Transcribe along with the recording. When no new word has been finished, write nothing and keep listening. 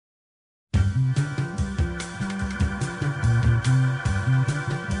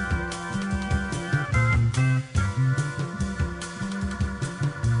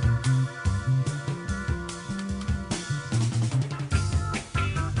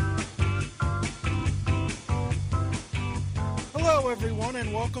Hello, everyone,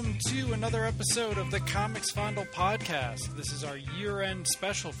 and welcome to another episode of the Comics Fondle Podcast. This is our year-end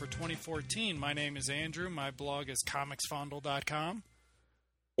special for 2014. My name is Andrew. My blog is comicsfondle.com.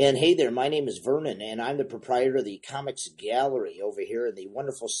 And hey there, my name is Vernon, and I'm the proprietor of the Comics Gallery over here in the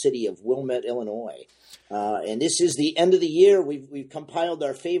wonderful city of Wilmette, Illinois. And this is the end of the year. We've compiled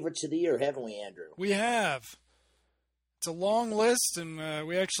our favorites of the year, haven't we, Andrew? We have. It's a long list, and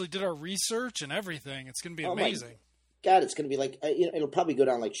we actually did our research and everything. It's going to be amazing. God, it's going to be like, it'll probably go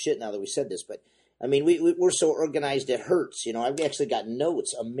down like shit now that we said this, but I mean, we're so organized it hurts, I've actually got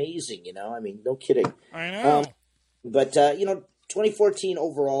notes. Amazing, I mean, no kidding. I know. But 2014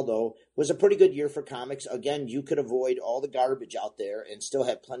 overall, though, was a pretty good year for comics. Again, you could avoid all the garbage out there and still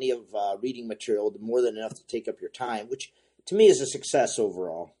have plenty of reading material, more than enough to take up your time, which to me is a success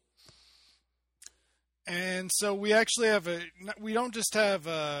overall. And so we actually have we didn't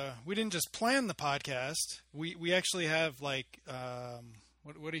just plan the podcast. We actually have what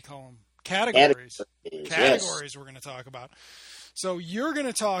do you call them? Categories. Categories we're going to talk about. So you're going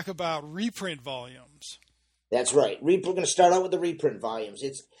to talk about reprint volumes. That's right. We're going to start out with the reprint volumes.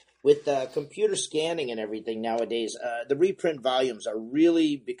 It's with computer scanning and everything nowadays. The reprint volumes are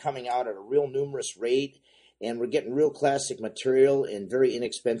really becoming out at a real numerous rate. And we're getting real classic material and very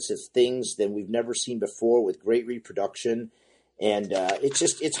inexpensive things than we've never seen before with great reproduction. And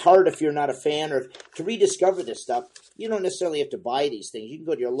it's hard if you're not a fan or to rediscover this stuff. You don't necessarily have to buy these things. You can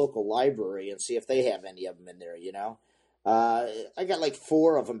go to your local library and see if they have any of them in there, I got like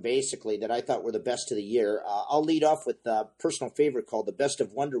 4 of them basically that I thought were the best of the year. I'll lead off with a personal favorite called The Best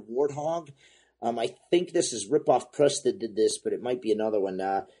of Wonder Warthog. I think this is Ripoff Press that did this, but it might be another one.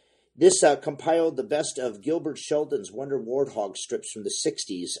 This compiled the best of Gilbert Sheldon's Wonder Warthog strips from the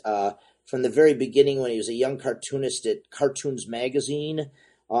 60s, from the very beginning when he was a young cartoonist at Cartoons Magazine,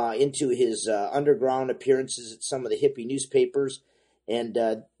 into his underground appearances at some of the hippie newspapers. And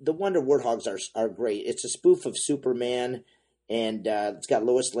the Wonder Warthogs are great. It's a spoof of Superman, and it's got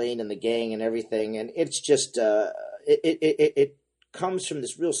Lois Lane and the gang and everything. And it's just, it comes from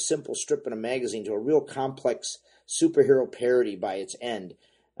this real simple strip in a magazine to a real complex superhero parody by its end.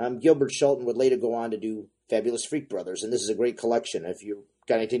 Gilbert Shelton would later go on to do Fabulous Freak Brothers, and this is a great collection. If you've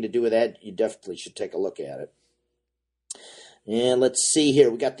got anything to do with that, you definitely should take a look at it. And let's see here.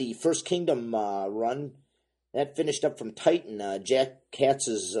 We got the First Kingdom run. That finished up from Titan. Jack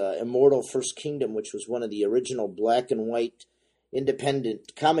Katz's Immortal First Kingdom, which was one of the original black and white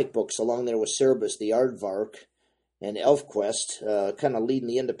independent comic books, along there with Cerebus the Aardvark and ElfQuest, kind of leading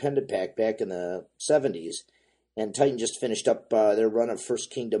the independent pack back in the 70s. And Titan just finished up their run of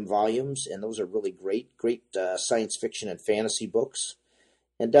First Kingdom volumes, and those are really great science fiction and fantasy books,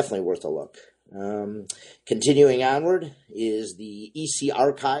 and definitely worth a look. Continuing onward is the EC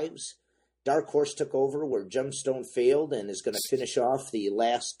Archives. Dark Horse took over where Gemstone failed and is going to finish off the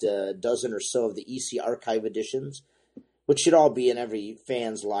last dozen or so of the EC Archive editions, which should all be in every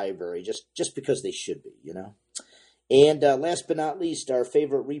fan's library, just because they should be, And last but not least, our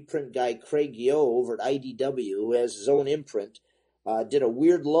favorite reprint guy, Craig Yo, over at IDW, who has his own imprint, did a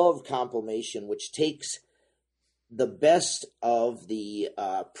Weird Love compilation, which takes the best of the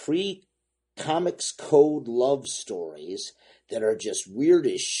pre-Comics Code love stories that are just weird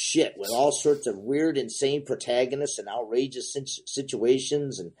as shit, with all sorts of weird, insane protagonists and outrageous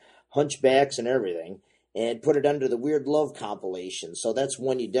situations and hunchbacks and everything, and put it under the Weird Love compilation. So that's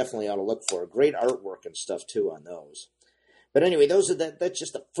one you definitely ought to look for. Great artwork and stuff, too, on those. But anyway, that's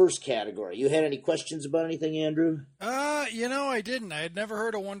just the first category. You had any questions about anything, Andrew? I didn't. I had never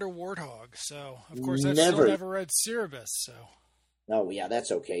heard of Wonder Warthog. So, of course, I've still never read Cerebus. So. Oh, yeah,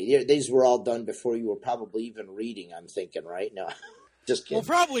 that's okay. These were all done before you were probably even reading, I'm thinking, right? No, just kidding. Well,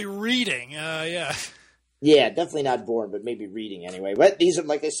 probably reading, yeah. Yeah, definitely not born, but maybe reading anyway. But these are,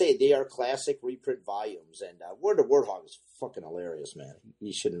 like I say, they are classic reprint volumes. And Wonder Warthog is fucking hilarious, man.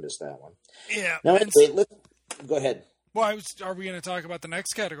 You shouldn't miss that one. Yeah. Now, anyway, go ahead. Well, are we going to talk about the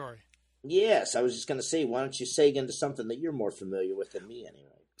next category? Yes, I was just going to say, why don't you seg into something that you're more familiar with than me anyway?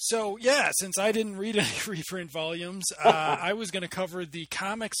 So, yeah, since I didn't read any reprint volumes, I was going to cover the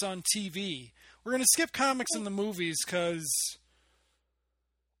comics on TV. We're going to skip comics in the movies because...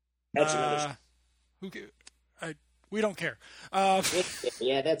 That's another... we don't care.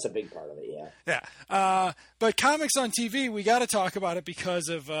 Yeah, that's a big part of it, yeah. Yeah. But comics on TV, we got to talk about it because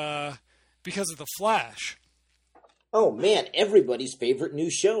of The Flash. Oh, man, everybody's favorite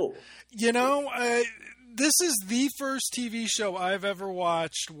new show. This is the first TV show I've ever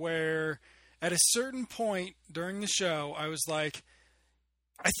watched where at a certain point during the show, I was like,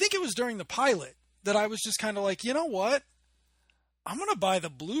 I think it was during the pilot that I was just kind of like, you know what? I'm going to buy the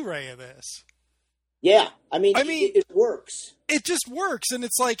Blu-ray of this. Yeah, I mean, it works. It just works, and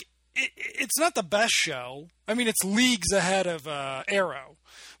it's like it's not the best show. I mean, it's leagues ahead of Arrow,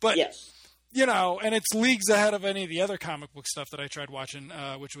 but yes, and it's leagues ahead of any of the other comic book stuff that I tried watching,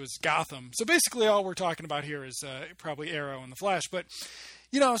 which was Gotham. So basically, all we're talking about here is probably Arrow and the Flash. But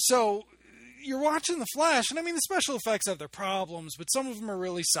so you're watching the Flash, and I mean, the special effects have their problems, but some of them are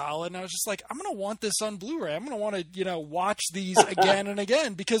really solid. And I was just like, I'm going to want this on Blu-ray. I'm going to want to watch these again and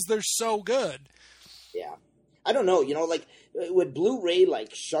again because they're so good. Yeah. I don't know, like, would Blu-ray,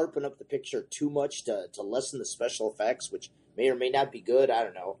 like, sharpen up the picture too much to lessen the special effects, which may or may not be good? I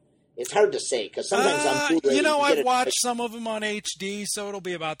don't know. It's hard to say, because sometimes on Blu-ray... I've watched some of them on HD, so it'll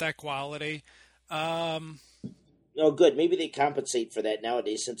be about that quality. No, good. Maybe they compensate for that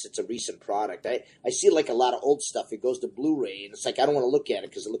nowadays since it's a recent product. I see, like, a lot of old stuff. It goes to Blu-ray, and it's like, I don't want to look at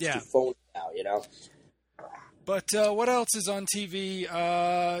it because it looks too phony now, But what else is on TV?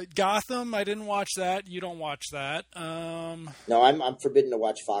 Gotham. I didn't watch that. You don't watch that. No, I'm forbidden to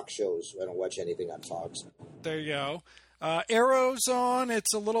watch Fox shows. I don't watch anything on Fox. There you go. Arrow's on.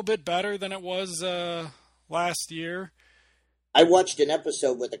 It's a little bit better than it was last year. I watched an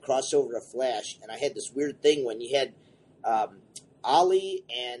episode with a crossover of Flash, and I had this weird thing when you had Ollie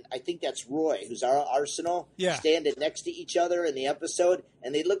and I think that's Roy, who's our Arsenal, standing next to each other in the episode,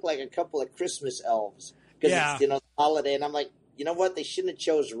 and they look like a couple of Christmas elves. Because it's holiday, and I'm like, you know what? They shouldn't have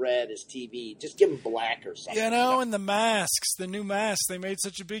chose red as TV. Just give them black or something. And the masks, the new masks. They made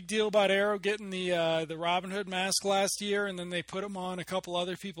such a big deal about Arrow getting the Robin Hood mask last year, and then they put them on a couple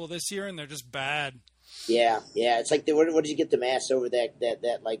other people this year, and they're just bad. Yeah. It's like, where did you get the masks over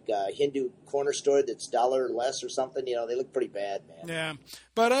that like Hindu corner store that's $1 or less or something? They look pretty bad, man. Yeah,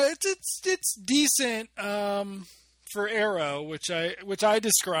 but it's decent for Arrow, which I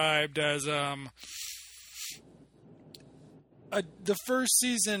described as the first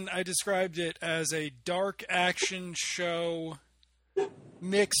season, I described it as a dark action show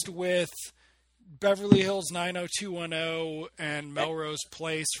mixed with Beverly Hills 90210 and Melrose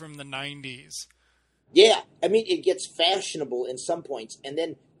Place from the 90s. Yeah, I mean, it gets fashionable in some points, and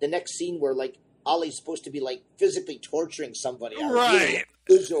then the next scene where, like, Ollie's supposed to be, like, physically torturing somebody. Right.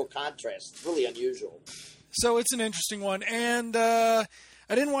 Unusual contrast. It's really unusual. So it's an interesting one. And I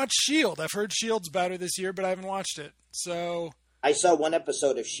didn't watch S.H.I.E.L.D. I've heard S.H.I.E.L.D.'s better this year, but I haven't watched it. So I saw one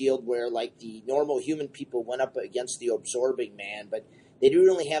episode of S.H.I.E.L.D. where, like, the normal human people went up against the Absorbing Man, but they didn't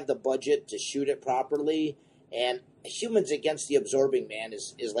really have the budget to shoot it properly, and humans against the Absorbing Man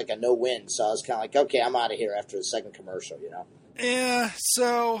is like a no-win, so I was kind of like, okay, I'm out of here after the second commercial, Yeah,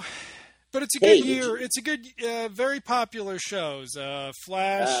 so... But it's a good year. It's a good, very popular shows.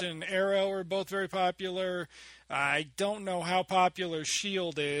 Flash and Arrow are both very popular. I don't know how popular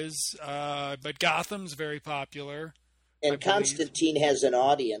S.H.I.E.L.D. is, but Gotham's very popular. And Constantine has an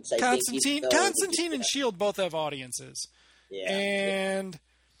audience. Constantine and S.H.I.E.L.D. both have audiences. Yeah. And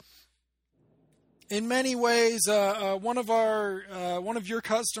in many ways, one of your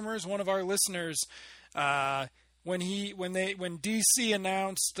customers, one of our listeners, when DC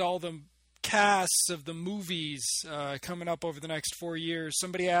announced all the casts of the movies coming up over the next 4 years,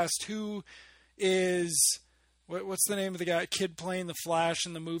 somebody asked who is what's the name of the kid playing the Flash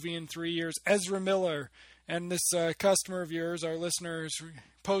in the movie in 3 years? Ezra Miller. And this customer of yours, our listeners,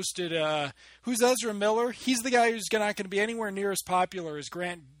 posted, who's Ezra Miller? He's the guy who's not going to be anywhere near as popular as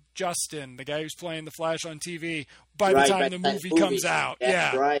Grant Justin, the guy who's playing the Flash on TV, by the time the movie comes out.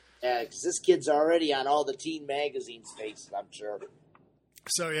 That's right. Yeah, because this kid's already on all the teen magazines' faces, I'm sure.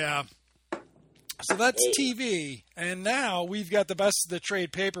 So, yeah. So that's TV. And now we've got the best of the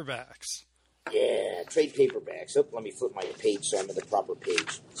trade paperbacks. Yeah, trade paperbacks. Oh, let me flip my page so I'm in the proper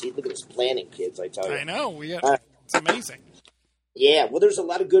page. See, look at this planning, kids, I tell you. I know. It's amazing. Yeah, well, there's a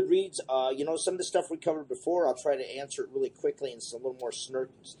lot of good reads. Some of the stuff we covered before, I'll try to answer it really quickly and it's a little more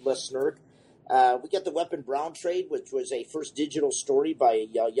less snark. We got the Weapon Brown trade, which was a first digital story by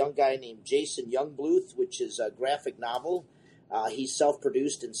a young guy named Jason Youngbluth, which is a graphic novel. He's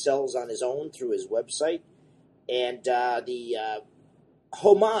self-produced and sells on his own through his website. And the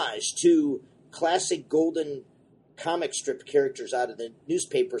homage to classic golden comic strip characters out of the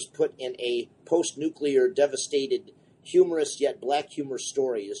newspapers put in a post-nuclear devastated humorous yet black humor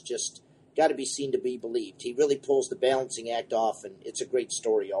story is just got to be seen to be believed. He really pulls the balancing act off, and it's a great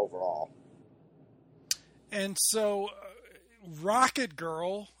story overall. And so Rocket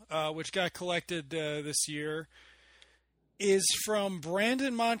Girl, which got collected this year, is from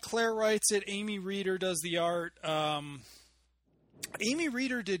Brandon Montclair writes it. Amy Reeder does the art. Amy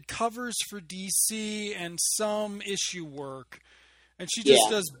Reeder did covers for DC and some issue work, and she just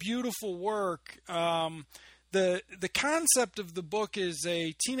does beautiful work. the concept of the book is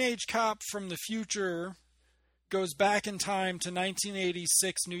a teenage cop from the future goes back in time to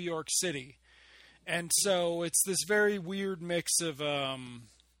 1986 New York City. And so it's this very weird mix of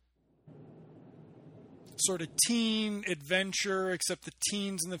sort of teen adventure, except the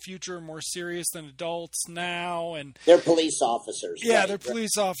teens in the future are more serious than adults now. And they're police officers. Yeah, right? They're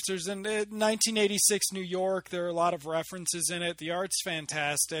police officers. And 1986 New York, there are a lot of references in it. The art's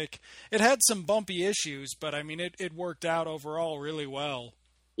fantastic. It had some bumpy issues, but I mean, it worked out overall really well.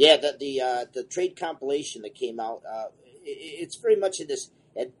 Yeah, the trade compilation that came out, it's very much in this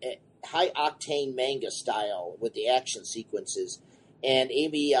high-octane manga style with the action sequences. And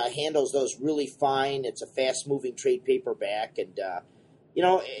Amy handles those really fine. It's a fast-moving trade paperback. And,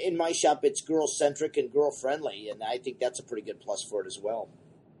 in my shop, it's girl-centric and girl-friendly. And I think that's a pretty good plus for it as well.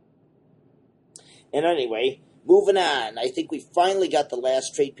 And anyway, moving on. I think we finally got the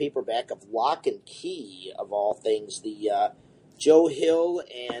last trade paperback of Lock and Key, of all things. The Joe Hill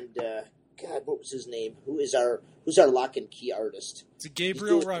and, God, what was his name? Who's our Lock and Key artist? Is it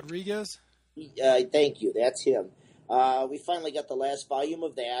Gabriel Rodriguez? Thank you. That's him. We finally got the last volume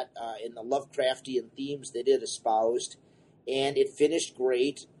of that in the Lovecraftian themes that it espoused, and it finished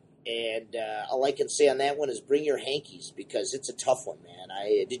great. And all I can say on that one is bring your hankies, because it's a tough one, man.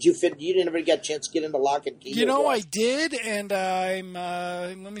 You didn't ever get a chance to get into Lock and Key? I did, and I'm.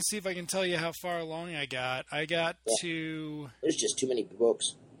 Let me see if I can tell you how far along I got. To. There's just too many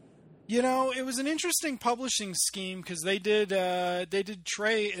books. It was an interesting publishing scheme because they did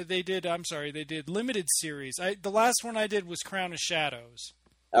limited series. The last one I did was Crown of Shadows.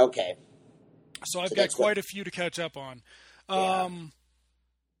 Okay. So I've got quite a few to catch up on.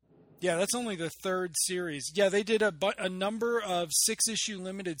 Yeah, that's only the third series. Yeah, they did a number of 6-issue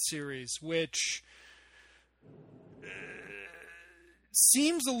limited series, which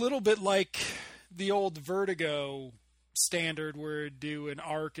seems a little bit like the old Vertigo standard where it'd do an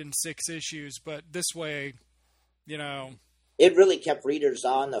arc in 6 issues, but this way, it really kept readers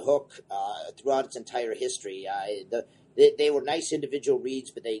on the hook throughout its entire history. They were nice individual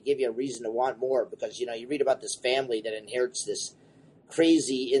reads, but they give you a reason to want more, because you read about this family that inherits this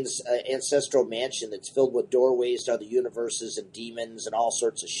crazy ancestral mansion that's filled with doorways to other universes and demons and all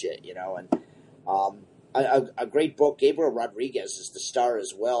sorts of shit, and a great book. Gabriel Rodriguez is the star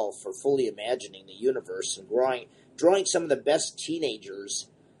as well for fully imagining the universe and drawing some of the best teenagers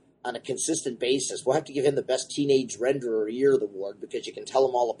on a consistent basis. We'll have to give him the Best Teenage Renderer Year award, because you can tell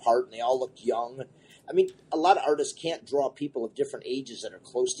them all apart and they all look young. I mean, a lot of artists can't draw people of different ages that are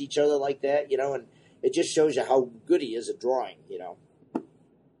close to each other like that, and it just shows you how good he is at drawing,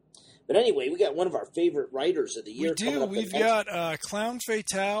 But anyway, we got one of our favorite writers of the year. We do. We've got Clown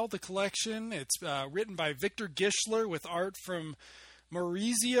Fatale, the collection. It's written by Victor Gischler with art from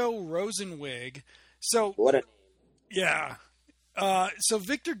Maurizio Rosenwig. So what a yeah. So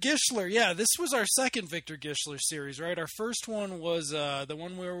Victor Gischler, this was our second Victor Gischler series, right? Our first one was the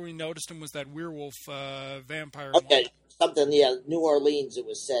one where we noticed him was that werewolf vampire. Okay, something. New Orleans. It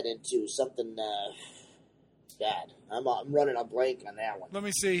was set into something. God, I'm running a blank on that one. Let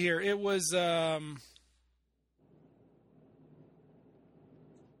me see here. It was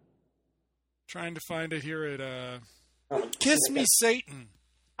trying to find it here at Kiss Me Satan.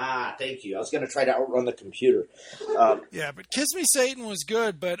 Ah, thank you. I was going to try to outrun the computer. But Kiss Me Satan was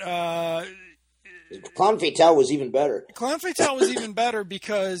good, but Clown Fatale was even better. Clown Fatale was even better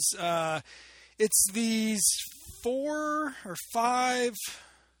because it's these 4 or 5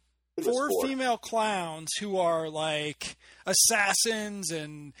 female clowns who are like assassins,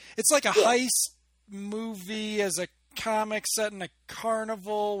 and it's like a heist movie as a comic set in a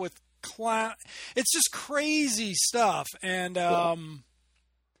carnival with clown. It's just crazy stuff, and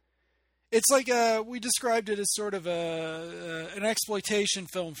it's like we described it as sort of an exploitation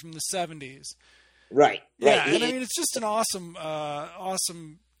film from the 70s. Right. Yeah, and I mean it's just an awesome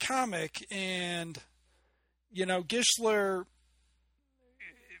comic, and Gischler.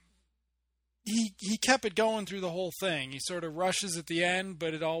 He kept it going through the whole thing. He sort of rushes at the end,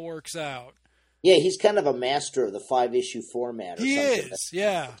 but it all works out. Yeah, he's kind of a master of the 5-issue format. He is,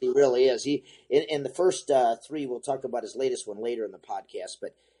 yeah. He really is. In the first 3, we'll talk about his latest one later in the podcast.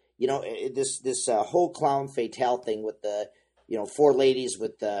 But this whole Clown Fatale thing with the 4 ladies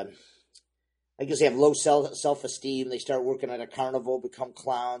with I guess they have low self-esteem. They start working at a carnival, become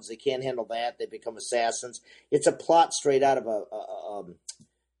clowns. They can't handle that. They become assassins. It's a plot straight out of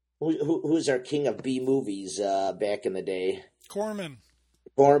who's our king of B movies back in the day? Corman,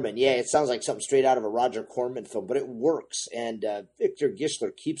 yeah. It sounds like something straight out of a Roger Corman film, but it works. And Victor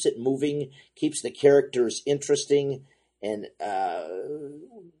Gischler keeps it moving, keeps the characters interesting, and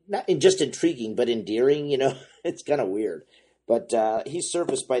not just intriguing, but endearing. It's kind of weird. But he's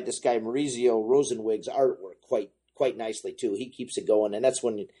surfaced by this guy Maurizio Rosenwig's artwork quite nicely too. He keeps it going, and that's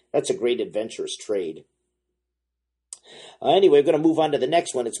a great adventurous trade. Anyway, we're going to move on to the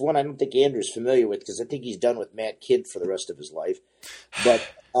next one. It's one I don't think Andrew's familiar with because I think he's done with Matt Kindt for the rest of his life. But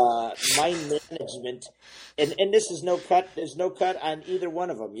Mind Management, and this is no cut. There's no cut on either one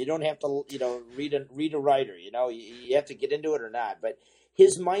of them. You don't have to, read a writer. You have to get into it or not. But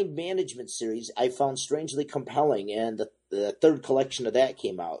his Mind Management series I found strangely compelling, and the third collection of that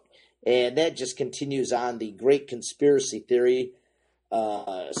came out. And that just continues on the great conspiracy theory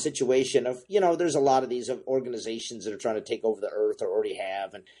situation of, there's a lot of these organizations that are trying to take over the earth or already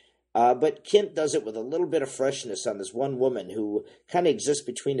have. But Kindt does it with a little bit of freshness on this one woman who kind of exists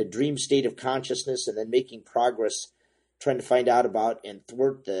between a dream state of consciousness and then making progress, trying to find out about and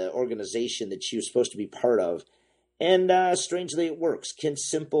thwart the organization that she was supposed to be part of. And strangely, it works.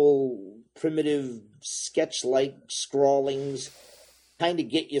 Kindt's simple, primitive, sketch-like scrawlings kind of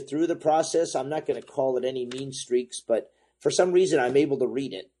get you through the process. I'm not going to call it any mean streaks, but for some reason, I'm able to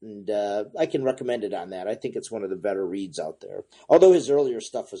read it, and I can recommend it on that. I think it's one of the better reads out there. Although his earlier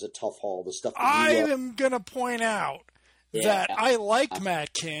stuff was a tough haul. The stuff I am going to point out that I liked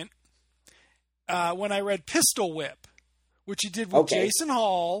Matt Kindt when I read Pistol Whip, which he did with Jason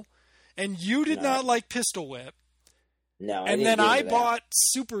Hall, and you did not like Pistol Whip. No, and then I bought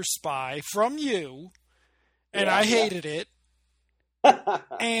Super Spy from you, and I hated it.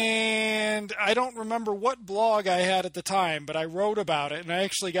 And I don't remember what blog I had at the time, but I wrote about it, and I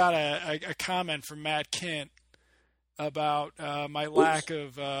actually got a comment from Matt Kindt about my lack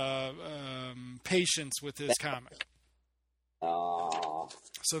of patience with his comic.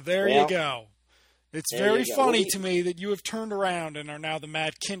 So there you go. It's very funny to me that you have turned around and are now the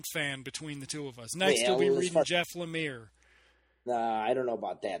Matt Kindt fan between the two of us. Next, you'll be reading Jeff Lemire. I don't know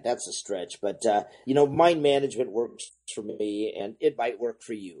about that. That's a stretch. But, Mind Management works for me, and it might work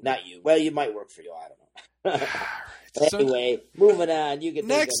for you. Not you. Well, it might work for you. I don't know. Anyway, moving on.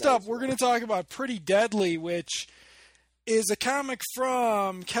 Next up, we're going to talk about Pretty Deadly, which is a comic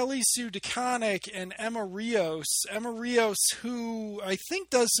from Kelly Sue DeConnick and Emma Rios. Emma Rios, who I think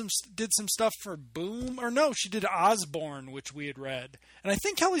did some stuff for Boom. Or no, she did Osborne, which we had read. And I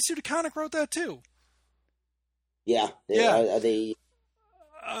think Kelly Sue DeConnick wrote that too. Yeah. Are they?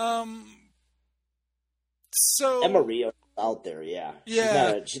 So Emma Rio out there, yeah.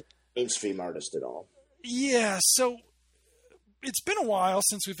 Yeah. She's not a mainstream artist at all. Yeah. So it's been a while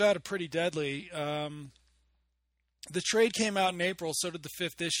since we've had a Pretty Deadly. The trade came out in April, so did the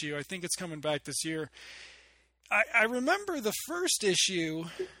 5th issue. I think it's coming back this year. I remember the first issue,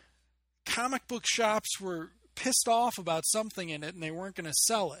 comic book shops were pissed off about something in it, and they weren't going to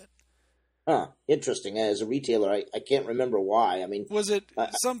sell it. Huh, interesting. As a retailer, I can't remember why. I mean, was it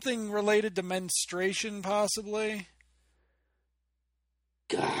something related to menstruation, possibly?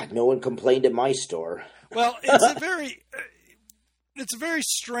 God, no one complained at my store. Well, it's a very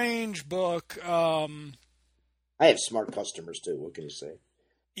strange book. I have smart customers too. What can you say?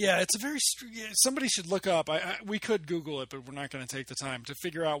 Yeah, it's somebody should look up. We could Google it, but we're not going to take the time to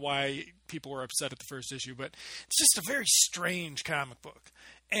figure out why people were upset at the first issue. But it's just a very strange comic book.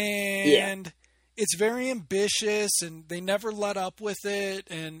 And it's very ambitious, and they never let up with it.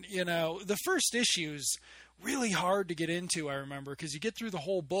 And, the first issue's really hard to get into, I remember, because you get through the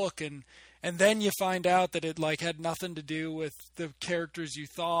whole book, and then you find out that it, had nothing to do with the characters you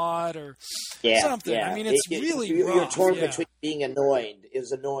thought or something. Yeah. I mean, it's really rough. You're torn between being annoying,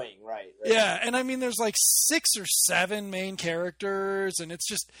 right? Yeah, and I mean, there's 6 or 7 main characters, and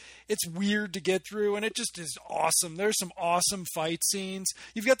it's weird to get through, and it just is awesome. There's some awesome fight scenes.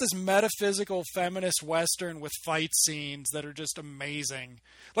 You've got this metaphysical feminist Western with fight scenes that are just amazing.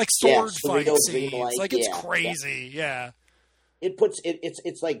 Like sword fight scenes. It's crazy, yeah.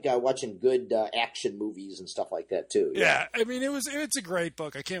 It's like watching good action movies and stuff like that too. Yeah, I mean it's a great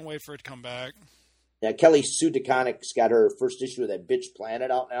book. I can't wait for it to come back. Yeah, Kelly Sue DeConnick's got her first issue of that Bitch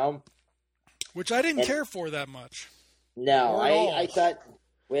Planet out now, which I didn't care for that much. No, I thought.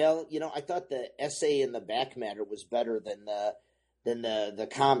 Well, I thought the essay in the back matter was better than the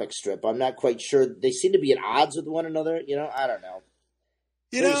comic strip. I'm not quite sure. They seem to be at odds with one another. I don't know.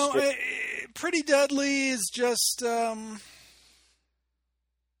 Pretty Deadly is just.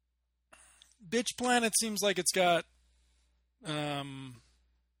 Bitch Planet seems like it's got in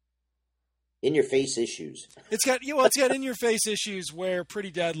your face issues. It's got in your face issues where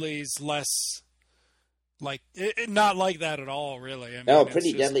Pretty Deadly's less not like that at all, really. I mean,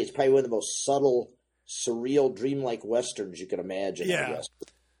 Pretty Deadly is probably one of the most subtle, surreal, dreamlike westerns you could imagine. Yeah,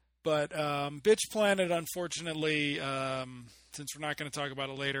 but Bitch Planet, unfortunately, since we're not going to talk about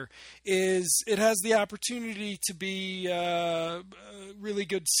it later, is it has the opportunity to be really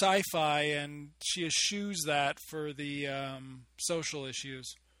good sci-fi, and she eschews that for the social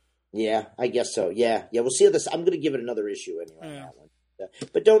issues. Yeah, I guess so. Yeah. We'll see how this. I'm going to give it another issue anyway. On that one.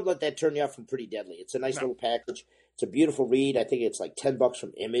 But don't let that turn you off from Pretty Deadly. It's a nice little package. It's a beautiful read. I think it's like $10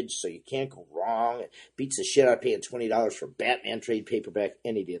 from Image, so you can't go wrong. It beats the shit out of paying $20 for Batman trade paperback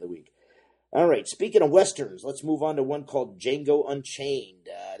any day of the week. All right, speaking of Westerns, let's move on to one called Django Unchained.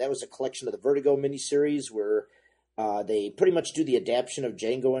 That was a collection of the Vertigo miniseries where they pretty much do the adaptation of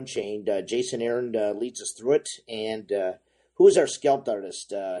Django Unchained. Jason Aaron leads us through it. And who was our scalped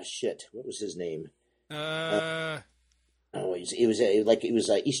artist? What was his name? He was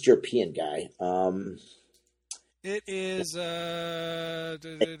an East European guy. It is.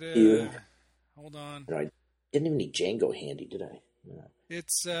 Hold on. No, I didn't even need Django handy, did I? No.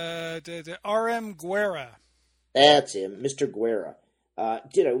 It's R.M. Guerra. That's him, Mr. Guerra.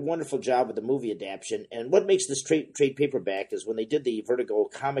 Did a wonderful job with the movie adaptation. And what makes this trade paperback is when they did the Vertigo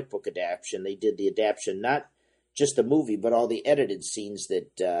comic book adaptation, they did the adaptation not just the movie, but all the edited scenes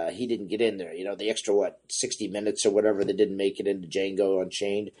that he didn't get in there. You know, the extra, 60 minutes or whatever that didn't make it into Django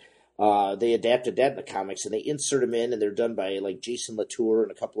Unchained. They adapted that in the comics, and they insert them in, and they're done by, Jason Latour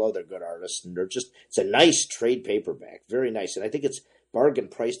and a couple other good artists. And it's a nice trade paperback. Very nice. And I think it's bargain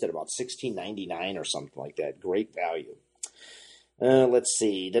priced at about $16.99 or something like that. Great value. Let's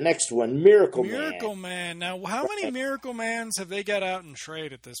see. The next one, Miracle Man. Miracle Man. Now, how many Miracle Mans have they got out in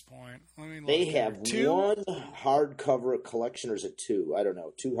trade at this point? They have 2? One hardcover collection, or is it 2? I don't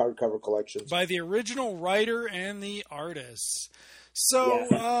know. 2 hardcover collections. By the original writer and the artists. So,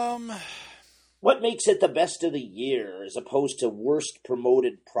 what makes it the best of the year as opposed to worst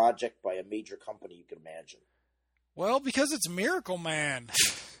promoted project by a major company you can imagine? Well, because it's Miracle Man.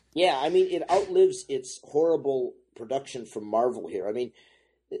 Yeah, it outlives its horrible production from Marvel here.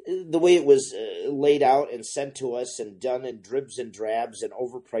 The way it was laid out and sent to us and done in dribs and drabs and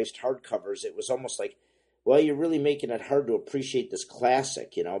overpriced hardcovers, it was almost like, well, you're really making it hard to appreciate this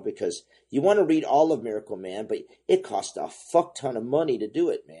classic, because you want to read all of Miracle Man, but it cost a fuck ton of money to do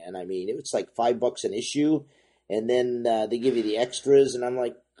it, man. It was like $5 an issue, and then they give you the extras, and I'm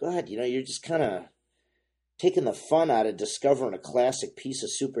like, God, you're just kind of taking the fun out of discovering a classic piece of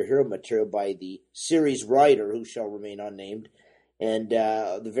superhero material by the series writer, who shall remain unnamed, and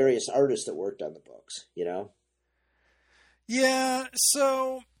the various artists that worked on the books, Yeah,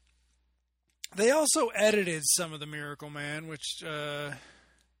 so they also edited some of the Miracle Man, which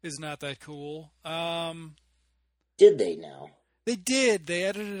is not that cool. Did they now? They did. They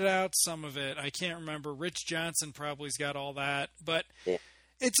edited out some of it. I can't remember. Rich Johnson probably's got all that. But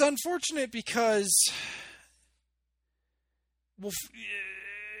It's unfortunate because... Well,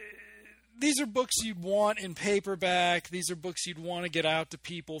 these are books you'd want in paperback. These are books you'd want to get out to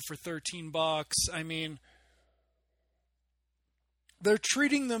people for $13. They're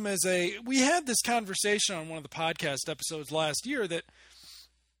treating them as we had this conversation on one of the podcast episodes last year that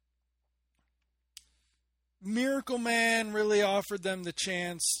Miracle Man really offered Marvel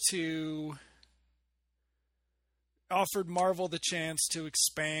the chance to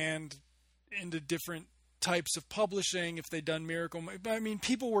expand into different types of publishing if they'd done Miracle Man.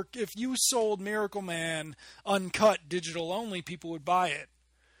 If you sold Miracle Man uncut digital only, people would buy it.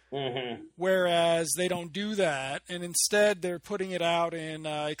 Mm-hmm. Whereas they don't do that, and instead they're putting it out in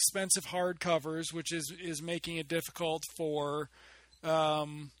expensive hardcovers, which is making it difficult for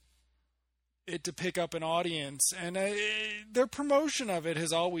it to pick up an audience. And their promotion of it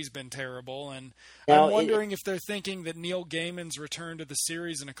has always been terrible. And now, I'm wondering if they're thinking that Neil Gaiman's return to the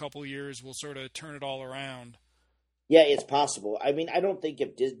series in a couple years will sort of turn it all around. Yeah, it's possible. I don't think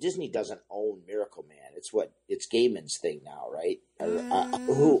if Disney doesn't own Miracle Man, it's Gaiman's thing now, right?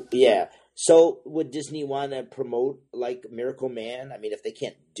 Yeah. So would Disney want to promote Miracle Man? If they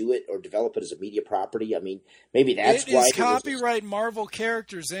can't do it or develop it as a media property, maybe that's why. It's copyright Marvel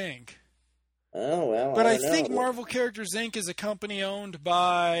Characters Inc. Oh, well, but I think Marvel Characters Inc. is a company owned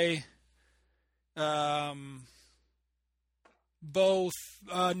by both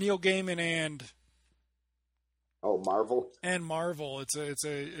Neil Gaiman and Marvel. And Marvel. It's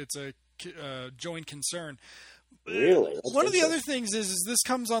a joint concern. Really? One of the other things is this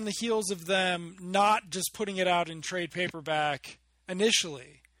comes on the heels of them not just putting it out in trade paperback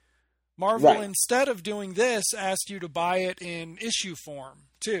initially. Marvel, instead of doing this, asked you to buy it in issue form,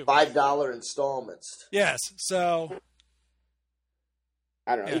 too. $5 installments. Yes, so...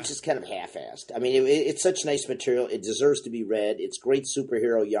 I don't know. Yeah. It's just kind of half-assed. It's such nice material. It deserves to be read. It's great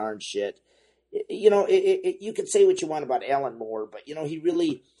superhero yarn shit. You can say what you want about Alan Moore, but, he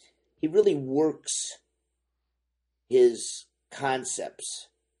really works his concepts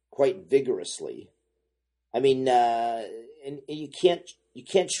quite vigorously. I mean, and you can't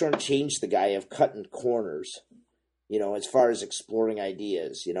shortchange the guy of cutting corners, as far as exploring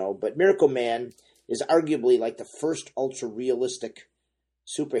ideas, But Miracle Man is arguably like the first ultra realistic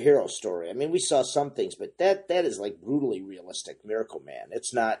superhero story. I mean, we saw some things, but that is like brutally realistic. Miracle Man.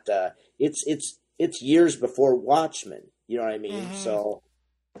 It's not. It's years before Watchmen. You know what I mean? Mm-hmm. So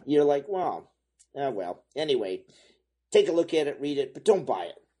you're like, well. Anyway, take a look at it, read it, but don't buy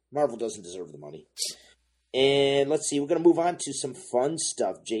it. Marvel doesn't deserve the money. And let's see, we're going to move on to some fun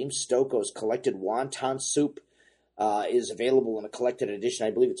stuff. James Stokoe's Collected Wonton Soup is available in a collected edition.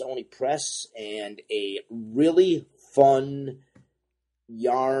 I believe it's Only Press, and a really fun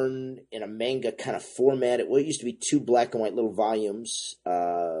yarn in a manga kind of format. It used to be 2 black and white little volumes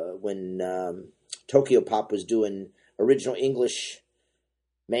when Tokyo Pop was doing original English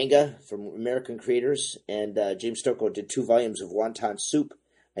manga from American creators, and James Stokoe did 2 volumes of Wonton Soup.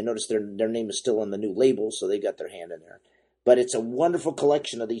 I noticed their name is still on the new label, so they got their hand in there. But it's a wonderful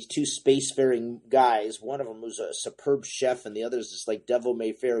collection of these 2 spacefaring guys. One of them was a superb chef, and the other is this like Devil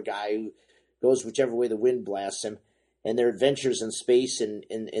May Fair guy who goes whichever way the wind blasts him. And their adventures in space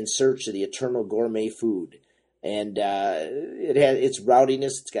in search of the eternal gourmet food. And it's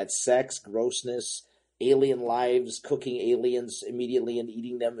rowdiness, it's got sex, grossness, alien lives, cooking aliens immediately and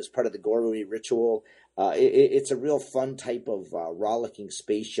eating them as part of the gourmet ritual. It's a real fun type of rollicking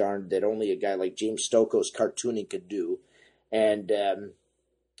space yarn that only a guy like James Stokoe's cartooning could do. And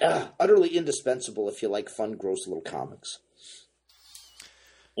utterly indispensable if you like fun, gross little comics.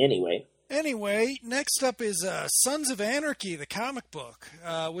 Anyway, next up is Sons of Anarchy, the comic book,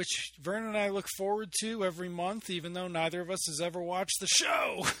 which Vernon and I look forward to every month, even though neither of us has ever watched the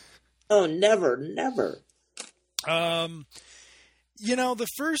show. Oh, never. The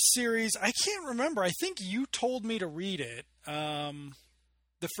first series, I can't remember. I think you told me to read it,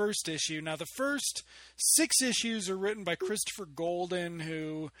 the first issue. Now, the first 6 issues are written by Christopher Golden,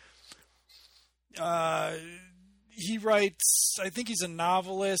 who he writes, I think he's a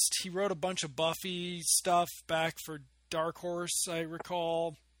novelist. He wrote a bunch of Buffy stuff back for Dark Horse, I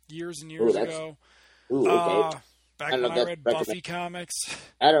recall, years and years ago. Okay. Back when I read Buffy comics.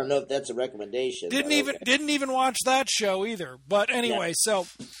 I don't know if that's a recommendation. Didn't even watch that show either. But anyway, So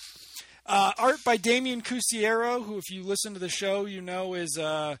art by Damian Cusiero, who, if you listen to the show, is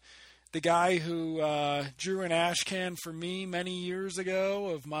the guy who drew an ash can for me many years ago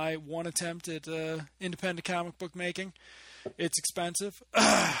of my one attempt at independent comic book making. It's expensive.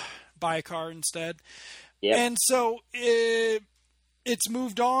 Buy a car instead. Yep. And so it's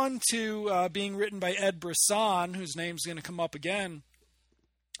moved on to being written by Ed Brisson, whose name's going to come up again.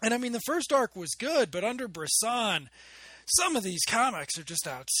 And I mean, the first arc was good, but under Brisson, some of these comics are just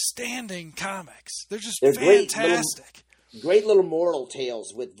outstanding comics. They're fantastic. Great little moral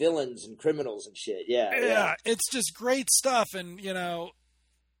tales with villains and criminals and shit. Yeah. It's just great stuff. And,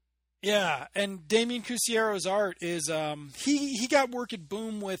 and Damian Cusiero's art is, he got work at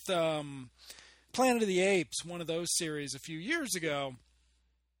Boom with Planet of the Apes, one of those series a few years ago.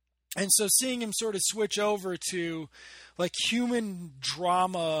 And so seeing him sort of switch over to like human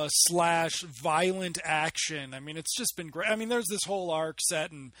drama / violent action, I mean, it's just been great. I mean, there's this whole arc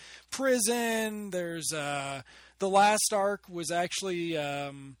set in prison. There's the last arc was actually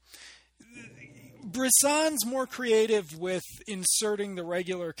Brisson's more creative with inserting the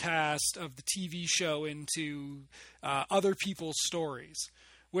regular cast of the TV show into other people's stories,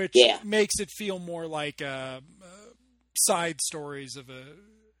 which makes it feel more like side stories of a...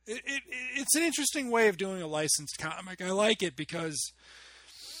 It's an interesting way of doing a licensed comic. I like it because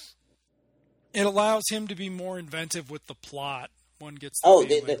it allows him to be more inventive with the plot. One gets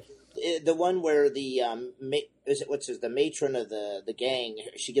the one where the the matron of the gang,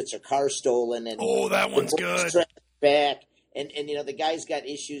 she gets her car stolen and that one's good. Back and the guy's got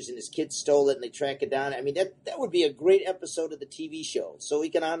issues and his kid stole it and they track it down. I mean that would be a great episode of the TV show. So we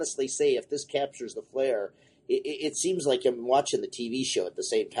can honestly say if this captures the flair. It seems like I'm watching the TV show at the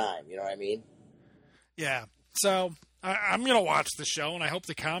same time. You know what I mean? Yeah. So I'm going to watch the show, and I hope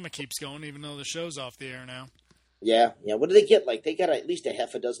the comic keeps going, even though the show's off the air now. Yeah. What do they get? Like, they got at least a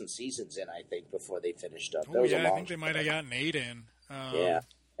half a dozen seasons in, I think, before they finished up. I think they might have gotten 8 in. Yeah,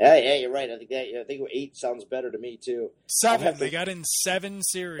 you're right. I think 8 sounds better to me, too. 7. They got in 7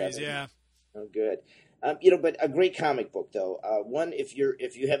 series, 7. Yeah. Oh, good. But a great comic book though. One, if you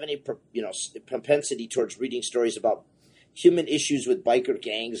have any, propensity towards reading stories about human issues with biker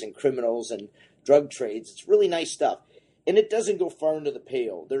gangs and criminals and drug trades, it's really nice stuff. And it doesn't go far into the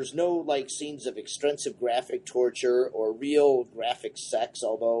pale. There's no scenes of extensive graphic torture or real graphic sex,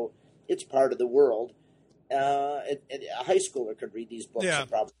 although it's part of the world. a high schooler could read these books Yeah. and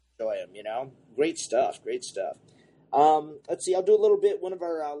probably enjoy them. You know, great stuff. Great stuff. Let's see. I'll do a little bit. One of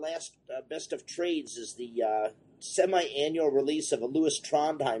our last best of trades is the semi-annual release of a Louis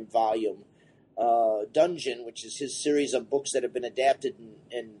Trondheim volume, Dungeon, which is his series of books that have been adapted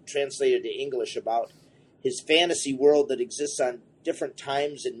and translated to English about his fantasy world that exists on different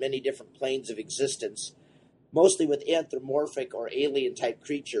times and many different planes of existence, mostly with anthropomorphic or alien-type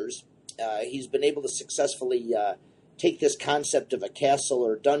creatures. He's been able to successfully take this concept of a castle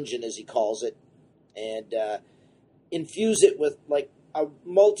or dungeon, as he calls it, and infuse it with like a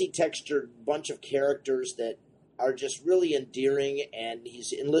multi-textured bunch of characters that are just really endearing, and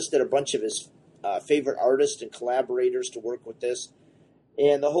he's enlisted a bunch of his favorite artists and collaborators to work with this.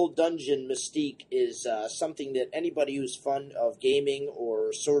 And the whole dungeon mystique is something that anybody who's fond of gaming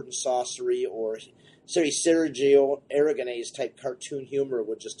or sword and sorcery or Sergio Aragonés type cartoon humor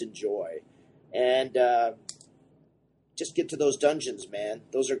would just enjoy. And just get to those dungeons, man.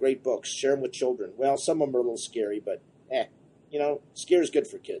 Those are great books. Share them with children. Well, some of them are a little scary, but scare is good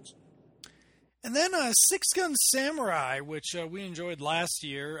for kids. And then Six Gun Samurai, which we enjoyed last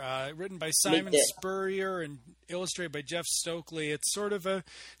year, written by Simon Spurrier and illustrated by Jeff Stokely. It's sort of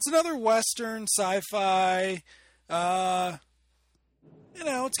it's another Western sci-fi. It's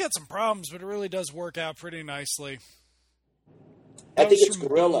got some problems, but it really does work out pretty nicely. I think it's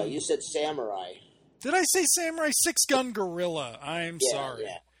Gorilla. You said Samurai. Did I say Samurai? Six Gun Gorilla. I'm sorry.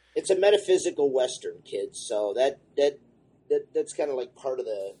 Yeah. It's a metaphysical Western, kids. So that's kind of like part of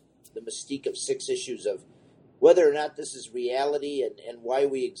the mystique of 6 issues of whether or not this is reality and why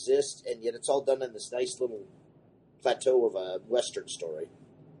we exist, and yet it's all done in this nice little plateau of a Western story.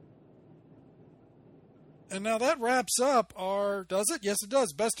 And now that wraps up does it? Yes, it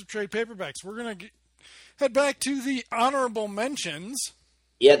does. Best of Trade paperbacks. We're going to head back to the honorable mentions.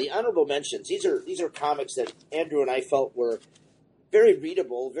 Yeah, the honorable mentions. These are comics that Andrew and I felt were very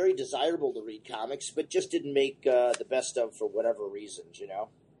readable, very desirable to read comics, but just didn't make the best of for whatever reasons, you know.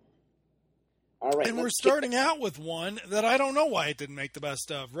 All right, and we're starting out with one that I don't know why it didn't make the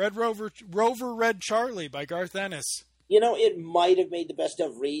best of. Red Rover Red Charlie by Garth Ennis. You know, it might have made the best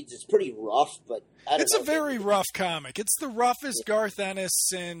of reads. It's pretty rough, but I don't know. It's a very rough comic. It's the roughest Garth Ennis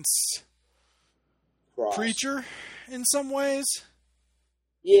since Preacher in some ways.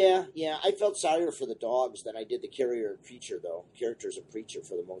 Yeah. I felt sorrier for the dogs than I did the characters of Preacher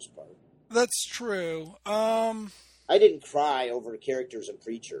for the most part. That's true. I didn't cry over the characters in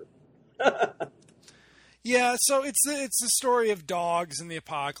Preacher. Yeah, so it's the story of dogs in the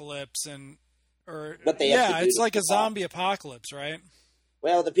apocalypse, it's like a zombie apocalypse, right?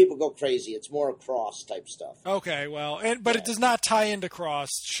 Well, the people go crazy. It's more Cross type stuff. Okay, well, but it does not tie into Cross.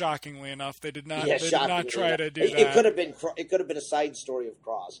 Shockingly enough, they did not. Try to do that. It could have been a side story of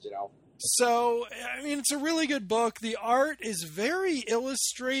Cross, you know. So, I mean, it's a really good book. The art is very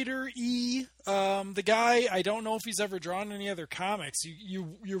illustrator-y. The guy, I don't know if he's ever drawn any other comics.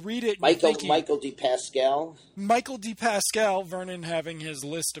 You read it. And Michael D. Pascal. Michael D. Pascal. Vernon having his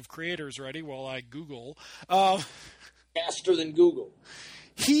list of creators ready while I Google. Faster than Google.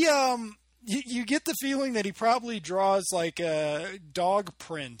 He you get the feeling that he probably draws like dog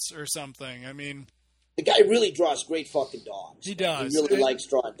prints or something. I mean, the guy really draws great fucking dogs. He does. He really likes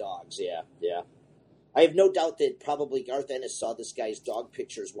drawing dogs, yeah. I have no doubt that probably Garth Ennis saw this guy's dog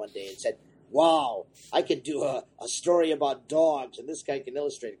pictures one day and said, wow, I could do a story about dogs, and this guy can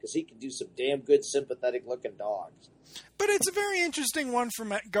illustrate it because he can do some damn good sympathetic-looking dogs. But it's a very interesting one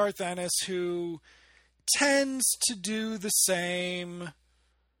from Garth Ennis, who tends to do the same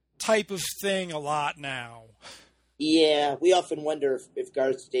type of thing a lot now. Yeah, we often wonder if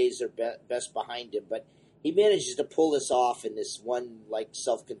Garth's days are best behind him, but he manages to pull this off in this one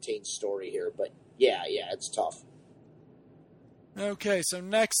self-contained story here. But yeah, it's tough. Okay, so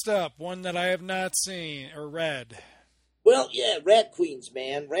next up, one that I have not seen or read. Well, yeah, Rat Queens,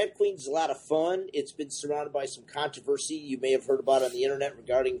 man. Rat Queens is a lot of fun. It's been surrounded by some controversy you may have heard about on the internet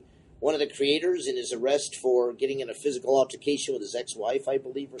regarding one of the creators and his arrest for getting in a physical altercation with his ex-wife, I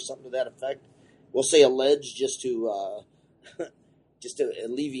believe, or something to that effect. We'll say alleged just to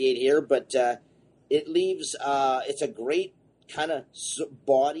alleviate here, but it leaves it's a great kind of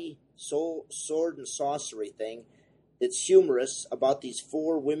body, soul, sword, and sorcery thing that's humorous about these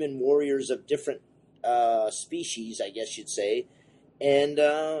 4 women warriors of different species, I guess you'd say, and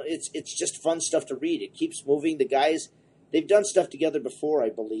it's just fun stuff to read. It keeps moving. The guys, they've done stuff together before, I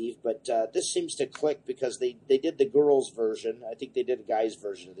believe, but this seems to click because they did the girls' version. I think they did a guy's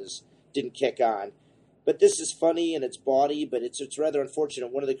version of this. Didn't kick on. But this is funny and it's bawdy, but it's rather unfortunate.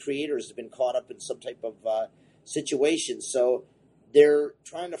 One of the creators has been caught up in some type of situation. So they're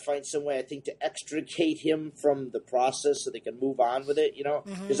trying to find some way, I think, to extricate him from the process so they can move on with it,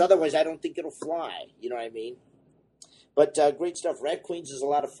 because otherwise I don't think it'll fly. You know what I mean? But great stuff. Rat Queens is a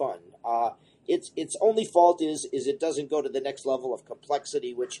lot of fun. Its only fault is it doesn't go to the next level of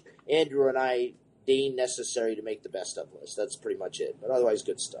complexity, which Andrew and I deem necessary to make the best of list. That's pretty much it. But otherwise,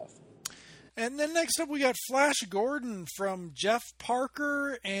 good stuff. And then next up, we got Flash Gordon from Jeff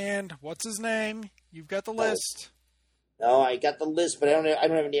Parker and what's his name? You've got the list. No, I got the list, but I don't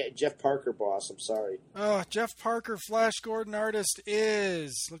have any Jeff Parker, boss. I'm sorry. Oh, Jeff Parker, Flash Gordon artist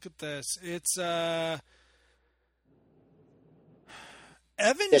is, look at this. It's Evan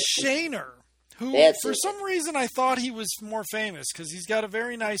Shaner, who for some reason I thought he was more famous because he's got a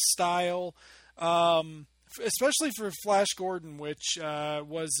very nice style, especially for Flash Gordon, which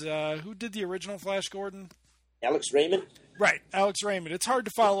was who did the original Flash Gordon? Alex Raymond? Right, Alex Raymond. It's hard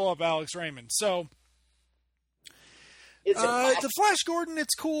to follow up Alex Raymond. So the Flash Gordon,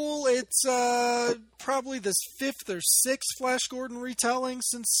 it's cool. It's probably the 5th or 6th Flash Gordon retelling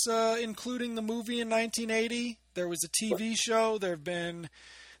since including the movie in 1980. There was a TV show. There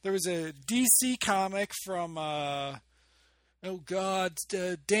was a DC comic from Dan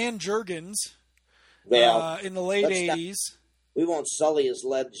Jurgens in the late 80s. We won't sully his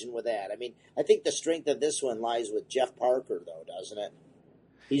legend with that. I mean, I think the strength of this one lies with Jeff Parker, though, doesn't it?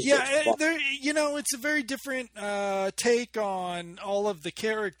 It's a very different take on all of the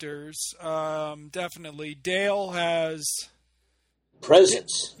characters. Definitely, Dale has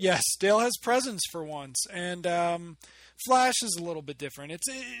presence. Yes, Dale has presence for once, and Flash is a little bit different. It's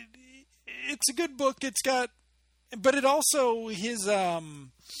a good book. But it also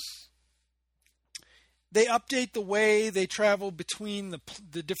they update the way they travel between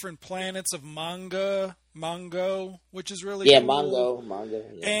the different planets of Mongo, which is really cool. Mongo.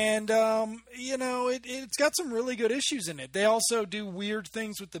 Yeah. And it's got some really good issues in it. They also do weird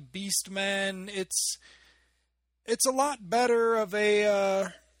things with the Beastmen. It's a lot better of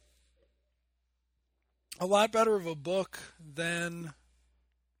a book than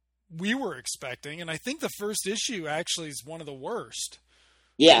we were expecting, and I think the first issue actually is one of the worst.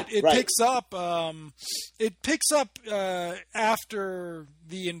 Yeah, it right. picks up. It picks up after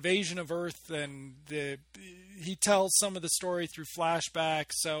the invasion of Earth, and he tells some of the story through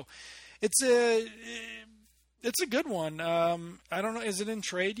flashbacks. So it's a good one. I don't know. Is it in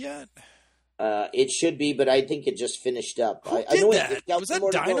trade yet? It should be, but I think it just finished up. Who did that? Was that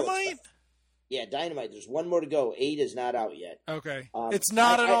Dynamite? Yeah, Dynamite. There's one more to go. 8 is not out yet. Okay, it's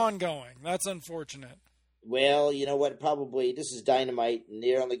not ongoing. That's unfortunate. Well, you know what? Probably this is Dynamite, and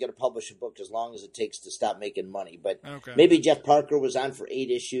they're only going to publish a book as long as it takes to stop making money. But maybe Jeff Parker was on for 8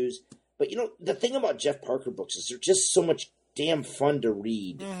 issues. But the thing about Jeff Parker books is they're just so much damn fun to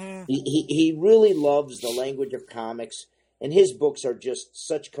read. Mm-hmm. He really loves the language of comics, and his books are just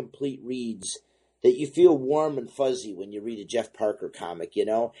such complete reads that you feel warm and fuzzy when you read a Jeff Parker comic,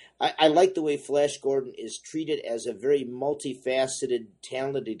 I like the way Flash Gordon is treated as a very multifaceted,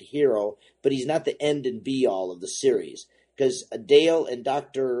 talented hero, but he's not the end and be-all of the series. Because Dale and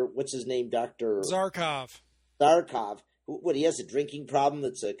Dr. Zarkov, he has a drinking problem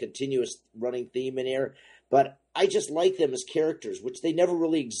that's a continuous running theme in here. But I just like them as characters, which they never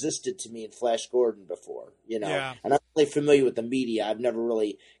really existed to me in Flash Gordon before, Yeah. And I'm really familiar with the media. I've never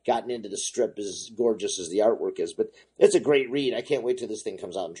really gotten into the strip as gorgeous as the artwork is. But it's a great read. I can't wait till this thing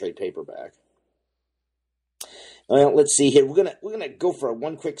comes out in trade paperback. Well, let's see here. We're gonna go for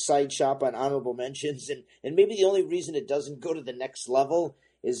one quick side shop on honorable mentions, and maybe the only reason it doesn't go to the next level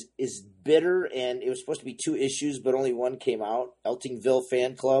is bitter. And it was supposed to be 2 issues, but only 1 came out. Eltingville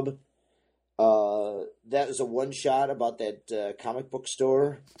Fan Club. That was a one-shot about that comic book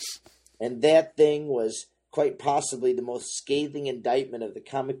store. And that thing was quite possibly the most scathing indictment of the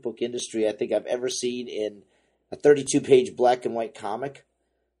comic book industry I think I've ever seen in a 32-page black and white comic.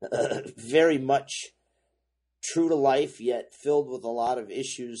 Very much true to life, yet filled with a lot of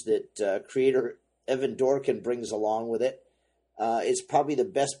issues that creator Evan Dorkin brings along with it. It's probably the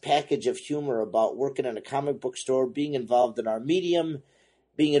best package of humor about working in a comic book store, being involved in our medium,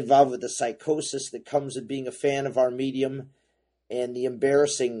 being involved with the psychosis that comes with being a fan of our medium, and the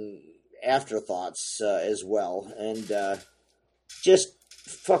embarrassing afterthoughts as well. And just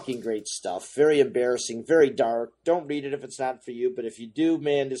fucking great stuff. Very embarrassing, very dark. Don't read it if it's not for you, but if you do,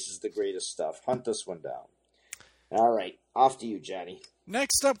 man, this is the greatest stuff. Hunt this one down. All right, off to you, Johnny.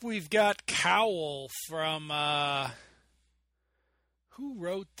 Next up, we've got Cowl from... who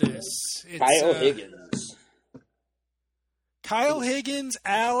wrote this? It's, Kyle Higgins. Kyle Higgins,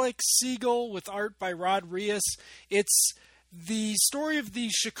 Alex Siegel with art by Rod Reis. It's the story of the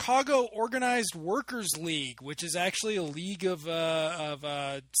Chicago Organized Workers League, which is actually a league of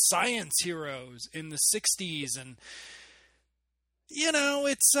science heroes in the 60s. And,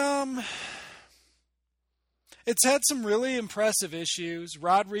 it's had some really impressive issues.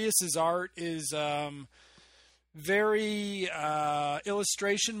 Rod Reis's art is very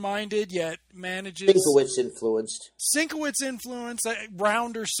illustration-minded, yet manages... Sienkiewicz influenced,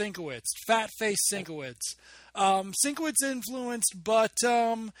 rounder Sienkiewicz, fat-faced Sienkiewicz. Sienkiewicz influenced, but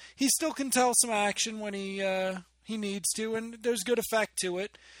he still can tell some action when he needs to, and there's good effect to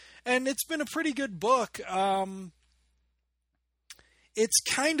it. And it's been a pretty good book. It's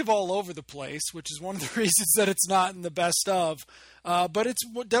kind of all over the place, which is one of the reasons that it's not in the best of. But it's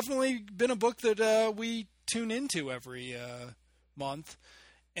definitely been a book that we tune into every month.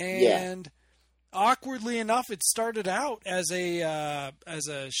 And awkwardly enough, it started out as a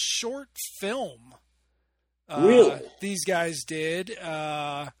short film. Really? These guys did.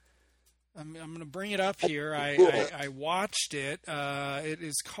 I'm going to bring it up here. I watched it. It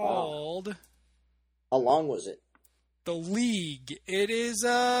is called... How long was it? The League. It is,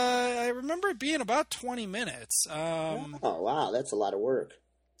 I remember it being about 20 minutes. Oh, wow. That's a lot of work.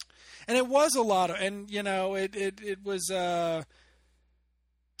 And it was a lot of, and, it was, so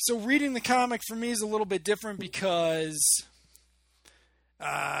reading the comic for me is a little bit different because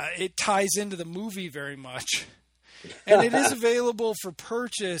it ties into the movie very much. And it is available for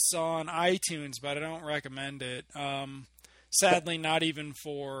purchase on iTunes, but I don't recommend it. Sadly, not even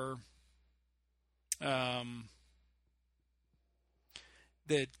for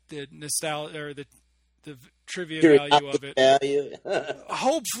the nostalgia or the trivia value of it.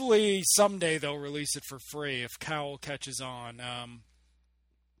 Hopefully someday they'll release it for free if Cowl catches on.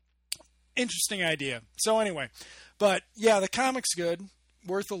 Interesting idea. So anyway, but yeah, the comic's good,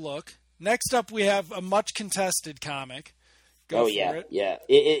 worth a look. Next up, we have a much contested comic. Go for it. Yeah.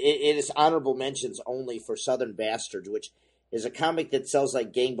 It is honorable mentions only for Southern Bastards, which is a comic that sells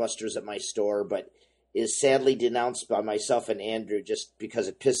like gangbusters at my store, but is sadly denounced by myself and Andrew just because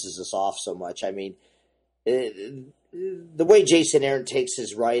it pisses us off so much. I mean, the way Jason Aaron takes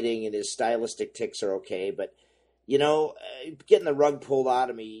his writing and his stylistic tics are okay, but, getting the rug pulled out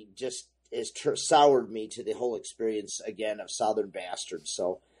of me just has soured me to the whole experience again of Southern Bastards.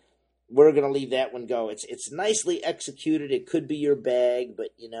 So we're going to leave that one go. It's nicely executed. It could be your bag,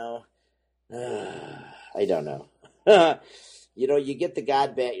 but, I don't know. You get the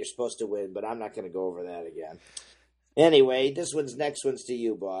God bat, you're supposed to win, but I'm not going to go over that again. Anyway, next one's to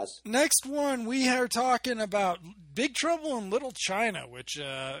you, boss. Next one, we are talking about Big Trouble in Little China, which,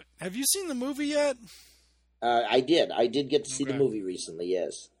 have you seen the movie yet? I did. I did get to see the movie recently,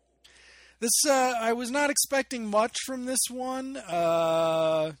 yes. This, I was not expecting much from this one.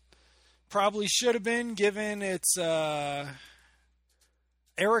 Probably should have been, given it's,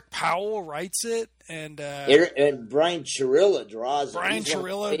 Eric Powell writes it, and Brian Chirilla draws it. Brian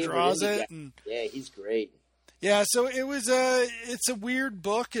Chirilla draws it. And, yeah, he's great. Yeah, so it's a weird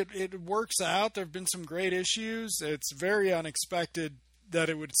book. It works out. There have been some great issues. It's very unexpected that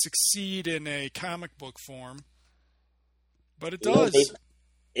it would succeed in a comic book form, but it does.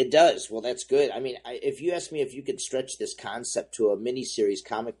 It does. Well, that's good. I mean, if you asked me if you could stretch this concept to a miniseries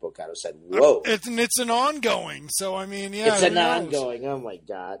comic book, I would have said, whoa. It's an ongoing. So, I mean, yeah. It's an ongoing. Oh, my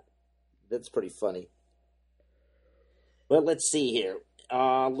God. That's pretty funny. Well, let's see here.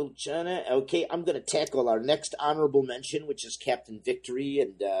 Luciana. Okay, I'm going to tackle our next honorable mention, which is Captain Victory.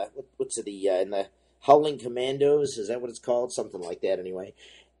 And what's it? In the Howling Commandos. Is that what it's called? Something like that, anyway.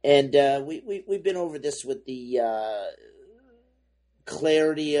 And we've been over this with the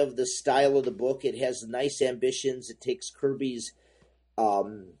clarity of the style of the book. It has nice ambitions. It takes Kirby's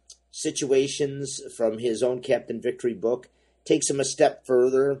situations from his own Captain Victory book, takes him a step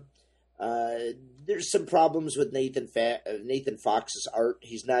further. There's some problems with Nathan Fox's art.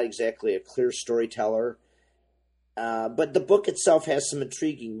 He's not exactly a clear storyteller. But the book itself has some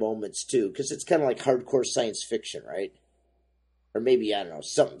intriguing moments, too, because it's kind of like hardcore science fiction, right? Or maybe, I don't know,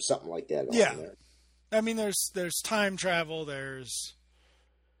 something like that. Yeah. I mean, there's time travel, there's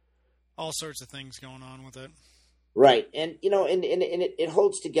all sorts of things going on with it. Right. And, it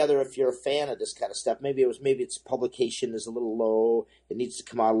holds together if you're a fan of this kind of stuff. Maybe its publication is a little low. It needs to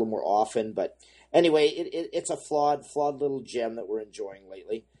come out a little more often. But anyway, it's a flawed little gem that we're enjoying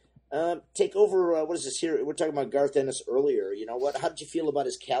lately. Take over, what is this here? We're talking about Garth Ennis earlier. You know what? How did you feel about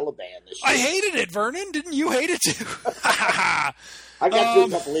his Caliban this year? I hated it, Vernon. Didn't you hate it too? I got through a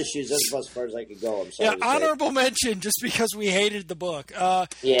couple issues. That's about as far as I could go. I'm sorry. Yeah, honorable mention just because we hated the book.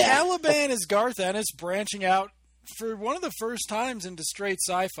 Caliban is Garth Ennis branching out for one of the first times into straight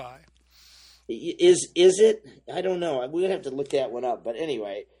sci-fi. Is it? I don't know. We would have to look that one up. But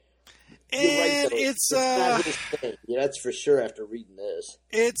anyway, you're right, though. It's not his thing. Yeah, that's for sure. After reading this,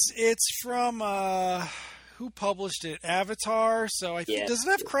 it's from who published it? Avatar. So I think does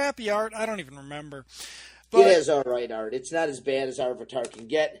it have crappy art? I don't even remember. But it has all right art. It's not as bad as Avatar can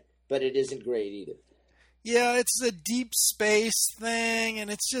get, but it isn't great either. Yeah, it's the deep space thing,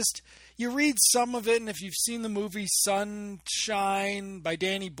 and it's just, you read some of it, and if you've seen the movie Sunshine by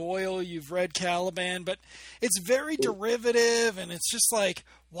Danny Boyle, you've read Caliban, but it's very derivative, and it's just like,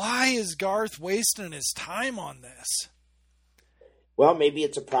 why is Garth wasting his time on this? Well, maybe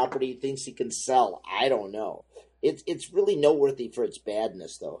it's a property he thinks he can sell. I don't know. It's really noteworthy for its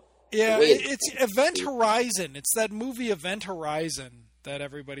badness, though. Yeah, it's Event Horizon. It's that movie Event Horizon that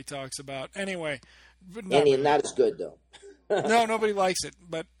everybody talks about. Anyway... Not as good, though. No, nobody likes it,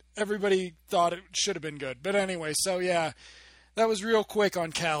 but everybody thought it should have been good. But anyway, so yeah, that was real quick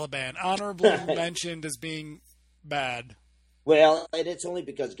on Caliban. Honorably mentioned as being bad. Well, and it's only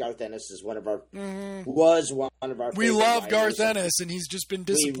because Garth Ennis is was one of our. We love Garth Ennis, and he's just been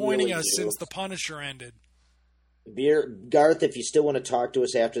disappointing us since The Punisher ended. Garth, if you still want to talk to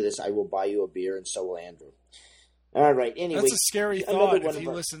us after this, I will buy you a beer, and so will Andrew. All right. Anyway, that's a scary thought if he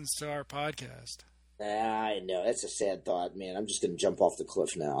listens to our podcast. I know. That's a sad thought, man. I'm just going to jump off the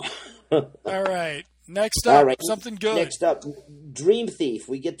cliff now. All right. Next up, something good. Next up, Dream Thief.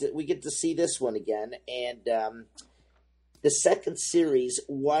 We get to see this one again. And the second series,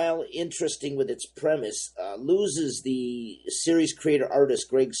 while interesting with its premise, loses the series creator-artist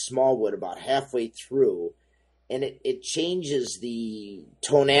Greg Smallwood about halfway through. And it changes the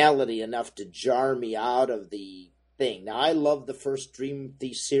tonality enough to jar me out of the thing. Now, I love the first Dream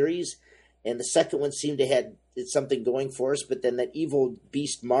Thief series. And the second one seemed to have something going for us, but then that evil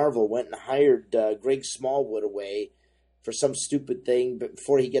beast Marvel went and hired Greg Smallwood away for some stupid thing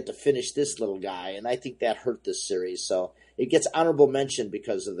before he got to finish this little guy, and I think that hurt this series. So it gets honorable mention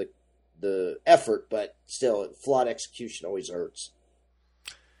because of the effort, but still, flawed execution always hurts.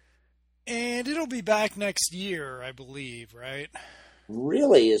 And it'll be back next year, I believe, right?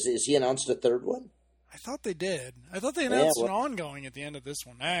 Really? Is he announced a third one? I thought they did. I thought they announced an ongoing at the end of this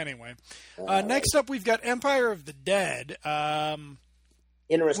one. Anyway, next up we've got Empire of the Dead,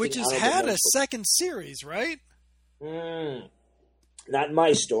 interesting, which has had a second series, right? Not in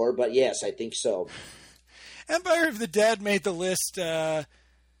my store, but yes, I think so. Empire of the Dead made the list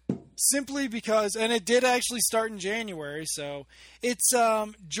simply because, and it did actually start in January, so it's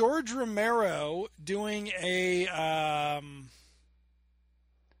George Romero doing a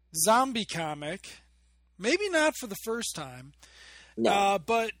zombie comic. Maybe not for the first time,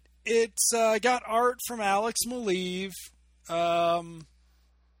 but it's got art from Alex Maleev, some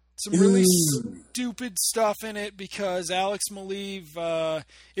really stupid stuff in it because Alex Maleev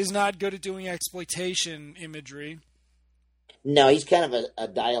is not good at doing exploitation imagery. No, he's kind of a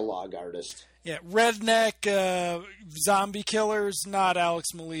dialogue artist. Yeah, redneck zombie killers, not Alex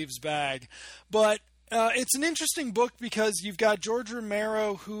Maleev's bag. But it's an interesting book because you've got George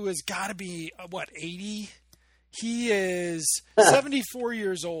Romero, who has got to be, 80? He is 74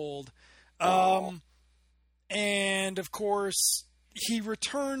 years old. And, of course, he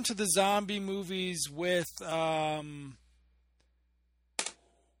returned to the zombie movies with... when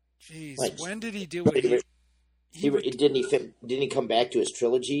did he do it? Didn't he come back to his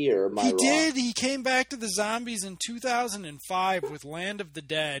trilogy, or am I wrong? He did. He came back to the zombies in 2005 with Land of the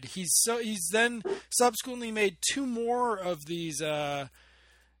Dead. He's then subsequently made two more of these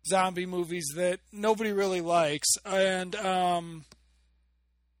zombie movies that nobody really likes, and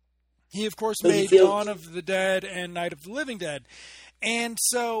he of course made Dawn of the Dead and Night of the Living Dead. And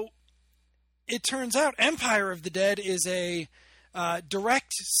so it turns out Empire of the Dead is a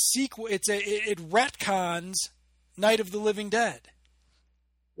direct sequel. It retcons Night of the Living Dead.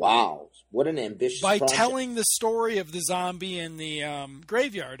 Wow, what an ambitious project. Telling the story of the zombie in the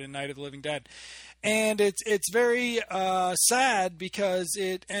graveyard in Night of the Living Dead. And it's very sad because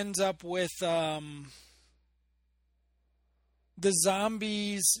it ends up with the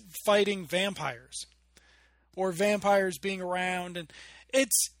zombies fighting vampires, or vampires being around. And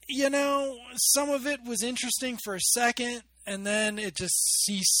it's, some of it was interesting for a second, and then it just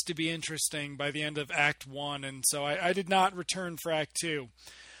ceased to be interesting by the end of Act 1, and so I did not return for Act 2.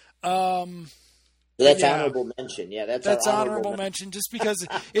 That's honorable mention. Yeah, that's honorable mention, just because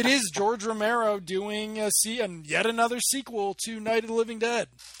it is George Romero doing yet another sequel to Night of the Living Dead.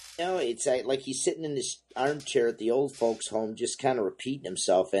 It's like he's sitting in this armchair at the old folks' home, just kind of repeating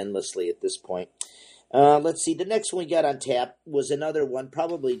himself endlessly at this point. Let's see. The next one we got on tap was another one,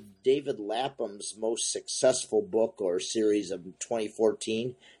 probably David Lapham's most successful book or series of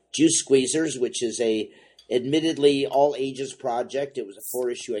 2014, Juice Squeezers, which is a admittedly all ages project. It was a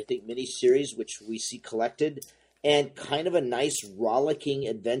 4-issue, I think, miniseries, which we see collected, and kind of a nice rollicking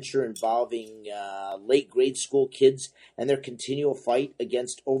adventure involving late grade school kids and their continual fight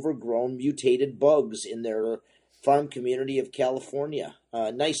against overgrown mutated bugs in their farm community of California.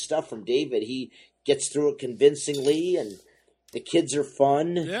 Nice stuff from David. He gets through it convincingly, and the kids are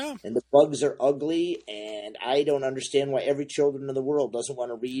fun, and the bugs are ugly, and I don't understand why every children in the world doesn't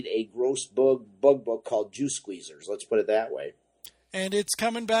want to read a gross bug book called Juice Squeezers. Let's put it that way. And it's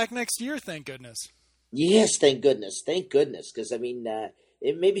coming back next year, thank goodness. Yes, thank goodness. Thank goodness, because, I mean,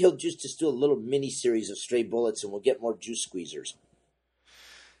 maybe he'll just do a little mini-series of Stray Bullets, and we'll get more Juice Squeezers.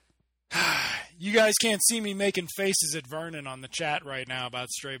 You guys can't see me making faces at Vernon on the chat right now about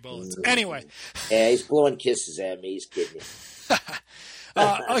Stray Bullets. Anyway. Yeah, he's blowing kisses at me. He's kidding you.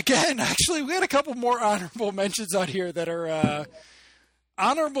 Again, actually, we had a couple more honorable mentions on here that are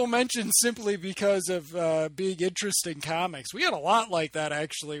honorable mentions simply because of being interesting comics. We had a lot like that,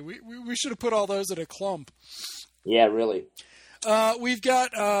 actually. We should have put all those in a clump. Yeah, really. We've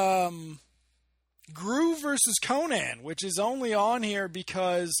got Gru versus Conan, which is only on here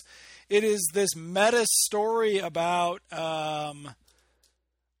because it is this meta story about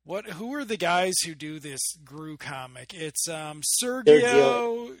who are the guys who do this Gru comic? It's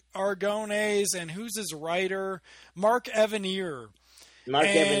Sergio Aragonés, and who's his writer? Mark Evanier. Mark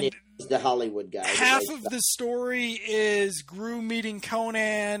Evanier is the Hollywood guy. Half of the story is Gru meeting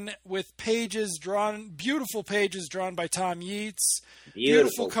Conan with beautiful pages drawn by Tom Yeats.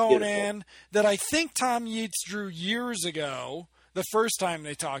 Beautiful Conan that I think Tom Yeats drew years ago, the first time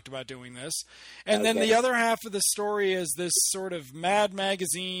they talked about doing this. And then the other half of the story is this sort of Mad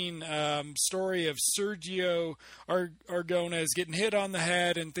Magazine story of Sergio Aragonés getting hit on the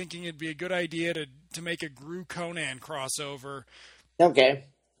head and thinking it'd be a good idea to make a Gru Conan crossover. Okay,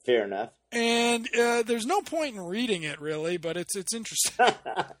 fair enough. And there's no point in reading it, really, but it's interesting.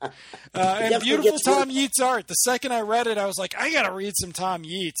 And beautiful Tom Yeats art. The second I read it, I was like, I got to read some Tom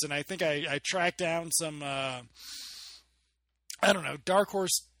Yeats. And I think I tracked down some... I don't know, Dark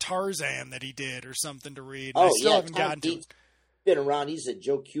Horse Tarzan that he did or something to read. I still haven't gotten to it. Been around. He's at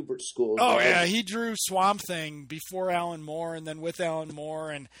Joe Kubert School. Oh, yeah. He drew Swamp Thing before Alan Moore and then with Alan Moore.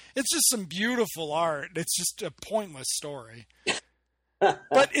 And it's just some beautiful art. It's just a pointless story.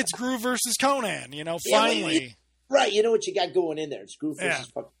 But it's Gru versus Conan, finally. Right, you know what you got going in there. It's Gru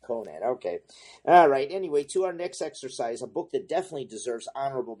versus fucking Conan. Okay. All right. Anyway, to our next exercise, a book that definitely deserves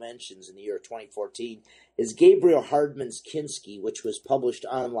honorable mentions in the year 2014 is Gabriel Hardman's Kinski, which was published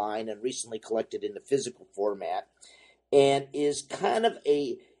online and recently collected in the physical format, and is kind of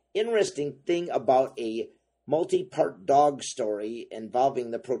a interesting thing about a multi-part dog story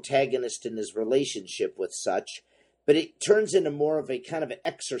involving the protagonist and his relationship with such, but it turns into more of a kind of an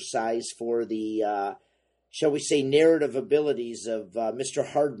exercise for the... shall we say, narrative abilities of Mr.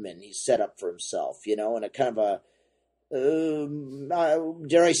 Hardman he's set up for himself, and a kind of a,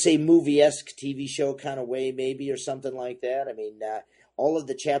 dare I say, movie-esque TV show kind of way, maybe, or something like that. I mean, all of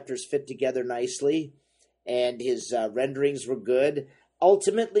the chapters fit together nicely, and his renderings were good.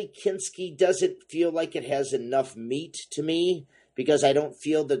 Ultimately, Kinski doesn't feel like it has enough meat to me, because I don't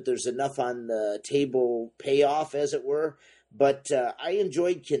feel that there's enough on the table payoff, as it were. But I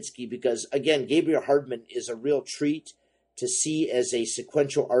enjoyed Kinski because, again, Gabriel Hardman is a real treat to see as a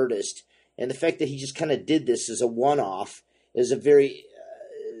sequential artist. And the fact that he just kind of did this as a one-off is a very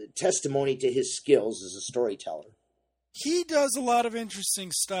testimony to his skills as a storyteller. He does a lot of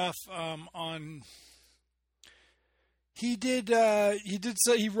interesting stuff He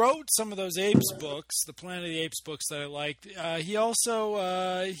wrote some of those Apes books, the Planet of the Apes books that I liked. He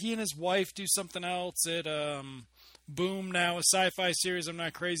also, he and his wife do something else at... Boom now, a sci-fi series I'm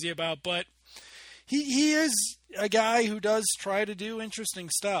not crazy about, but he is a guy who does try to do interesting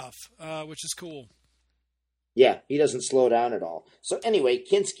stuff, which is cool. Yeah, he doesn't slow down at all. So anyway,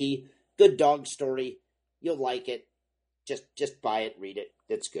 Kinski, good dog story. You'll like it. Just buy it, read it.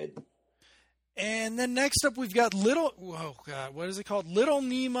 It's good. And then next up we've got what is it called? Little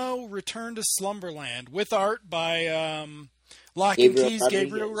Nemo Return to Slumberland with art by... Lock and Key's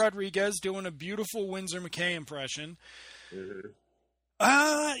Gabriel Rodriguez doing a beautiful Winsor McKay impression. Mm-hmm.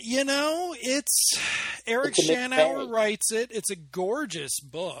 It's Eric Shanauer writes it. It's a gorgeous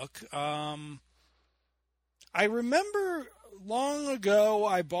book. I remember long ago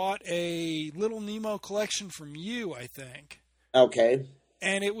I bought a Little Nemo collection from you, I think. Okay.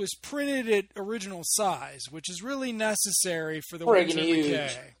 And it was printed at original size, which is really necessary for the Winsor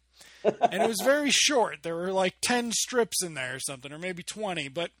McKay. And it was very short. There were like 10 strips in there or something, or maybe 20.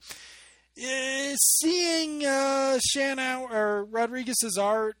 But Seeing Shanauer or Rodriguez's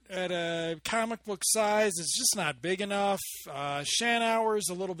art at a comic book size is just not big enough. Shanauer is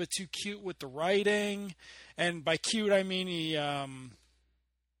a little bit too cute with the writing, and by cute I mean he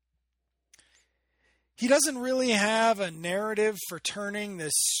doesn't really have a narrative for turning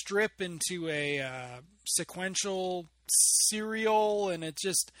this strip into a sequential serial, and it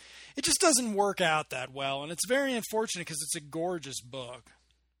just doesn't work out that well, and it's very unfortunate because it's a gorgeous book.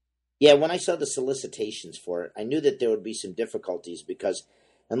 Yeah, when I saw the solicitations for it, I knew that there would be some difficulties because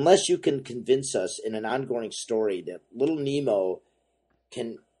unless you can convince us in an ongoing story that Little Nemo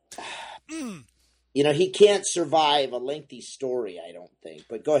can, he can't survive a lengthy story, I don't think.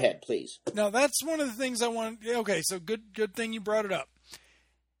 But go ahead, please. No, that's one of the things I want. Okay, so good thing you brought it up.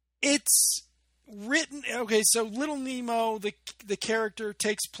 It's written. Okay, so Little Nemo, the character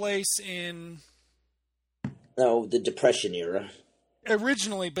takes place in the Depression era.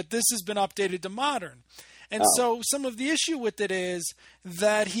 Originally, but this has been updated to modern. And so some of the issue with it is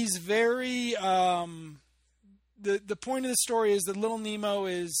that he's very the point of the story is that Little Nemo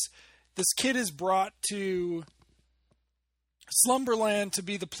is this kid is brought to Slumberland to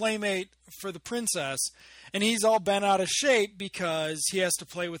be the playmate for the princess, and he's all bent out of shape because he has to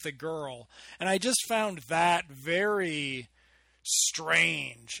play with a girl. And I just found that very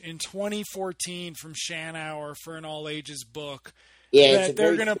strange in 2014 from Shanauer for an all ages book. Yeah, that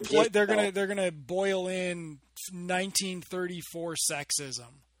they're gonna boil in 1934 sexism.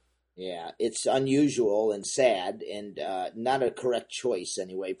 Yeah, it's unusual and sad, and not a correct choice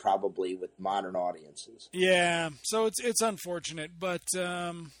anyway. Probably with modern audiences. Yeah, so it's unfortunate, but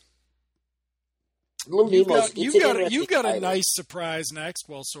you've got a nice surprise next.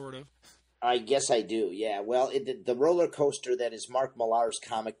 Well, sort of. I guess I do. Yeah. Well, the roller coaster that is Mark Millar's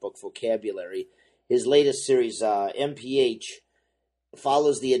comic book vocabulary, his latest series, MPH.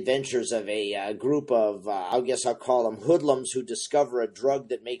 Follows the adventures of a group of, I guess I'll call them hoodlums who discover a drug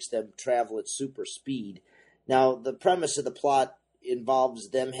that makes them travel at super speed. Now, the premise of the plot involves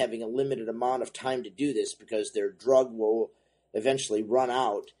them having a limited amount of time to do this because their drug will eventually run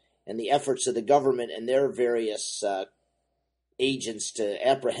out, and the efforts of the government and their various agents to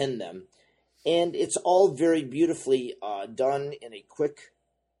apprehend them. And it's all very beautifully done in a quick,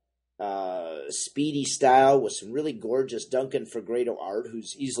 speedy style with some really gorgeous Duncan Fegredo art,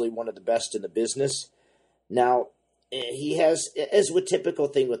 who's easily one of the best in the business. Now, he has, as with typical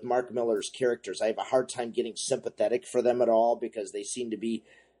thing with Mark Millar's characters, I have a hard time getting sympathetic for them at all because they seem to be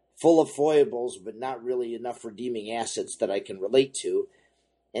full of foibles, but not really enough redeeming assets that I can relate to.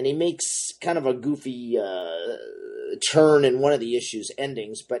 And he makes kind of a goofy turn in one of the issue's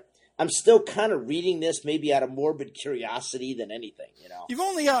endings, but I'm still kind of reading this maybe out of morbid curiosity than anything, You've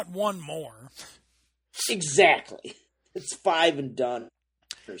only got one more. Exactly. It's 5 and done.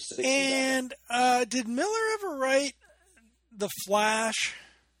 Or 6 and did Miller ever write The Flash?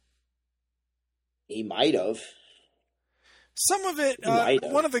 He might have. Some of it,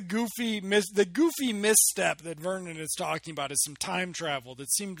 one of the goofy misstep that Vernon is talking about is some time travel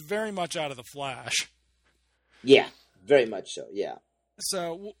that seemed very much out of The Flash. Yeah, very much so, yeah.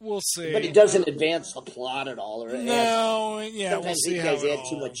 So we'll see. But it doesn't advance the plot at all. Or sometimes we'll see these guys add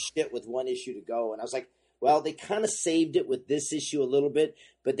too much shit with one issue to go. And I was like, well, they kind of saved it with this issue a little bit,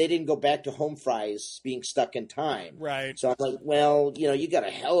 but they didn't go back to Home Fries being stuck in time. Right. So I'm like, well, you got a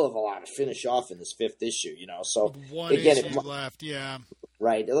hell of a lot to finish off in this 5th issue, So one issue left, yeah.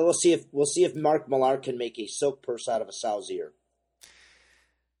 Right. We'll see if Mark Millar can make a silk purse out of a sow's ear.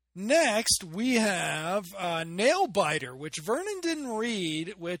 Next, we have Nailbiter, which Vernon didn't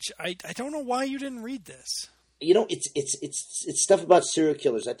read, which I don't know why you didn't read this. It's stuff about serial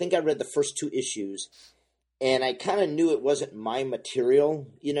killers. I think I read the first 2 issues, and I kind of knew it wasn't my material,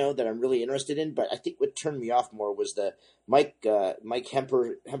 that I'm really interested in. But I think what turned me off more was the Mike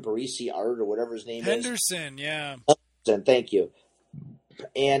Hemperisi art or whatever his name is. Henderson, yeah. Henderson, thank you.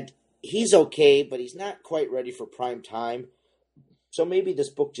 And he's okay, but he's not quite ready for prime time. So maybe this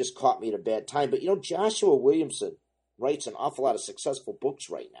book just caught me at a bad time. But, Joshua Williamson writes an awful lot of successful books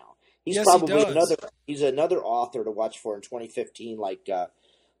right now. He's probably another author to watch for in 2015, like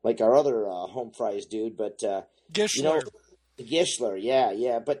our other Home Fries dude. But Gischler. Gischler,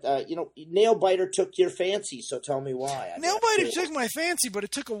 yeah. But Nailbiter took your fancy, so tell me why. Nailbiter took my fancy, but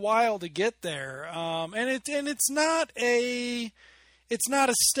it took a while to get there. And it's not a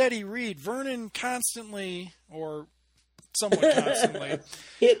steady read. Vernon constantly, or somewhat constantly,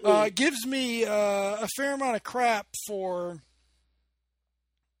 gives me a fair amount of crap for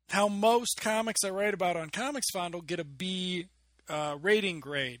how most comics I write about on Comics Fondle get a B rating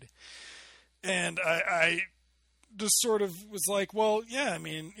grade. And I just sort of was like, well, yeah, I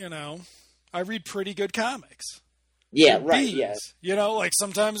mean, I read pretty good comics. Yeah, right. Yeah. Like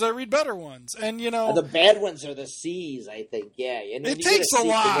sometimes I read better ones, and the bad ones are the C's, I think. Yeah, and it takes a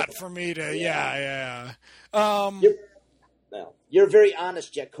lot for me to. Yeah. You're a very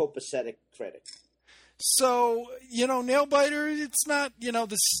honest yet copacetic critic. So Nailbiter, it's not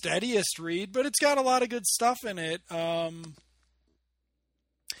the steadiest read, but it's got a lot of good stuff in it.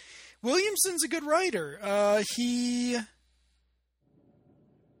 Williamson's a good writer. He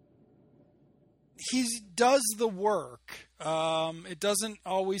does the work. It doesn't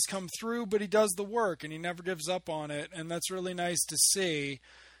always come through, but he does the work, and he never gives up on it, and that's really nice to see.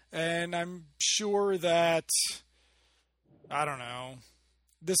 And I'm sure that, I don't know,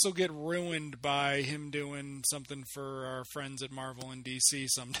 this will get ruined by him doing something for our friends at Marvel and DC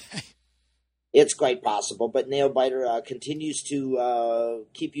someday. It's quite possible, but Nailbiter continues to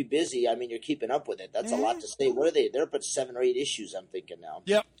keep you busy. I mean, you're keeping up with it. That's a lot to say. What are they? They're up at 7 or 8 issues, I'm thinking now.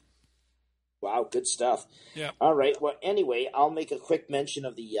 Yep. Wow, good stuff. Yeah. All right. Well, anyway, I'll make a quick mention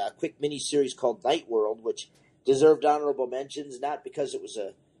of the quick mini-series called Night World, which deserved honorable mentions, not because it was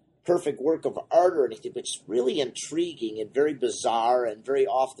a perfect work of art or anything, but it's really intriguing and very bizarre and very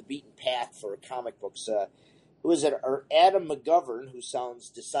off the beaten path for comic books. Who is it? Adam McGovern, who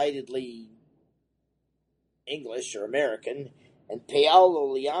sounds decidedly English or American, and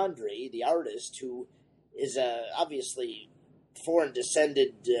Paolo Leandri, the artist, who is obviously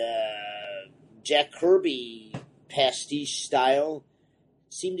foreign-descended Jack Kirby pastiche style,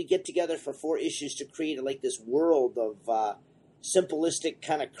 seemed to get together for 4 issues to create like this world of simplistic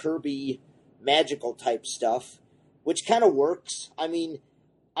kind of Kirby magical type stuff, which kind of works. I mean,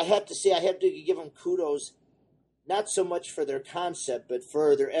 I have to say, I have to give them kudos, not so much for their concept, but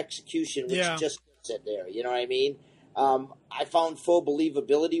for their execution, which just sit there. You know what I mean? I found full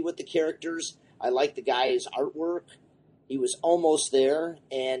believability with the characters. I like the guy's artwork. He was almost there,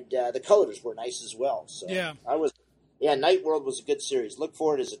 and the colors were nice as well. So Night World was a good series. Look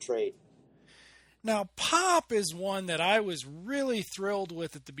for it as a trade. Now, Pop is one that I was really thrilled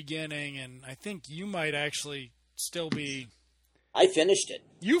with at the beginning, and I think you might actually still be. I finished it.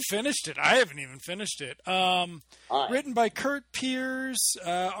 You finished it. I haven't even finished it. Written by Kurt Pierce,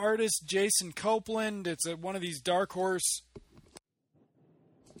 artist Jason Copeland. It's one of these Dark Horse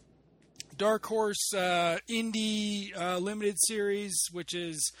indie limited series, which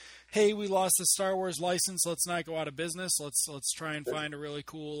is, hey, we lost the Star Wars license. Let's not go out of business. Let's try and find a really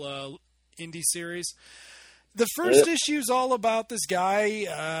cool indie series. The first issue is all about this guy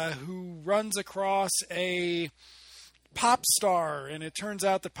who runs across a pop star, and it turns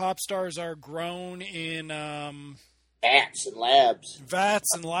out that pop stars are grown in vats and labs,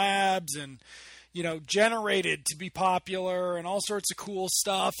 and generated to be popular and all sorts of cool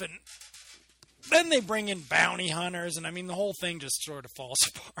stuff. And then they bring in bounty hunters, and I mean the whole thing just sort of falls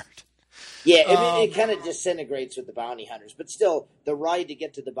apart. Yeah, it kind of disintegrates with the bounty hunters, but still, the ride to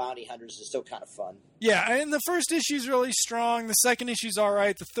get to the bounty hunters is still kind of fun. Yeah, and the first issue is really strong. The second issue's all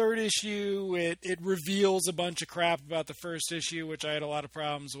right. The third issue, it reveals a bunch of crap about the first issue, which I had a lot of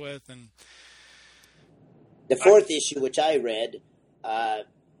problems with. And the fourth issue, which I read,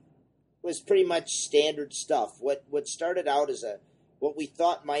 was pretty much standard stuff. What started out as what we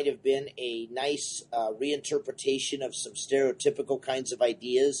thought might have been a nice reinterpretation of some stereotypical kinds of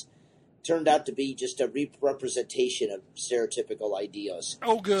ideas turned out to be just a representation of stereotypical ideas.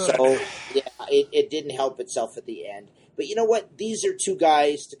 Oh, good. So, yeah, it didn't help itself at the end. But you know what? These are 2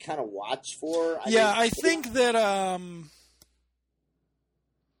 guys to kind of watch for. I think that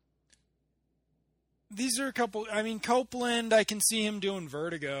these are a couple. I mean, Copeland, I can see him doing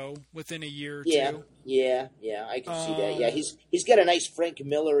Vertigo within a year or 2. Yeah, I can see that. Yeah, he's got a nice Frank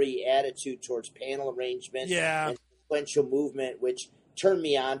Miller-y attitude towards panel arrangement and sequential movement, which turned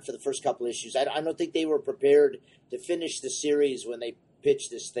me on for the first couple issues. I don't think they were prepared to finish the series when they pitched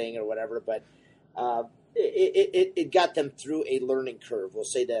this thing or whatever, but it got them through a learning curve. We'll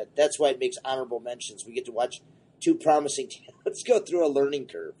say that. That's why it makes honorable mentions. We get to watch 2 promising talents go through a learning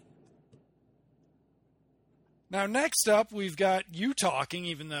curve. Now, next up, we've got you talking,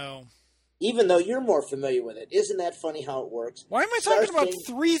 even though you're more familiar with it. Isn't that funny how it works? Why am I talking about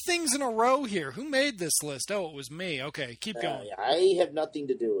 3 things in a row here? Who made this list? Oh, it was me. Okay, keep going. I have nothing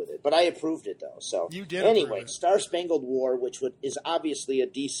to do with it, but I approved it, though. So you did. Anyway, Star Spangled War, which is obviously a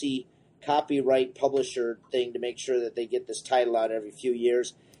DC copyright publisher thing to make sure that they get this title out every few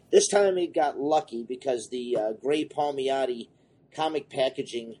years. This time it got lucky because the Gray Palmiotti comic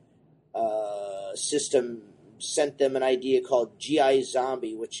packaging system sent them an idea called G.I.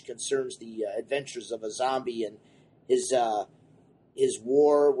 Zombie, which concerns the adventures of a zombie and his his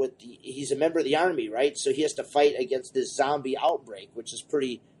war with he's a member of the army, right? So he has to fight against this zombie outbreak, which is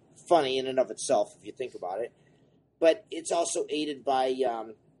pretty funny in and of itself if you think about it. But it's also aided by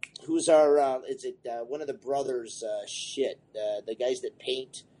who's our one of the brothers? The guys that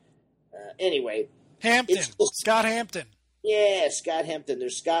paint. Anyway, Hampton, Scott Hampton. Yeah, Scott Hampton.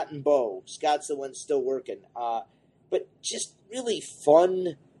 There's Scott and Bo. Scott's the one still working. But just really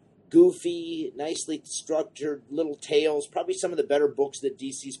fun, goofy, nicely structured little tales. Probably some of the better books that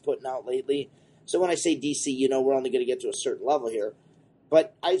DC's putting out lately. So when I say DC, we're only going to get to a certain level here.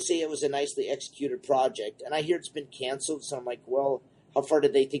 But I'd say it was a nicely executed project. And I hear it's been canceled, so I'm like, well, how far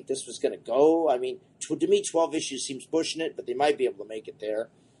did they think this was going to go? I mean, to me, 12 issues seems pushing it, but they might be able to make it there.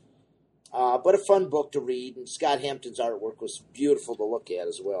 But a fun book to read, and Scott Hampton's artwork was beautiful to look at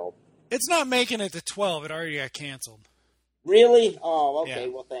as well. It's not making it to 12. It already got canceled. Really? Oh, okay.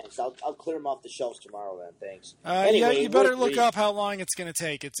 Yeah. Well, thanks. I'll clear them off the shelves tomorrow then. Thanks. Anyway, you better look up how long it's going to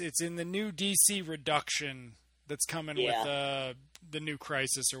take. It's in the new DC reduction that's coming with the new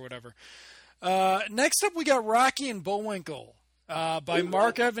Crisis or whatever. Next up, we got Rocky and Bullwinkle by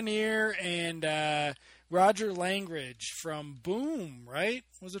Mark Evanier and Roger Langridge from Boom, right?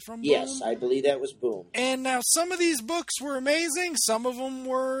 Was it from Boom? Yes, I believe that was Boom. And now some of these books were amazing. Some of them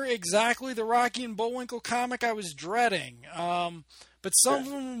were exactly the Rocky and Bullwinkle comic I was dreading. But some of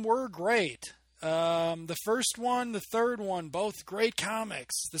them were great. The first one, the third one, both great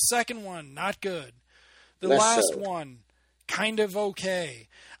comics. The second one, not good. The last one, kind of okay.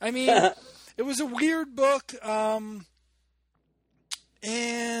 I mean, it was a weird book.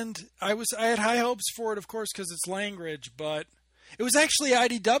 And I had high hopes for it, of course, because it's Langridge, but it was actually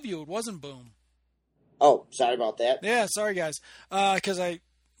IDW. It wasn't Boom. Oh, sorry about that. Yeah, sorry guys.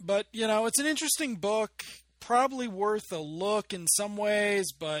 But it's an interesting book, probably worth a look in some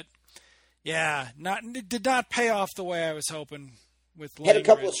ways, but yeah, it did not pay off the way I was hoping. With Langridge. Had a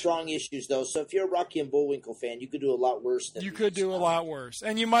couple of strong issues though, so if you're a Rocky and Bullwinkle fan, you could do a lot worse than you could do a lot worse,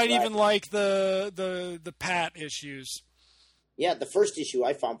 and you might even like the Pat issues. Yeah, the first issue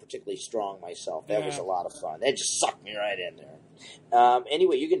I found particularly strong myself. That was a lot of fun. That just sucked me right in there.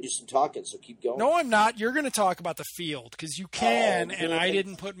 Anyway, you're going to do some talking, so keep going. No, I'm not. You're going to talk about the Field, because you can, and I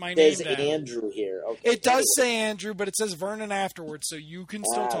didn't put my name down. It says Andrew here. Okay. It does say Andrew, but it says Vernon afterwards, so you can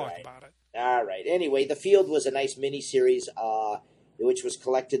still talk about it. All right. Anyway, The Field was a nice mini-series, which was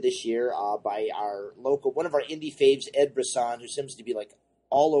collected this year by one of our indie faves, Ed Brisson, who seems to be like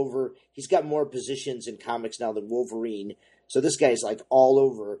all over. He's got more positions in comics now than Wolverine. So this guy's like all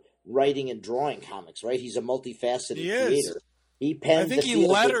over writing and drawing comics, right? He's a multifaceted creator. He penned. I think he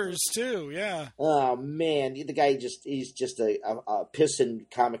letters too. Yeah. Oh man, the guy he's just a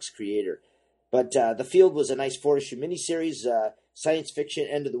pissin comics creator. But The Field was a nice 4-issue miniseries, science fiction,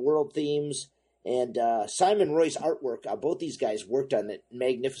 end of the world themes, and Simon Roy's artwork. Both these guys worked on the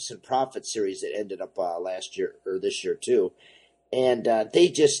Magnificent Prophet series that ended up last year or this year too, and they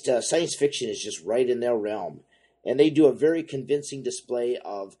just science fiction is just right in their realm. And they do a very convincing display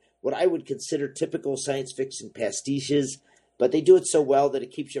of what I would consider typical science fiction pastiches, but they do it so well that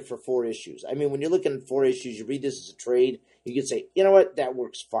it keeps you for 4 issues. I mean, when you're looking at 4 issues, you read this as a trade, you can say, you know what, that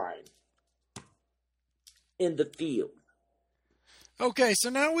works fine. In The Field. Okay,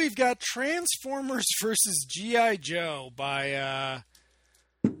 so now we've got Transformers versus G.I. Joe by,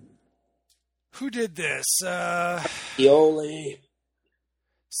 who did this? Scioli.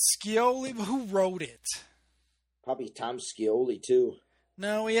 Who wrote it? Probably Tom Scioli, too.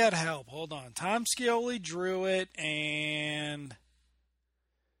 No, he had help. Hold on. Tom Scioli drew it, and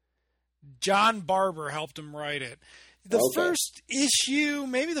John Barber helped him write it. The first issue,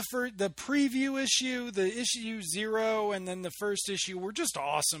 maybe the preview issue, the issue 0, and then the first issue were just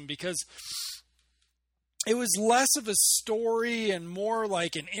awesome because it was less of a story and more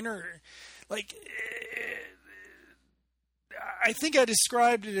like an inner, like, I think I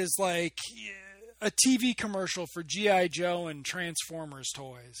described it as like a TV commercial for G.I. Joe and Transformers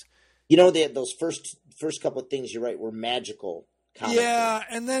toys. Those first couple of things, you're right, were magical. Yeah,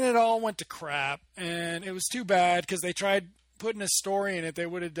 and then it all went to crap, and it was too bad because they tried putting a story in it. They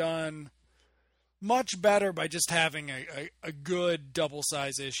would have done much better by just having a good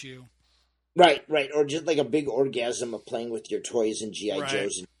double-size issue. Right, or just like a big orgasm of playing with your toys and G.I.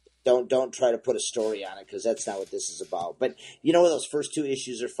 Joes. And don't try to put a story on it because that's not what this is about. But those first 2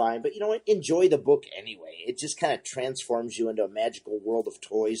 issues are fine. But you know what? Enjoy the book anyway. It just kind of transforms you into a magical world of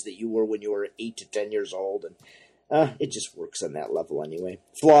toys that you were when you were 8 to 10 years old, and it just works on that level anyway.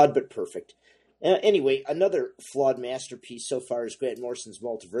 Flawed, but perfect. Anyway, another flawed masterpiece so far is Grant Morrison's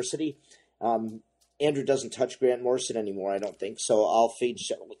Multiversity. Andrew doesn't touch Grant Morrison anymore, I don't think, so I'll fade.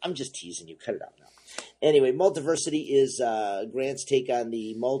 I'm just teasing you. Cut it out now. Anyway, Multiversity is Grant's take on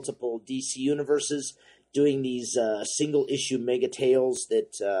the multiple DC universes, doing these single-issue mega tales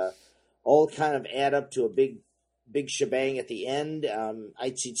that all kind of add up to a big shebang at the end.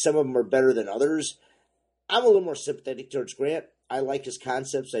 I'd say some of them are better than others. I'm a little more sympathetic towards Grant. I like his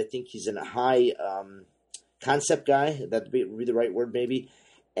concepts. I think he's a high concept guy. That'd be the right word, maybe.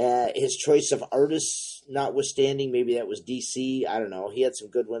 His choice of artists notwithstanding, maybe that was DC. I don't know. He had some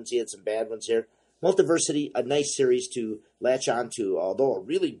good ones. He had some bad ones here. Multiversity, a nice series to latch onto, although a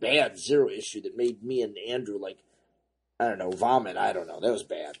really bad Zero issue that made me and Andrew, vomit. I don't know. That was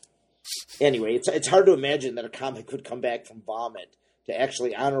bad. Anyway, it's hard to imagine that a comic would come back from vomit to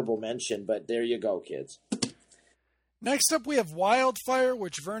actually honorable mention, but there you go, kids. Next up, we have Wildfire,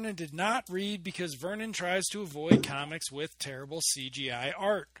 which Vernon did not read because Vernon tries to avoid comics with terrible CGI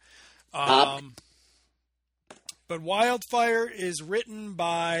art. But Wildfire is written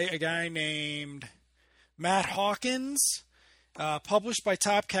by a guy named Matt Hawkins, published by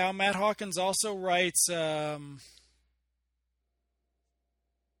Top Cow. Matt Hawkins also writes...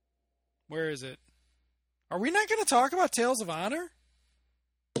 where is it? Are we not going to talk about Tales of Honor?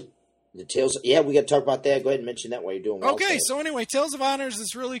 We got to talk about that. Go ahead and mention that while you're doing Wildfire. Okay, so anyway, Tales of Honor is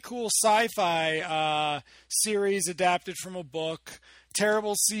this really cool sci-fi series adapted from a book.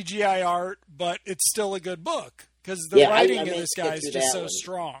 Terrible CGI art, but it's still a good book. Because the writing of this guy is just so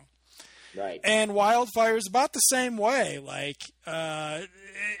strong. Right. And Wildfire is about the same way. But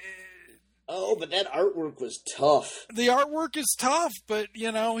that artwork was tough. The artwork is tough, but,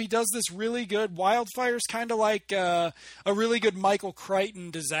 he does this really good... Wildfire's kind of like a really good Michael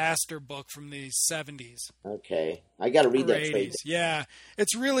Crichton disaster book from the 70s. Okay. I got to read that trade. Yeah.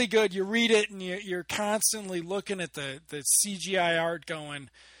 It's really good. You read it, and you're constantly looking at the CGI art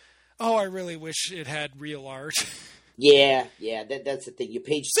going... Oh, I really wish it had real art. Yeah, that's the thing. You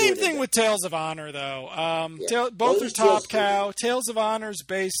page Same thing with Tales of Honor, though. Both are Top Cow. Tales of Honor is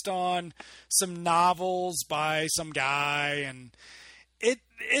based on some novels by some guy, and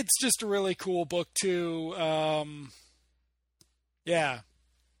it's just a really cool book too. Yeah.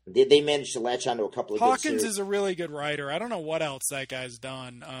 They managed to latch onto a couple of Hawkins good series. is a really good writer. I don't know what else that guy's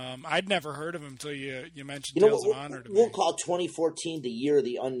done. I'd never heard of him until you mentioned Tales of Honor to me. We'll call 2014 the year of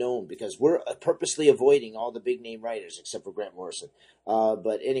the unknown because we're purposely avoiding all the big name writers except for Grant Morrison.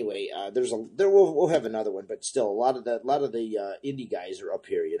 But anyway, we'll have another one, but still a lot of the indie guys are up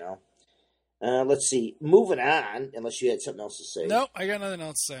here. Let's see. Moving on, unless you had something else to say. Nope, I got nothing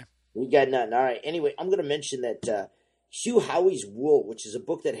else to say. We got nothing. All right. Anyway, I'm going to mention that. Hugh Howey's Wool, which is a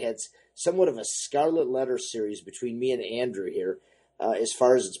book that had somewhat of a scarlet letter series between me and Andrew here, as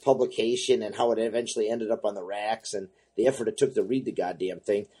far as its publication and how it eventually ended up on the racks and the effort it took to read the goddamn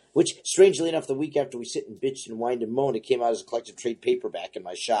thing, which, strangely enough, the week after we sit and bitched and whined and moaned, it came out as a collected trade paperback in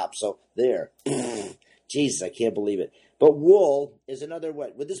my shop. So, there. Jesus, I can't believe it. But Wool is another,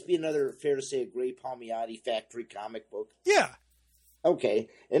 would this be another, fair to say, a Gray Palmiotti factory comic book? Yeah. Okay,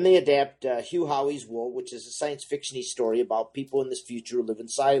 and they adapt Hugh Howey's Wool, which is a science fiction-y story about people in this future who live in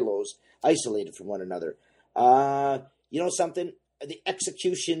silos, isolated from one another. You know something? The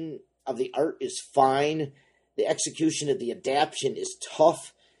execution of the art is fine. The execution of the adaptation is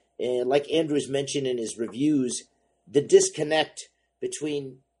tough. And like Andrew's mentioned in his reviews, the disconnect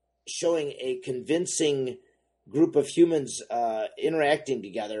between showing a convincing group of humans interacting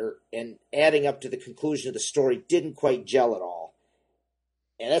together and adding up to the conclusion of the story didn't quite gel at all.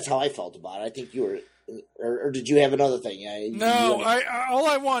 And that's how I felt about it. I think you were, or did you have another thing? All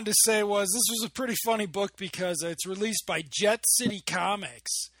I wanted to say was this was a pretty funny book because it's released by Jet City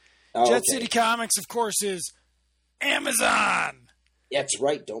Comics. Jet City Comics, of course, is Amazon. That's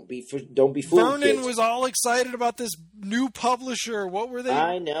right. Don't be fooled. Vernon kids. was all excited about this new publisher. What were they?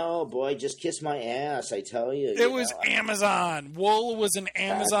 I know, boy. Just kiss my ass. I tell you. It was Amazon. Wool was an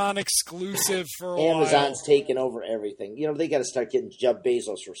Amazon exclusive for a while. Amazon's taking over everything. They got to start getting Jeff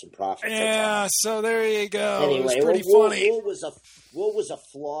Bezos for some profit. Yeah. So there you go. Anyway, it was pretty funny. Wool was a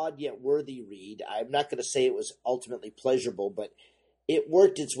flawed yet worthy read. I'm not going to say it was ultimately pleasurable, but it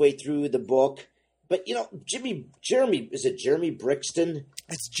worked its way through the book. But, is it Jeremy Brixton?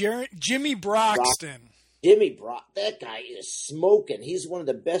 It's Jimmy Broxton. That guy is smoking. He's one of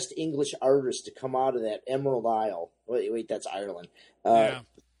the best English artists to come out of that Emerald Isle. Wait, that's Ireland. The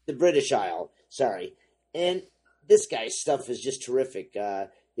British Isle. Sorry. And this guy's stuff is just terrific.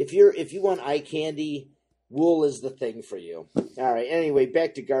 If you want eye candy, Wool is the thing for you. All right. Anyway,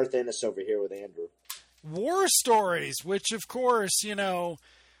 back to Garth Ennis over here with Andrew. War Stories, which, of course,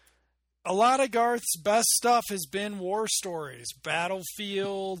 a lot of Garth's best stuff has been war stories,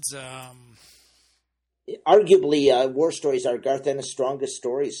 battlefields. arguably, war stories are Garth Ennis' strongest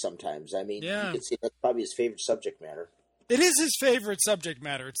stories sometimes. I mean, yeah. You could say that's probably his favorite subject matter. It is his favorite subject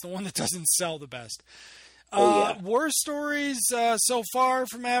matter. It's the one that doesn't sell the best. War stories so far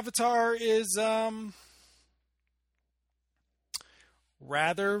from Avatar is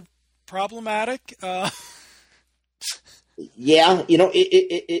rather problematic. Yeah,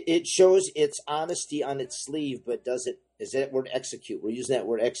 it shows its honesty on its sleeve, but is that word execute? We're using that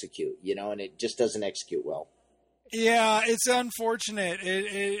word execute, and it just doesn't execute well. Yeah, it's unfortunate.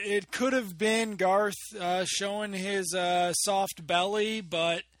 It could have been Garth showing his soft belly,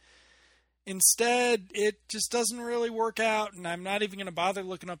 but instead it just doesn't really work out, and I'm not even going to bother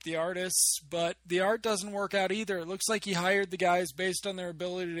looking up the artists, but the art doesn't work out either. It looks like he hired the guys based on their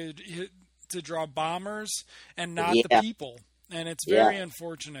ability to draw bombers and not the people, and it's very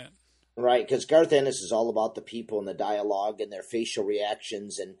unfortunate. Right, because Garth Ennis is all about the people and the dialogue and their facial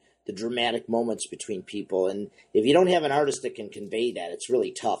reactions and the dramatic moments between people. And if you don't have an artist that can convey that, it's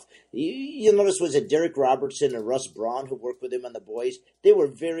really tough. You'll notice, was it Derek Robertson and Russ Braun who worked with him on The Boys? They were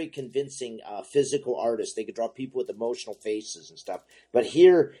very convincing physical artists. They could draw people with emotional faces and stuff. But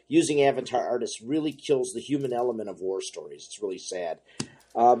here, using Avatar artists really kills the human element of war stories. It's really sad.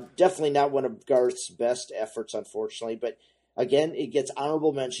 Definitely not one of Garth's best efforts, unfortunately. But again, it gets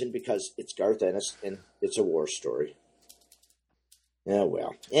honorable mention because it's Garth Ennis and it's a war story. Oh,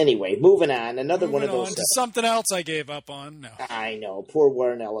 well. Anyway, moving on. One of those. Something else I gave up on. No. I know. Poor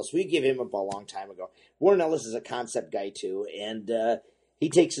Warren Ellis. We gave him up a long time ago. Warren Ellis is a concept guy, too, and he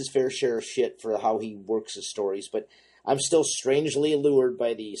takes his fair share of shit for how he works his stories. But I'm still strangely allured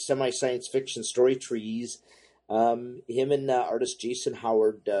by the semi-science fiction story Trees. Him and artist Jason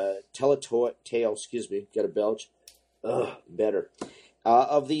Howard tell a tale, got a belch. Better.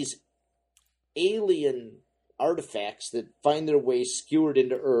 Of these alien artifacts that find their way skewered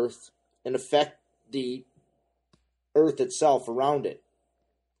into Earth and affect the Earth itself around it.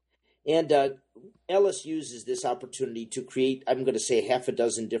 And Ellis uses this opportunity to create, I'm going to say, half a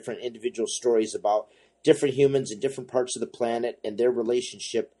dozen different individual stories about different humans in different parts of the planet and their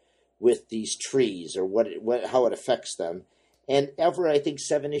relationship with these trees, or how it affects them. And ever, I think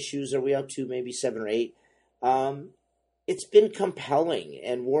 7 issues are we up to, maybe 7 or 8. It's been compelling,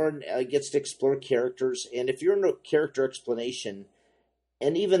 and Warren gets to explore characters. And if you're into character explanation,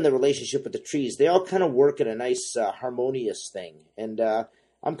 and even the relationship with the trees, they all kind of work in a nice, harmonious thing. And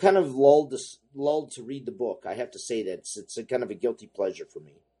I'm kind of lulled to read the book. I have to say that it's a kind of a guilty pleasure for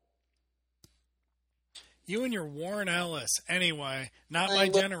me. You and your Warren Ellis. Anyway, not my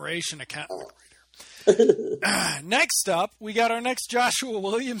generation account writer. Next up, we got our next Joshua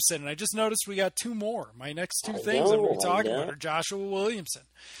Williamson, and I just noticed we got 2 more. My next 2 things I'm going to be talking about are Joshua Williamson.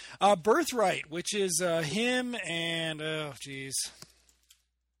 Birthright, which is him and,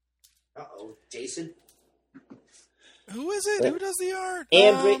 Jason? Who is it? Who does the art?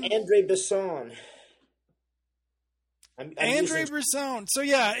 Andre Besson. Andre Besson. So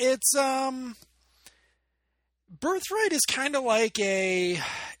yeah, it's Birthright is kind of like a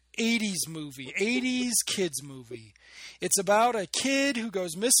 80s movie, 80s kids movie. It's about a kid who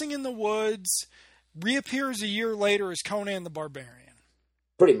goes missing in the woods, reappears a year later as Conan the Barbarian.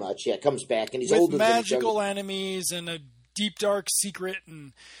 Pretty much, yeah. Comes back and he's older. With magical enemies and a deep, dark secret.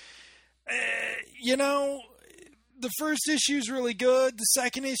 And, the first issue is really good. The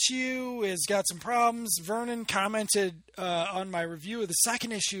second issue has got some problems. Vernon commented on my review of the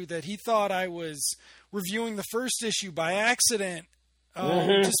second issue that he thought I was reviewing the first issue by accident.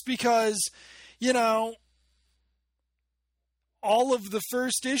 Just because, all of the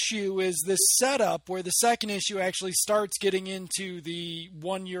first issue is this setup where the second issue actually starts getting into the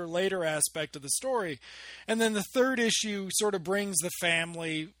 1 year later aspect of the story. And then the third issue sort of brings the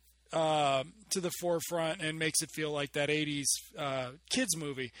family to the forefront and makes it feel like that 80s kids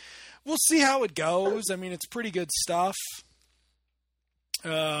movie. We'll see how it goes. I mean, it's pretty good stuff.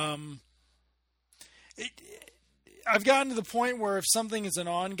 I've gotten to the point where if something is an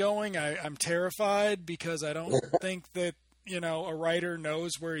ongoing, I'm terrified because I don't think that, a writer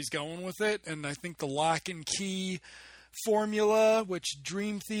knows where he's going with it. And I think the lock and key formula, which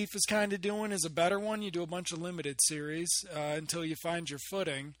Dream Thief is kind of doing, is a better one. You do a bunch of limited series until you find your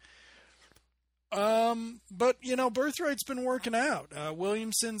footing. But, Birthright's been working out.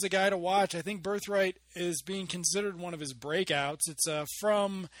 Williamson's a guy to watch. I think Birthright is being considered one of his breakouts. It's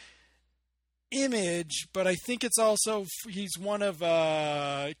from Image, but I think it's also he's one of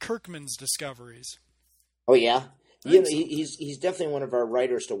Kirkman's discoveries. Oh yeah, he's definitely one of our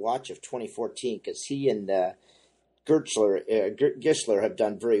writers to watch of 2014 because he and Gischler have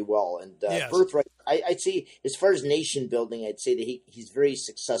done very well. And yes. Birthright, I'd say as far as nation building, I'd say that he's very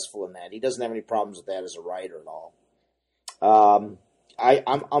successful in that. He doesn't have any problems with that as a writer at all.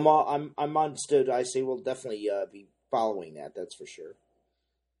 I'm understood. I say we'll definitely be following that. That's for sure.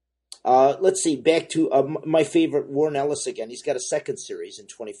 Let's see. Back to my favorite, Warren Ellis again. He's got a second series in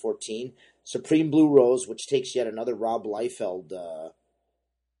 2014, Supreme Blue Rose, which takes yet another Rob Liefeld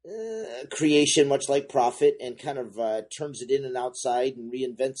creation, much like Prophet, and kind of turns it in and outside and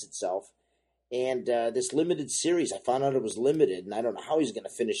reinvents itself. And this limited series, I found out it was limited, and I don't know how he's going to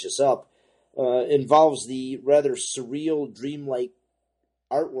finish this up, involves the rather surreal, dreamlike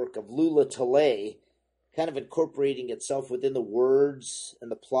artwork of Lula Talay, kind of incorporating itself within the words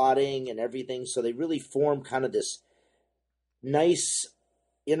and the plotting and everything. So they really form kind of this nice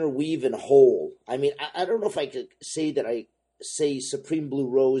interweaving whole. I mean, I don't know if I could say that I say Supreme Blue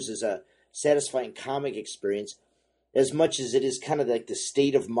Rose is a satisfying comic experience as much as it is kind of like the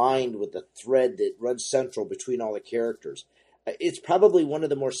state of mind with the thread that runs central between all the characters. It's probably one of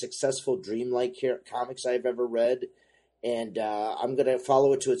the more successful dreamlike comics I've ever read. And I'm going to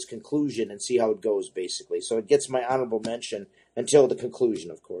follow it to its conclusion and see how it goes, basically. So it gets my honorable mention until the conclusion,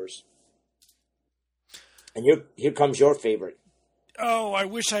 of course. And here comes your favorite. Oh, I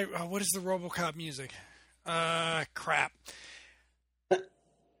wish what is the RoboCop music? Crap.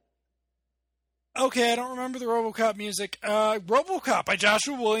 Okay, I don't remember the RoboCop music. RoboCop by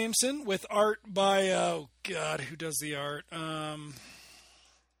Joshua Williamson with art by, oh, God, who does the art?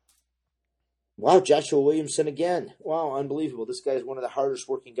 Wow, Joshua Williamson again. Wow, unbelievable. This guy is one of the hardest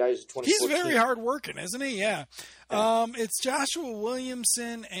working guys of 2014. He's very hard working, isn't he? Yeah. It's Joshua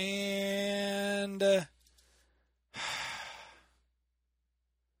Williamson and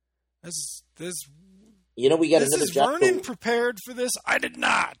this you know, we got this another is Joshua. Vernon prepared for this? I did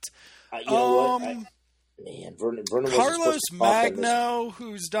not. You know what? Man, Vernon was Carlos Magno,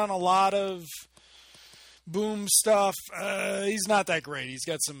 who's done a lot of Boom stuff. He's not that great. He's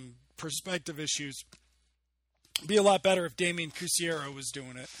got some perspective issues. It'd be a lot better if Damian Cusero was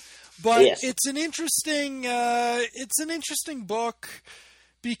doing it. But yes. It's an interesting book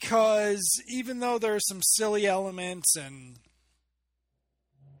because even though there are some silly elements and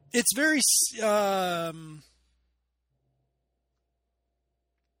it's very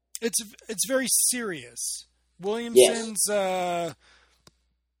it's very serious. Williamson's I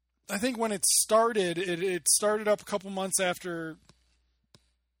think when it started, it started up a couple months after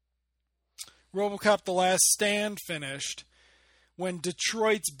RoboCop: The Last Stand finished, when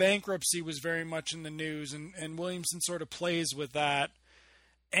Detroit's bankruptcy was very much in the news, and Williamson sort of plays with that.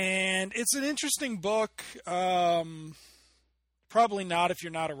 And it's an interesting book. Probably not if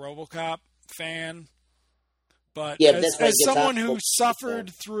you're not a RoboCop fan. But as someone who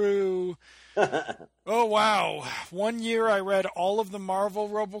suffered through... oh, wow. One year I read all of the Marvel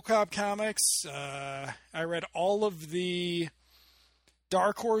RoboCop comics. I read all of the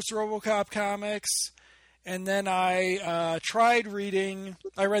Dark Horse RoboCop comics. And then I tried reading...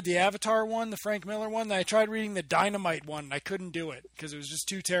 I read the Avatar one, the Frank Miller one. Then I tried reading the Dynamite one, and I couldn't do it because it was just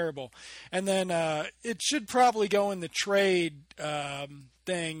too terrible. And then it should probably go in the trade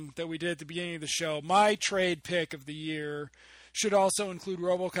thing that we did at the beginning of the show. My trade pick of the year should also include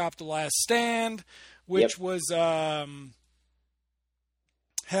RoboCop: The Last Stand, which was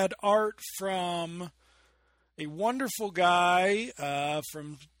had art from a wonderful guy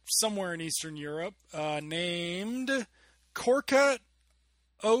from somewhere in Eastern Europe named Korkut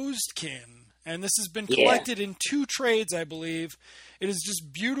Ozkin. And this has been collected in 2 trades, I believe. It is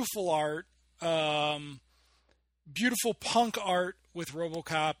just beautiful art, beautiful punk art with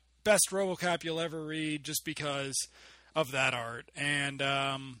RoboCop. Best RoboCop you'll ever read just because of that art. And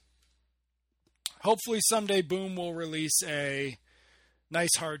hopefully someday Boom will release a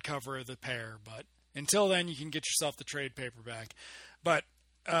nice hardcover of the pair. But until then, you can get yourself the trade paperback. But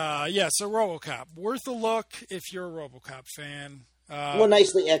so RoboCop, worth a look if you're a RoboCop fan.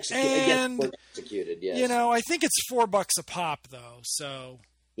 Nicely executed. Yes. You know, I think it's $4 a pop though, so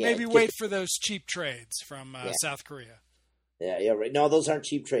maybe wait for those cheap trades from South Korea. Yeah, right. No, those aren't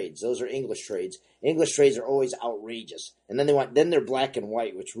cheap trades. Those are English trades. English trades are always outrageous, and then they're black and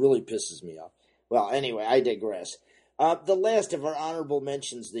white, which really pisses me off. Well, anyway, I digress. The last of our honorable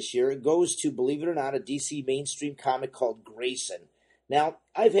mentions this year goes to, believe it or not, a DC mainstream comic called Grayson. Now,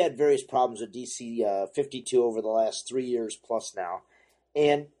 I've had various problems with DC 52 over the last 3 years plus now,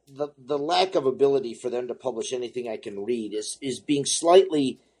 and the lack of ability for them to publish anything I can read is being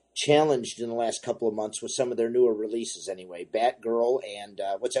slightly challenged in the last couple of months with some of their newer releases anyway. Batgirl and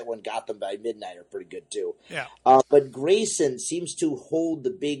what's that one, Gotham by Midnight, are pretty good too. Yeah. But Grayson seems to hold the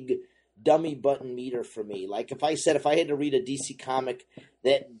big dummy button meter for me. Like if I had to read a DC comic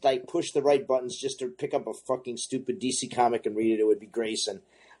that like push the right buttons just to pick up a fucking stupid DC comic and read it, it would be Grayson.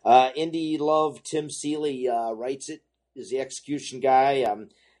 Indie Love, Tim Seeley writes it, is the execution guy.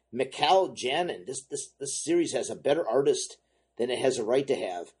 Mikhail Janin, this series has a better artist than it has a right to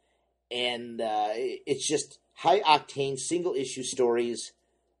have. And it's just high-octane, single-issue stories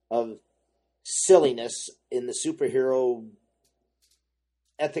of silliness in the superhero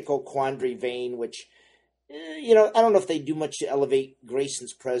ethical quandary vein, which, I don't know if they do much to elevate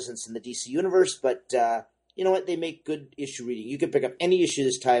Grayson's presence in the DC universe, but you know what? They make good issue reading. You can pick up any issue of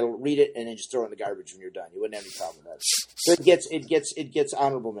this title, read it, and then just throw it in the garbage when you're done. You wouldn't have any problem with that. So it gets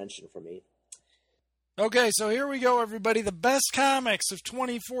honorable mention for me. Okay, so here we go, everybody. The best comics of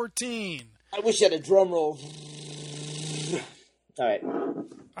 2014. I wish I had a drum roll. All right.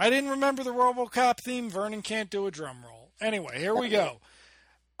 I didn't remember the RoboCop theme. Vernon can't do a drum roll. Anyway, here we go.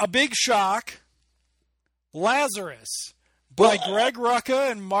 A Big Shock, Lazarus, by Greg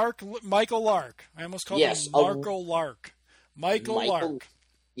Rucka and Michael Lark. I almost called him Marco Lark. Michael Lark.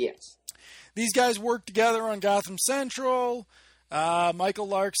 Yes. These guys worked together on Gotham Central. Michael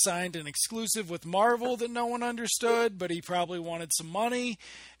Lark signed an exclusive with Marvel that no one understood, but he probably wanted some money,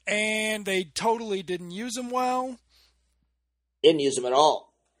 and they totally didn't use him well. Didn't use him at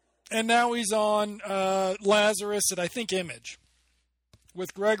all. And now he's on Lazarus at, I think, Image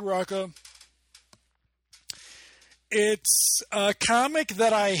with Greg Rucka. It's a comic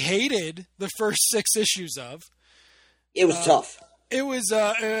that I hated the first 6 issues of. It was tough. It was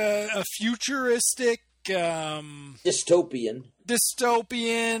a futuristic... dystopian,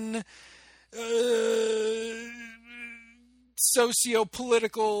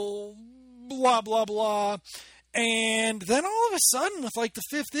 socio-political, blah, blah, blah. And then all of a sudden, with like the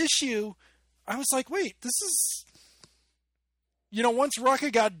 5th issue, I was like, wait, this is... once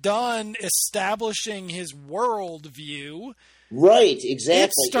Rucka got done establishing his worldview... Right, exactly.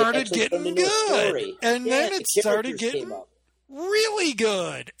 It started getting good. And then it started getting really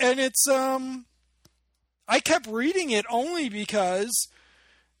good. And it's... I kept reading it only because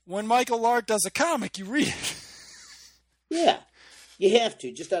when Michael Lark does a comic, you read it. Yeah. You have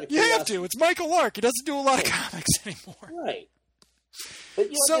to, just out of curiosity. You have to. It's Michael Lark. He doesn't do a lot of comics anymore. Right.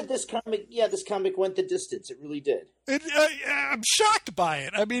 But this comic went the distance. It really did. I'm shocked by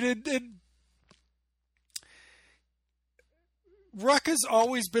it. I mean, Rucka's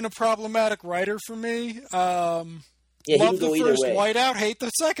always been a problematic writer for me. Love the first Whiteout, hate the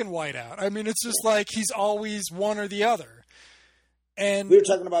second Whiteout. I mean, it's just like he's always one or the other. And we were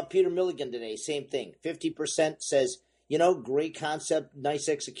talking about Peter Milligan today. Same thing. 50% says, great concept, nice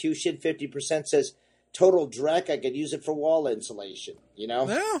execution. 50% says, total dreck. I could use it for wall insulation.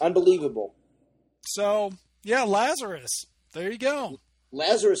 Yeah. Unbelievable. So, yeah, Lazarus. There you go.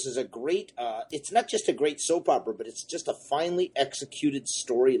 Lazarus is a great, it's not just a great soap opera, but it's just a finely executed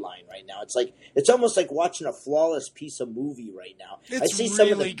storyline right now. It's almost like watching a flawless piece of movie right now. It's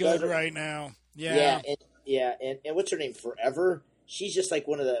really good right now. Yeah. And what's her name? Forever? She's just like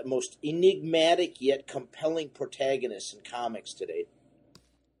one of the most enigmatic yet compelling protagonists in comics today.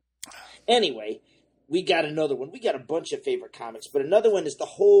 Anyway, we got another one. We got a bunch of favorite comics, but another one is the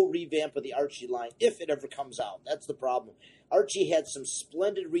whole revamp of the Archie line, if it ever comes out. That's the problem. Archie had some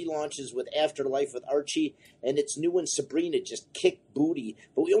splendid relaunches with Afterlife with Archie, and its new one, Sabrina, just kicked booty.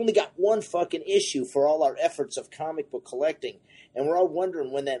 But we only got one fucking issue for all our efforts of comic book collecting, and we're all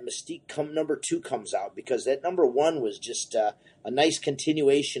wondering when that Mystique number 2 comes out, because that number 1 was just a nice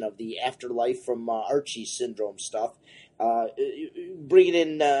continuation of the Afterlife from Archie syndrome stuff. Bringing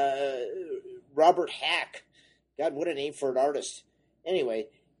in Robert Hack. God, what a name for an artist. Anyway,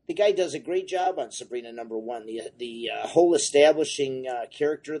 the guy does a great job on Sabrina number 1. The whole establishing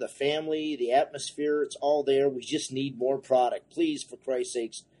character, the family, the atmosphere, it's all there. We just need more product. Please, for Christ's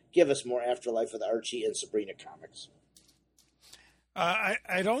sakes, give us more Afterlife with Archie and Sabrina comics.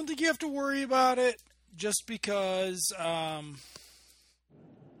 I don't think you have to worry about it just because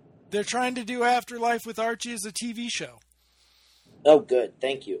they're trying to do Afterlife with Archie as a TV show. Oh, good.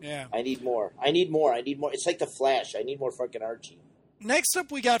 Thank you. Yeah. I need more. It's like The Flash. I need more fucking Archie. Next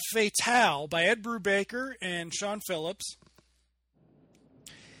up, we got Fatale by Ed Brubaker and Sean Phillips.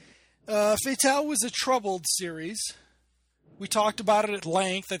 Fatale was a troubled series. We talked about it at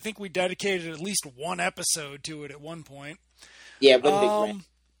length. I think we dedicated at least one episode to it at one point. Yeah, but big rant.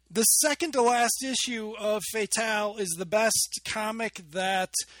 The second to last issue of Fatale is the best comic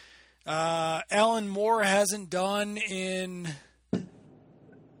that Alan Moore hasn't done in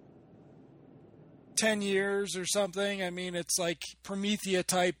 10 years or something. I mean, it's like Promethea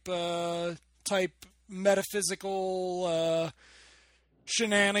type metaphysical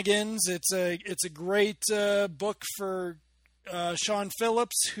shenanigans. It's a great book for Sean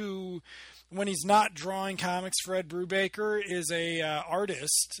Phillips, who, when he's not drawing comics for Ed Brubaker, is a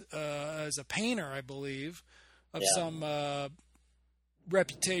artist, as a painter, I believe, of some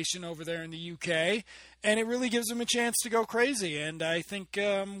reputation over there in the UK, and it really gives him a chance to go crazy. And I think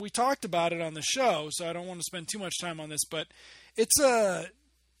we talked about it on the show, so I don't want to spend too much time on this, but it's a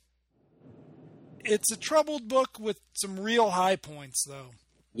troubled book with some real high points, though.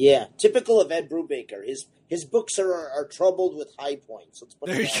 Yeah, typical of Ed Brubaker. His books are troubled with high points.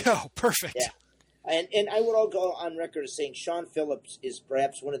 There you go. Perfect. Yeah. And I would all go on record as saying Sean Phillips is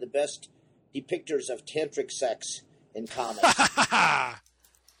perhaps one of the best depictors of tantric sex in comics.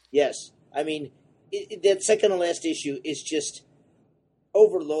 Yes. I mean, that second to last issue is just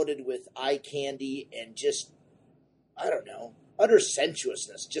overloaded with eye candy and just, I don't know, utter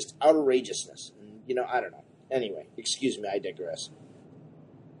sensuousness, just outrageousness. And, I don't know. Anyway, excuse me, I digress.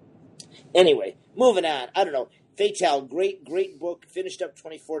 Anyway, moving on. I don't know. Fatale, great book. Finished up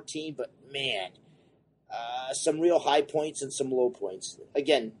 2014, but man, some real high points and some low points.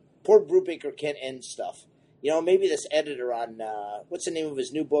 Again, poor Brubaker can't end stuff. Maybe this editor on, what's the name of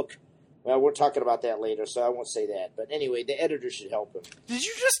his new book? Well, we're talking about that later, so I won't say that. But anyway, the editor should help him. Did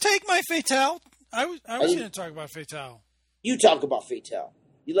you just take my Fatale? I was going to talk about Fatale. You talk about Fatale.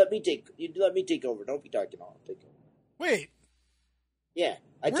 You let me take over. Don't be talking all. Take over. Wait. Yeah.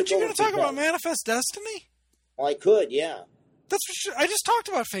 Weren't you going to talk about Manifest Destiny? Well, I could, yeah. That's for I just talked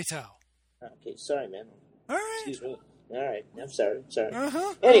about Fatale. Okay, sorry, man. All right. Excuse me. All right. I'm sorry.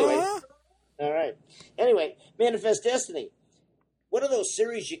 Uh-huh. Anyway. Uh-huh. All right. Anyway, Manifest Destiny. One of those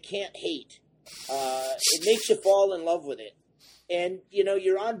series you can't hate. It makes you fall in love with it. And,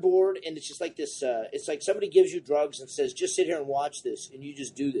 you're on board, and it's just like this. It's like somebody gives you drugs and says, just sit here and watch this, and you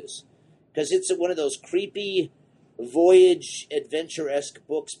just do this. Because it's one of those creepy voyage adventure-esque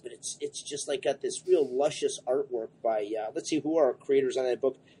books, but it's just like got this real luscious artwork by, let's see, who are creators on that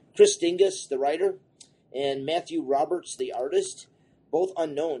book? Chris Dingus, the writer, and Matthew Roberts, the artist. Both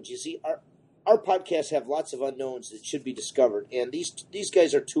unknowns. You see, our podcasts have lots of unknowns that should be discovered, and these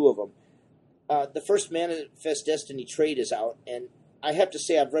guys are two of them. The first Manifest Destiny trade is out, and I have to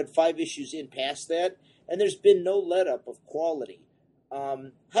say I've read 5 issues in past that, and there's been no let-up of quality.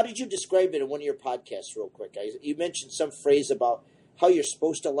 How did you describe it in one of your podcasts real quick? You mentioned some phrase about how you're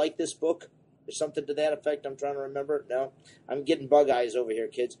supposed to like this book, or something to that effect. I'm trying to remember. No, I'm getting bug eyes over here,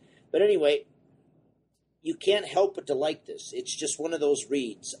 kids. But anyway, you can't help but to like this. It's just one of those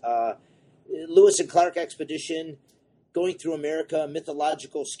reads. Lewis and Clark Expedition, going through America,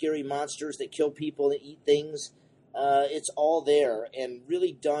 mythological scary monsters that kill people and eat things. It's all there and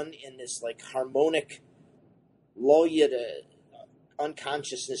really done in this like harmonic, lull you to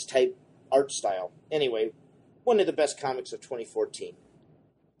unconsciousness type art style. Anyway, one of the best comics of 2014.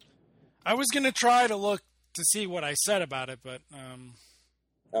 I was going to try to look to see what I said about it, but...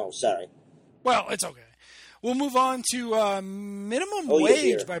 Oh, sorry. Well, it's okay. We'll move on to Minimum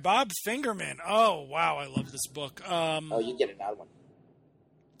Wage by Bob Fingerman. Oh, wow, I love this book. You get another one.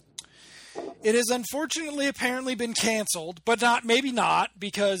 It has unfortunately apparently been canceled, but maybe not,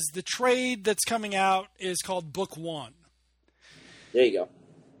 because the trade that's coming out is called Book 1. There you go.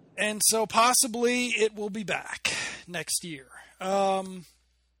 And so possibly it will be back next year. How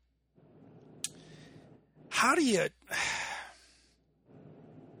do you...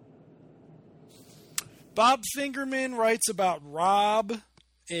 Bob Fingerman writes about Rob,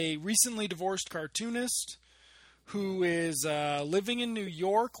 a recently divorced cartoonist who is living in New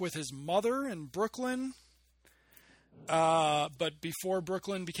York with his mother in Brooklyn. But before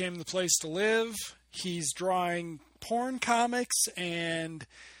Brooklyn became the place to live, he's drawing porn comics and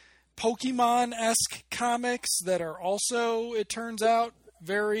Pokemon-esque comics that are also, it turns out,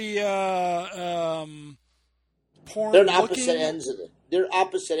 very porn. They're opposite ends of it. They're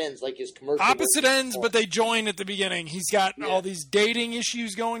opposite ends, like his commercial. Opposite ends, but they join at the beginning. He's got all these dating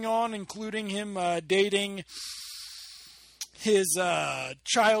issues going on, including him dating his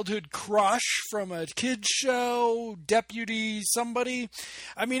childhood crush from a kids show, Deputy somebody.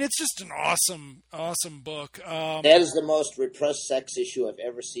 I mean, it's just an awesome, awesome book. That is the most repressed sex issue I've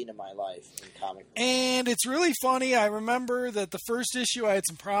ever seen in my life in comic books. And it's really funny. I remember that the first issue I had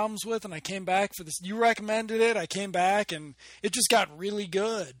some problems with, and I came back for this. You recommended it. I came back, and it just got really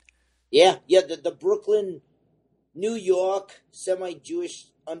good. Yeah. The Brooklyn, New York, semi-Jewish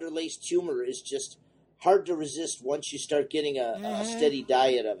underlaced humor is just hard to resist once you start getting a steady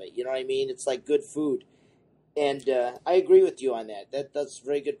diet of it. You know what I mean? It's like good food. And I agree with you on that. That's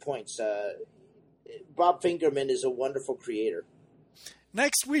very good points. Bob Fingerman is a wonderful creator.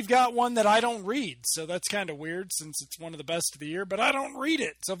 Next, we've got one that I don't read, so that's kind of weird since it's one of the best of the year, but I don't read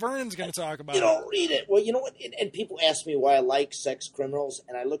it. So Vernon's going to talk about it. You don't read it. Well, you know what? And people ask me why I like Sex Criminals,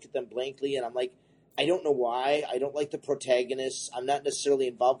 and I look at them blankly, and I'm like, I don't know why. I don't like the protagonists. I'm not necessarily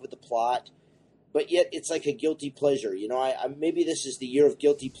involved with the plot, but yet it's like a guilty pleasure. You know, I maybe this is the year of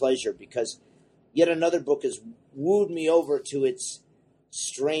guilty pleasure because yet another book has wooed me over to its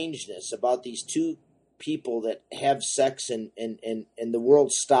strangeness about these two people that have sex and the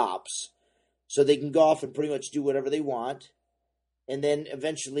world stops so they can go off and pretty much do whatever they want, and then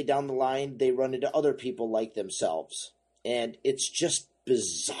eventually down the line they run into other people like themselves, and it's just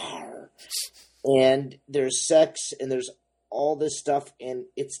bizarre. And there's sex and there's all this stuff, and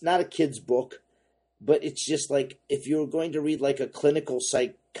it's not a kid's book, but it's just like if you were going to read like a clinical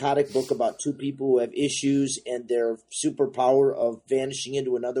psychotic book about two people who have issues and their superpower of vanishing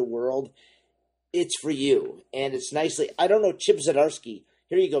into another world, it's for you. And it's nicely, I don't know, Chip Zdarsky.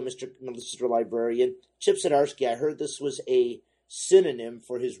 Here you go, Mr. Librarian. Chip Zdarsky, I heard this was a synonym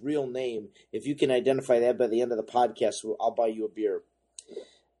for his real name. If you can identify that by the end of the podcast, I'll buy you a beer.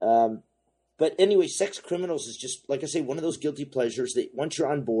 But anyway, Sex Criminals is just, like I say, one of those guilty pleasures that once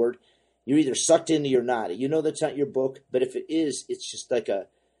you're on board, you're either sucked in or you're not. You know that's not your book, but if it is, it's just like a,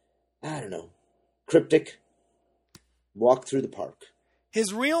 I don't know, cryptic walk through the park.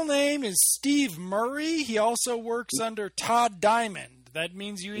 His real name is Steve Murray. He also works under Todd Diamond. That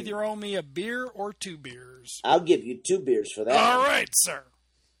means you either owe me a beer or 2 beers. I'll give you 2 beers for that. All right, sir.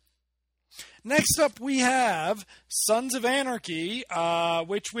 Next up, we have Sons of Anarchy,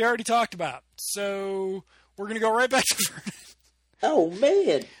 which we already talked about. So we're going to go right back to Vernon. Oh,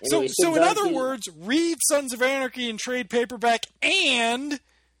 man. Anyway, so in other words, read Sons of Anarchy in trade paperback and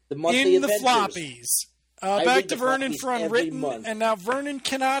in the floppies. Back to Vernon for Unwritten, and now Vernon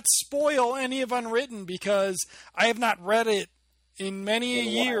cannot spoil any of Unwritten because I have not read it in many a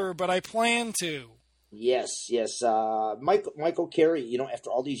year, but I plan to. Yes. Michael Carey, you know,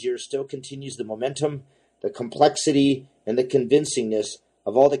 after all these years, still continues the momentum, the complexity, and the convincingness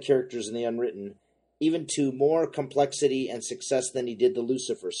of all the characters in the Unwritten, even to more complexity and success than he did the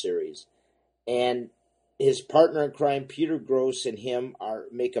Lucifer series. And his partner in crime, Peter Gross, and him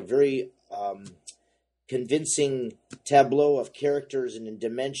make a very convincing tableau of characters and in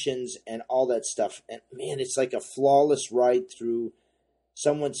dimensions and all that stuff. And man, it's like a flawless ride through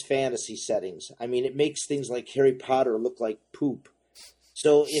someone's fantasy settings. I mean, it makes things like Harry Potter look like poop.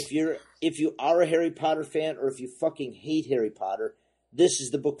 So if you are a Harry Potter fan, or if you fucking hate Harry Potter, this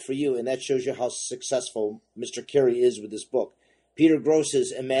is the book for you. And that shows you how successful Mr. Carey is with this book. Peter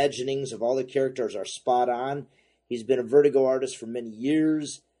Gross's imaginings of all the characters are spot on. He's been a Vertigo artist for many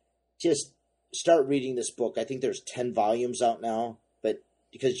years. Just start reading this book. I think there's 10 volumes out now, but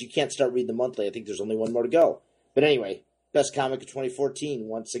because you can't start reading the monthly, I think there's only one more to go. But anyway, best comic of 2014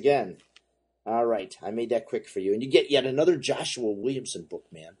 once again. All right, I made that quick for you. And you get yet another Joshua Williamson book,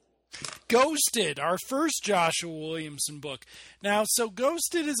 man. Ghosted, our first Joshua Williamson book. Now, so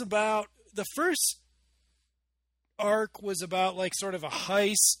Ghosted is about, the first arc was about like sort of a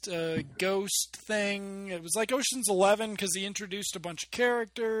heist, ghost thing. It was like Ocean's 11 because he introduced a bunch of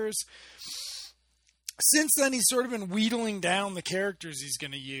characters. Since then, he's sort of been wheedling down the characters he's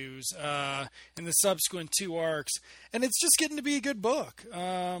going to use in the subsequent 2 arcs. And it's just getting to be a good book.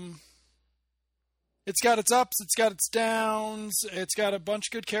 It's got its ups, it's got its downs, it's got a bunch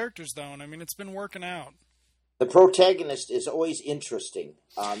of good characters, though. And I mean, it's been working out. The protagonist is always interesting.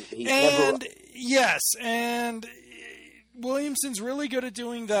 Yes, and Williamson's really good at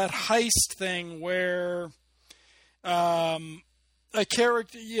doing that heist thing where... a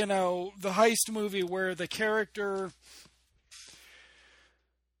character, you know, the heist movie where the character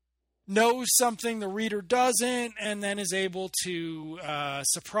knows something the reader doesn't and then is able to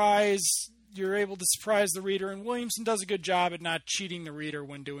you're able to surprise the reader, and Williamson does a good job at not cheating the reader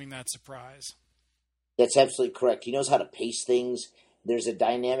when doing that surprise. That's absolutely correct. He knows how to pace things. There's a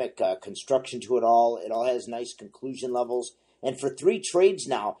dynamic construction to it all. It all has nice conclusion levels. And for 3 trades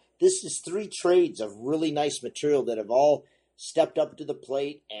now, this is 3 trades of really nice material that have all stepped up to the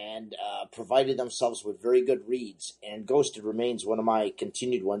plate and provided themselves with very good reads. And Ghosted remains one of my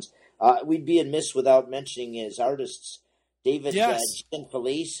continued ones. We'd be amiss without mentioning his artists, David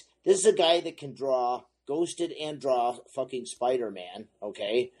Gianfelice. This is a guy that can draw Ghosted and draw fucking Spider-Man,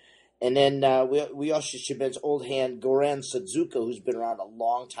 okay? And then we also should mention old hand Goran Sudzuka, who's been around a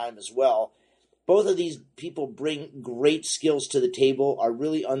long time as well. Both of these people bring great skills to the table, are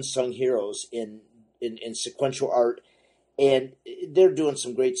really unsung heroes in sequential art, and they're doing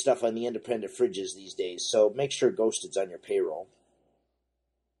some great stuff on the independent fridges these days, so make sure Ghosted's on your payroll.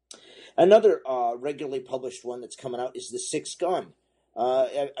 Another regularly published one that's coming out is The Sixth Gun.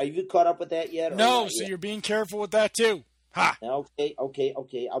 Are you caught up with that yet? No, so you're being careful with that too. Ha! Okay.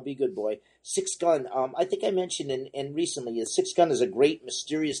 I'll be good, boy. Six Gun. I think I mentioned and recently, Six Gun is a great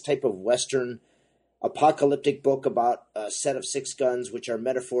mysterious type of Western apocalyptic book about a set of six guns, which are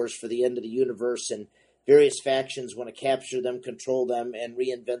metaphors for the end of the universe, and various factions want to capture them, control them, and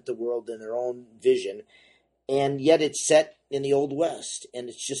reinvent the world in their own vision. And yet it's set in the Old West, and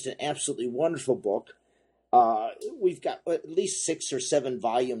it's just an absolutely wonderful book. We've got at least 6 or 7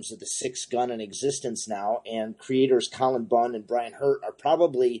 volumes of the Six Gun in existence now, and creators Colin Bunn and Brian Hurt are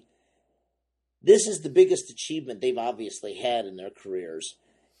probably, this is the biggest achievement they've obviously had in their careers.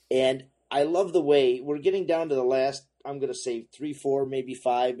 And I love the way we're getting down to the last, I'm going to say 3, 4, maybe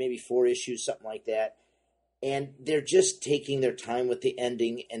 5, maybe 4 issues, something like that. And they're just taking their time with the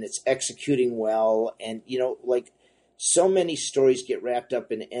ending, and it's executing well. And, like so many stories get wrapped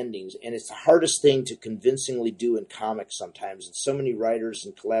up in endings, and it's the hardest thing to convincingly do in comics sometimes. And so many writers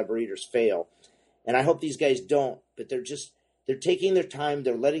and collaborators fail. And I hope these guys don't, but they're taking their time.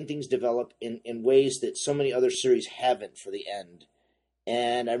 They're letting things develop in ways that so many other series haven't for the end.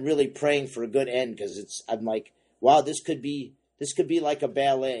 And I'm really praying for a good end, because I'm like, wow, this could be like a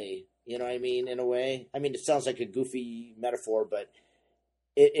ballet, you know what I mean, in a way. I mean, it sounds like a goofy metaphor, but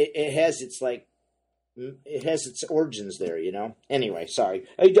it has its origins there, Anyway, sorry,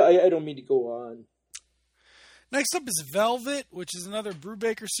 I don't mean to go on. Next up is Velvet, which is another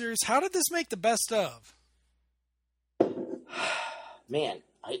Brubaker series. How did this make the best of? Man,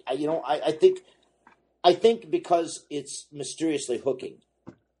 I think because it's mysteriously hooking.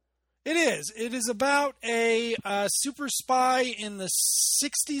 It is. It is about a super spy in the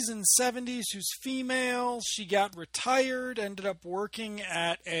 60s and 70s who's female. She got retired, ended up working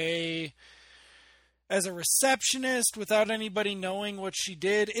as a receptionist without anybody knowing what she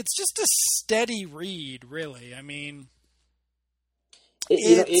did. It's just a steady read, really. I mean,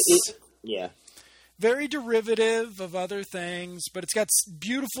 it's very derivative of other things, but it's got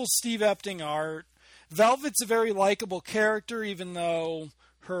beautiful Steve Epting art. Velvet's a very likable character, even though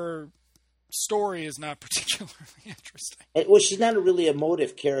her story is not particularly interesting. Well, she's not a really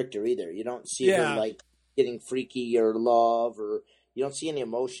emotive character either. You don't see her like getting freaky or love, or you don't see any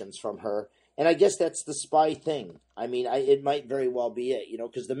emotions from her. And I guess that's the spy thing. I mean, it might very well be it,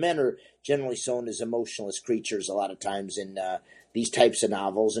 because the men are generally shown as emotionless creatures a lot of times in these types of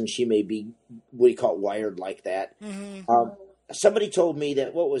novels, and she may be, wired like that. Mm-hmm. Somebody told me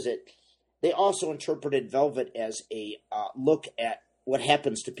that, what was it? They also interpreted Velvet as a look at what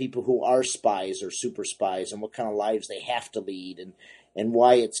happens to people who are spies or super spies, and what kind of lives they have to lead, and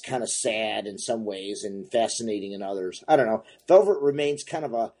why it's kind of sad in some ways and fascinating in others. I don't know. Velvet remains kind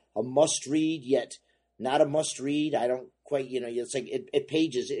of a must-read, yet not a must-read. I don't quite, it's like it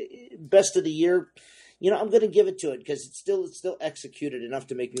pages. Best of the year, I'm going to give it to it because it's still executed enough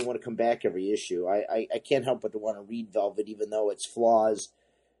to make me want to come back every issue. I can't help but to want to read Velvet, even though its flaws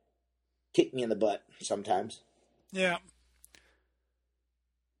kick me in the butt sometimes. Yeah.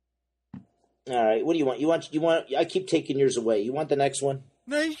 All right. What do you want? You want? I keep taking yours away. You want the next one?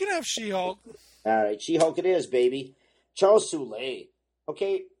 No, you can have She-Hulk. All right, She-Hulk it is, baby. Charles Soule.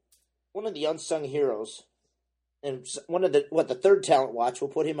 Okay, one of the unsung heroes, and one of the third talent watch. We'll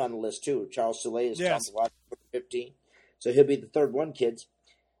put him on the list too. Charles Soule is talent watch 15, so he'll be the third one, kids.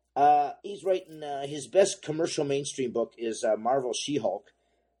 He's writing his best commercial mainstream book is Marvel She-Hulk.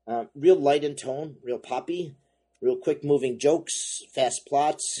 Real light in tone, real poppy, real quick moving jokes, fast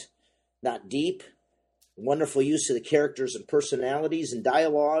plots, not deep. Wonderful use of the characters and personalities and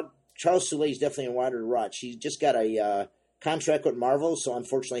dialogue. Charles Soule is definitely a wonder to watch. He's just got a contract with Marvel, so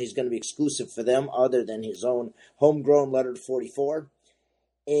unfortunately he's going to be exclusive for them other than his own homegrown lettered 44.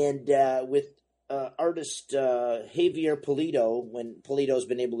 And with artist Javier Pulido, when Pulido's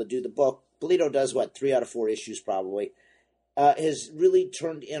been able to do the book, Pulido does, 3 out of 4 issues probably, has really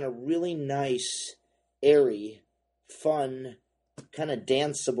turned in a really nice, airy, fun, kind of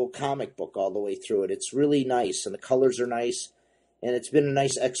danceable comic book all the way through it. It's really nice, and the colors are nice, and it's been a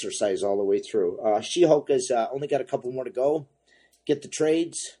nice exercise all the way through. She-Hulk has only got a couple more to go. Get the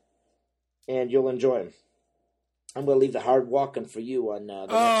trades, and you'll enjoy them. I'm going to leave the hard walking for you on the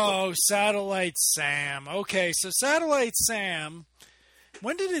next one. Satellite Sam. Okay, so Satellite Sam,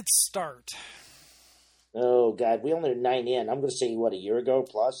 when did it start? Oh, God, we only are 9 in. I'm going to say, a year ago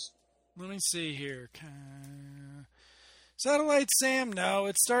plus? Let me see here. Satellite Sam, no,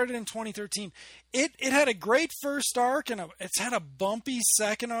 it started in 2013. It had a great first arc, and it's had a bumpy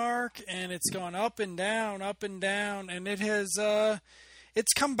second arc, and it's gone up and down, and it has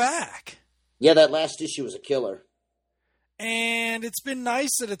it's come back. Yeah, that last issue was a killer. And it's been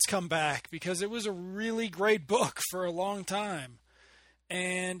nice that it's come back, because it was a really great book for a long time.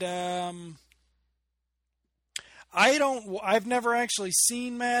 And I've never actually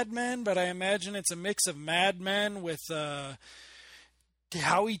seen Mad Men, but I imagine it's a mix of Mad Men with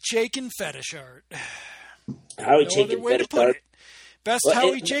Howie Chaykin fetish art. Howie Chaykin fetish art. Best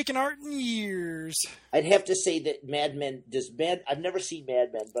Howie Chaykin art in years. I'd have to say that Mad Men I've never seen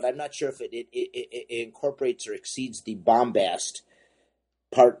Mad Men, but I'm not sure if it incorporates or exceeds the bombast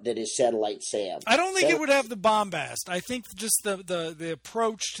part that is Satellite Sam. I don't think it would have the bombast. I think just the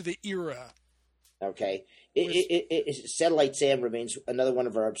approach to the era. Okay. Satellite Sam remains another one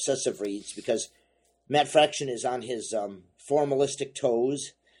of our obsessive reads because Matt Fraction is on his formalistic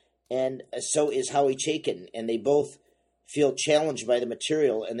toes, and so is Howie Chaykin, and they both feel challenged by the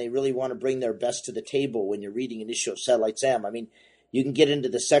material, and they really want to bring their best to the table when you're reading an issue of Satellite Sam. I mean, you can get into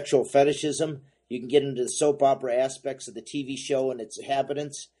the sexual fetishism, you can get into the soap opera aspects of the TV show and its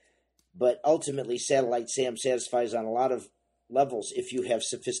inhabitants, but ultimately Satellite Sam satisfies on a lot of levels if you have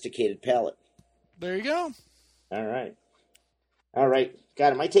sophisticated palate. There you go. All right.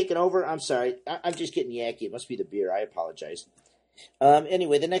 God, am I taking over? I'm sorry. I'm just getting yacky. It must be the beer. I apologize.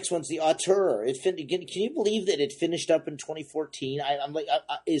 Anyway, the next one's The Auteur. Can you believe that it finished up in 2014? I'm like,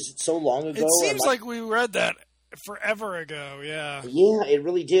 is it so long ago? It seems like we read that forever ago, yeah. Yeah, it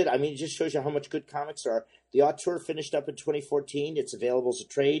really did. I mean, it just shows you how much good comics are. The Auteur finished up in 2014. It's available as a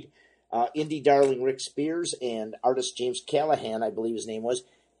trade. Indie darling Rick Spears and artist James Callahan, I believe his name was,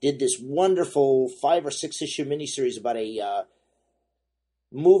 did this wonderful 5 or 6 issue miniseries about a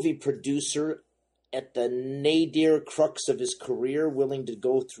movie producer at the nadir crux of his career, willing to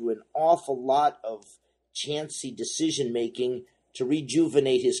go through an awful lot of chancy decision making to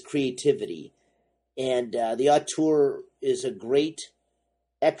rejuvenate his creativity. And The Auteur is a great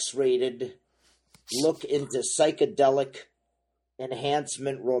X-rated look into psychedelic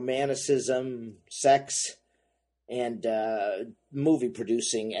enhancement, romanticism, sex, and movie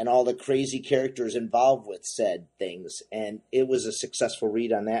producing, and all the crazy characters involved with said things. And it was a successful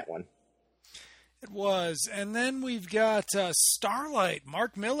read on that one. It was. And then we've got Starlight,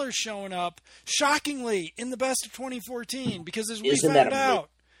 Mark Miller showing up, shockingly, in the best of 2014, because as we found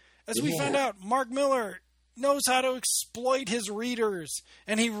out, Mark Miller knows how to exploit his readers,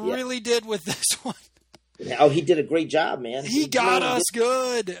 and he really did with this one. Oh, he did a great job, man. He got us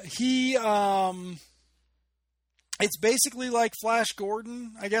good. It's basically like Flash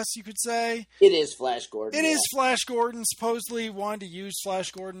Gordon, I guess you could say. It is Flash Gordon. It is Flash Gordon. Supposedly he wanted to use Flash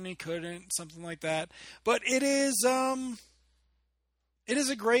Gordon, he couldn't, something like that. But it is a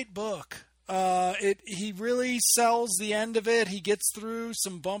great book. He really sells the end of it. He gets through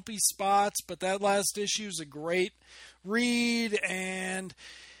some bumpy spots, but that last issue is a great read, and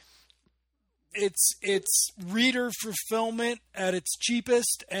it's reader fulfillment at its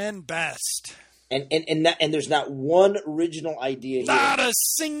cheapest and best. And there's not one original idea here. Not a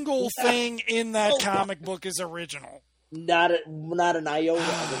single thing in that comic book is original. Not an iota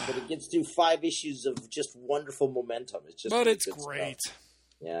of it, but it gets through 5 issues of just wonderful momentum. It's great. Stuff.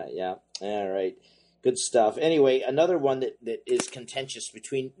 Yeah. All right. Good stuff. Anyway, another one that is not contentious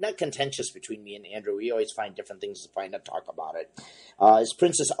between me and Andrew. We always find different things to talk about it. Is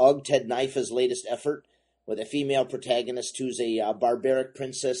Princess Ugg, Ted Knife's latest effort with a female protagonist who's a barbaric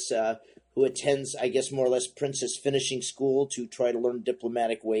princess who attends, I guess, more or less princess finishing school to try to learn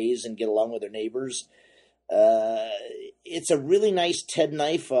diplomatic ways and get along with her neighbors. It's a really nice Ted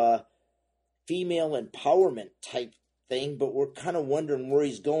Knife female empowerment type thing, but we're kind of wondering where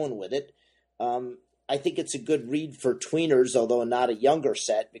he's going with it. I think it's a good read for tweeners, although not a younger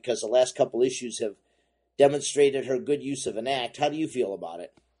set, because the last couple issues have demonstrated her good use of an act. How do you feel about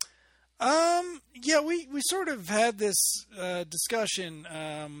it? Yeah, we sort of had this discussion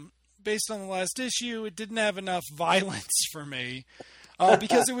based on the last issue. It didn't have enough violence for me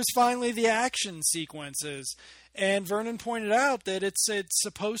because it was finally the action sequences. And Vernon pointed out that it's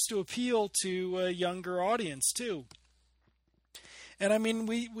supposed to appeal to a younger audience too. And I mean,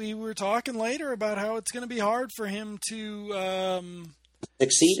 we were talking later about how it's going to be hard for him to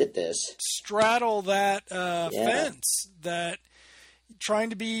succeed at this, straddle that fence, that trying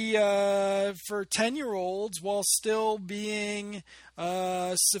to be for 10-year-olds while still being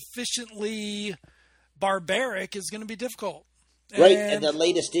sufficiently barbaric is going to be difficult. Right, and the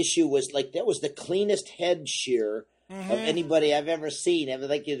latest issue was that was the cleanest head shear of anybody I've ever seen. I mean,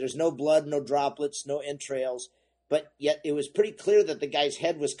 there's no blood, no droplets, no entrails, but yet it was pretty clear that the guy's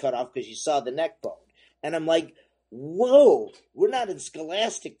head was cut off because you saw the neck bone. And I'm like, whoa, we're not in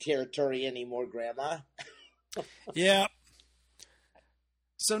Scholastic territory anymore, Grandma. Yeah.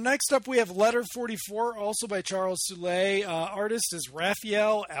 So next up we have Letter 44, also by Charles Soule. Artist is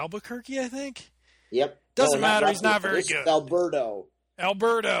Raphael Albuquerque, I think. Yep. Doesn't matter. He's not very good. Alberto.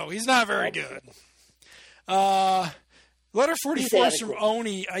 Alberto. He's not very good. Letter 44 is from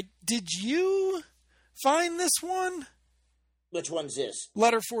Oni. Did you find this one? Which one's this?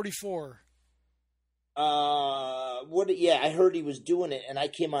 Letter 44. Yeah, I heard he was doing it, and I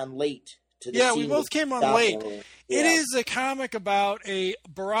came on late to the Yeah, we both came on late. Yeah. It is a comic about a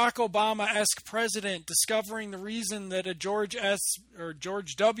Barack Obama-esque president discovering the reason that a George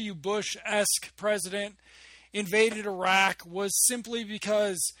W. Bush-esque president invaded Iraq was simply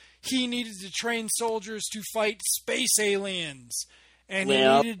because he needed to train soldiers to fight space aliens. And he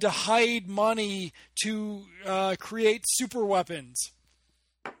needed to hide money to create super weapons.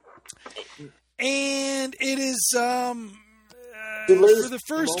 And it is, for the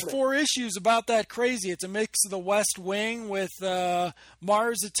first 4 issues, about that crazy. It's a mix of the West Wing with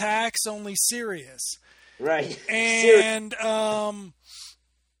Mars Attacks, only serious. Right. And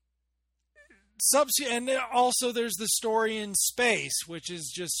and also there's the story in space, which is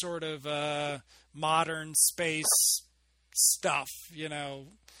just sort of modern space stuff, you know.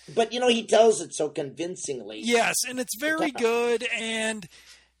 But, he tells it so convincingly. Yes, and it's very good, and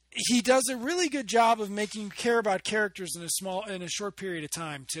he does a really good job of making you care about characters in a short period of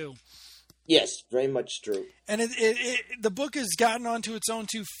time, too. Yes, very much true. And the book has gotten onto its own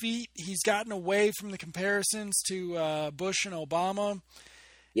 2 feet. He's gotten away from the comparisons to Bush and Obama.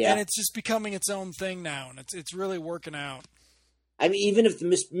 Yeah. And it's just becoming its own thing now, and it's really working out. I mean, even if the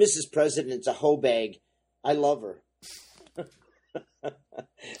Mrs. President's a hoe bag, I love her.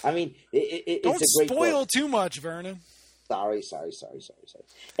 I mean, it's don't a great spoil book. Too much, Vernon. Sorry.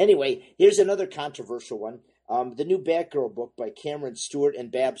 Anyway, here's another controversial one. The new Batgirl book by Cameron Stewart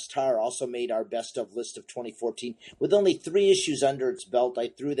and Babs Tarr also made our best of list of 2014. With only 3 issues under its belt, I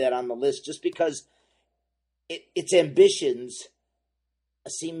threw that on the list just because its ambitions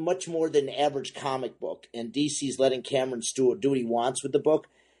seem much more than an average comic book, and DC's letting Cameron Stewart do what he wants with the book.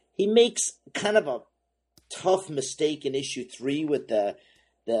 He makes kind of a tough mistake in issue 3 with the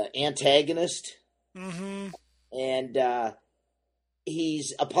antagonist. Mm-hmm. And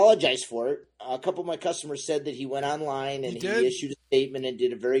he's apologized for it. A couple of my customers said that he went online and he issued a statement and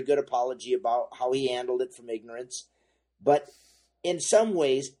did a very good apology about how he handled it from ignorance. But in some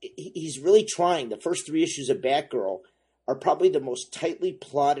ways, he's really trying. The first 3 issues of Batgirl are probably the most tightly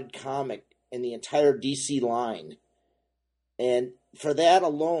plotted comic in the entire DC line. And for that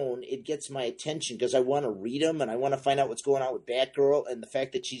alone, it gets my attention because I want to read them and I want to find out what's going on with Batgirl and the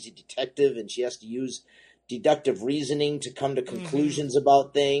fact that she's a detective and she has to use deductive reasoning to come to conclusions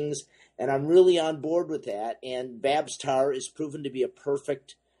about things. And I'm really on board with that. And Babs Tarr is proven to be a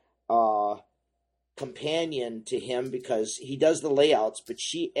perfect companion to him because he does the layouts, but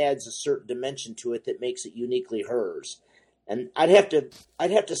she adds a certain dimension to it that makes it uniquely hers. And I'd have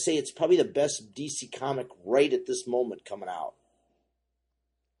to say it's probably the best DC comic right at this moment coming out.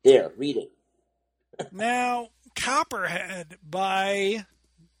 There, read it. Now, Copperhead by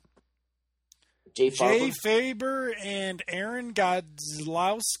Jay Faber and Aaron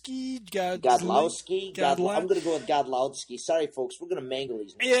Godlowski. Godlowski? I'm going to go with Godlowski. Sorry, folks. We're going to mangle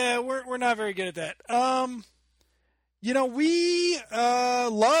these names. Yeah, we're not very good at that. We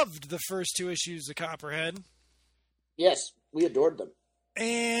loved the first 2 issues of Copperhead. Yes, we adored them.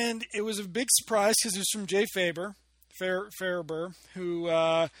 And it was a big surprise because it was from Jay Faber, who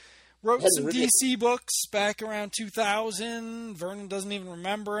wrote some DC books back around 2000. Vernon doesn't even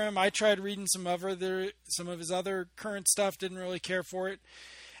remember him. I tried reading some of his other current stuff, didn't really care for it.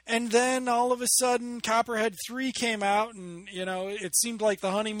 And then all of a sudden, Copperhead 3 came out, and it seemed like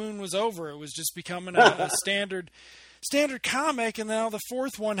the honeymoon was over. It was just becoming a standard comic, and now the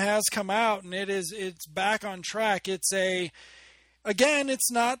 4th one has come out, and it's back on track. Again,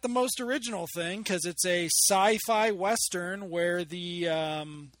 it's not the most original thing because it's a sci-fi western where the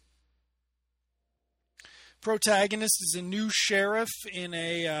protagonist is a new sheriff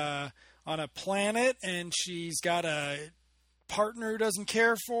on a planet, and she's got a partner who doesn't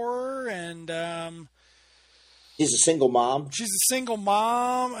care for her, and she's a single mom.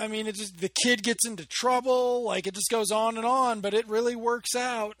 I mean, the kid gets into trouble. Like, it just goes on, but it really works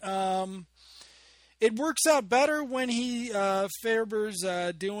out. It works out better when Faber's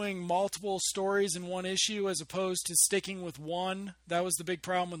doing multiple stories in one issue as opposed to sticking with one. That was the big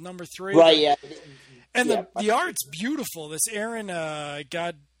problem with number 3. Right, yeah. And the art's beautiful. This Aaron, I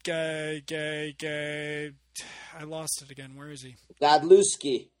lost it again. Where is he?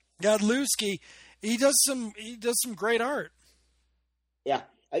 Godlewski. He does some great art. Yeah.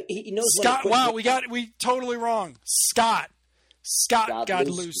 He knows Scott. Wow, we totally wrong. Scott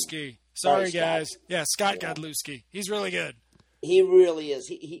Godlewski. Sorry, guys. Yeah, Scott Godlewski. He's really good. He really is.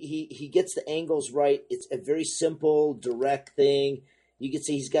 He gets the angles right. It's a very simple, direct thing. You can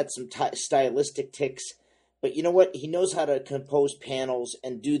see he's got some stylistic ticks. But you know what? He knows how to compose panels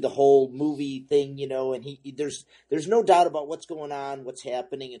and do the whole movie thing, and there's no doubt about what's going on, what's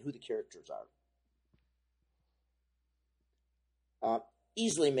happening, and who the characters are.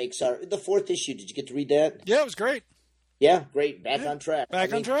 Easily makes the 4th issue. Did you get to read that? Yeah, it was great. Yeah, great. Back on track.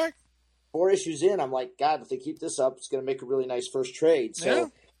 On track. 4 issues in, I'm like, God, if they keep this up, it's going to make a really nice first trade.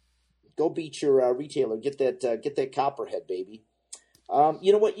 So go beat your retailer. Get that Copperhead, baby.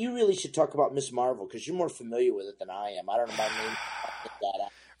 You know what? You really should talk about Miss Marvel because you're more familiar with it than I am. I don't know my name.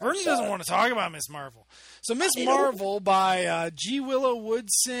 Vernon doesn't want to talk about Miss Marvel. So Miss Marvel by G. Willow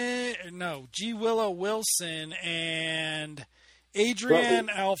Wilson and Adrian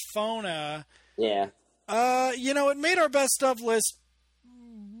Alphona. Yeah. It made our best of list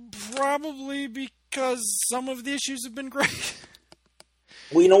probably because some of the issues have been great.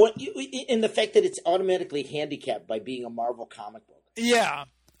 Well, you know what? In the fact that it's automatically handicapped by being a Marvel comic book. Yeah.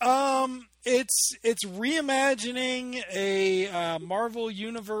 It's reimagining a Marvel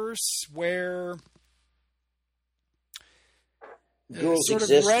universe where girls sort of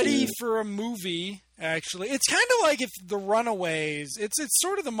ready for a movie. Actually, it's kind of like if the Runaways. It's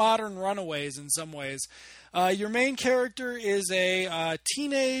sort of the modern Runaways in some ways. Your main character is a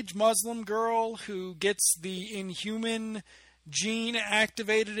teenage Muslim girl who gets the Inhuman gene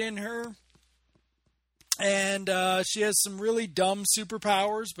activated in her. And she has some really dumb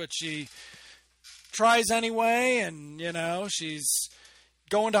superpowers, but she tries anyway. And, she's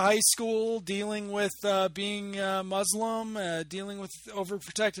going to high school, dealing with being Muslim, dealing with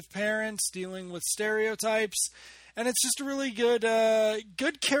overprotective parents, dealing with stereotypes. And it's just a really good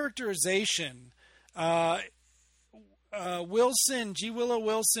characterization. G. Willow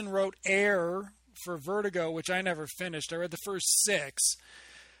Wilson wrote Air for Vertigo, which I never finished. I read the first 6.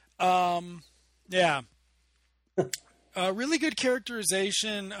 Yeah. Really good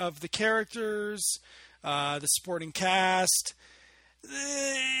characterization of the characters, the supporting cast.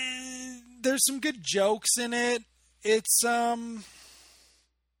 There's some good jokes in it. It's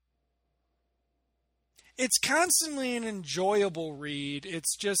constantly an enjoyable read.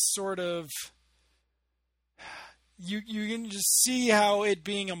 It's just sort of you can just see how it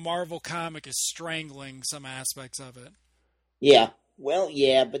being a Marvel comic is strangling some aspects of it. Yeah. Well,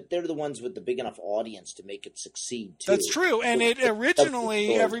 yeah, but they're the ones with the big enough audience to make it succeed, too. That's true, and it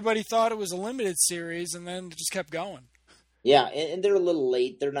originally, everybody thought it was a limited series, and then it just kept going. Yeah, and they're a little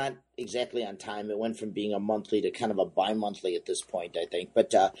late. They're not exactly on time. It went from being a monthly to kind of a bi-monthly at this point, I think.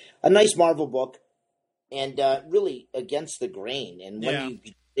 But a nice Marvel book, and really against the grain. And when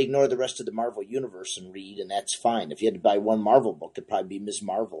you ignore the rest of the Marvel universe and read, and that's fine. If you had to buy one Marvel book, it'd probably be Ms.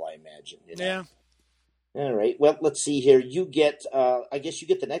 Marvel, I imagine. Yeah. All right. Well, let's see here. You get, I guess you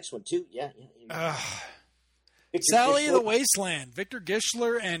get the next one, too. Yeah. Sally of the Wasteland, Victor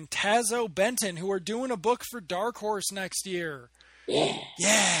Gischler and Tazo Benton, who are doing a book for Dark Horse next year. Yeah.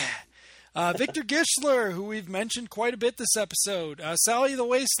 Victor Gischler, who we've mentioned quite a bit this episode. Sally of the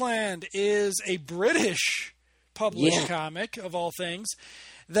Wasteland is a British published comic, of all things,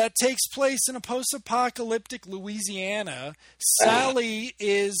 that takes place in a post-apocalyptic Louisiana. Sally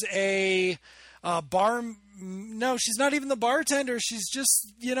is a no, she's not even the bartender. She's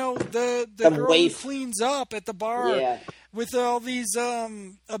just, the girl who cleans up at the bar with all these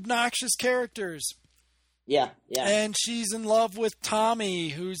obnoxious characters. Yeah. And she's in love with Tommy,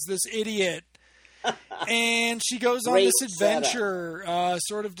 who's this idiot. And she goes on this adventure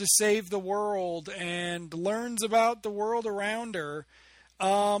sort of to save the world and learns about the world around her.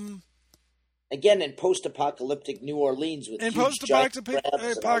 Again, in post-apocalyptic New Orleans with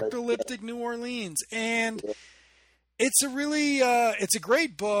post-apocalyptic New Orleans, and it's a really it's a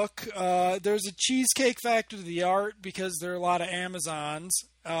great book. There's a cheesecake factor to the art because there are a lot of Amazons.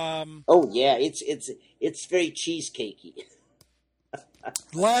 It's very cheesecakey.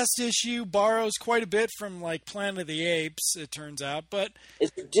 Last issue borrows quite a bit from like Planet of the Apes, it turns out, but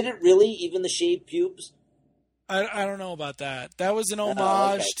did it really? Even the shaved pubes? I don't know about that. That was an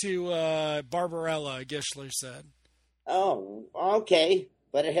homage to Barbarella, Gischler said. Oh, okay.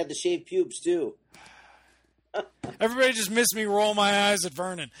 But it had the shaved pubes, too. Everybody just missed me roll my eyes at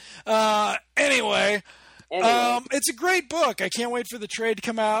Vernon. Anyway. It's a great book. I can't wait for the trade to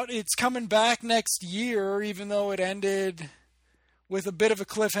come out. It's coming back next year, even though it ended with a bit of a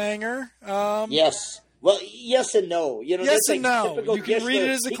cliffhanger. Yes. Well, yes and no. Yes and no. You can read it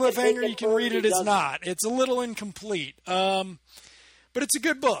as a cliffhanger. You can read it as not. It's a little incomplete. But it's a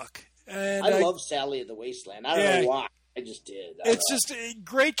good book. And I love Sally of the Wasteland. I don't know why. I just did. It's just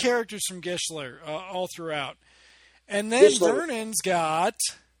great characters from Gischler all throughout. And then Vernon's got...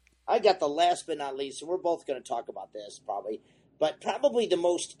 I got the last but not least, and we're both going to talk about this probably. But probably the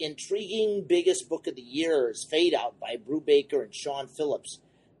most intriguing, biggest book of the year is Fade Out by Brubaker and Sean Phillips.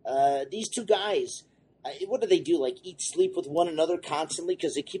 These two guys, what do they do? Like eat, sleep with one another constantly?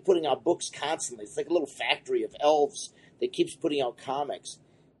 Because they keep putting out books constantly. It's like a little factory of elves that keeps putting out comics.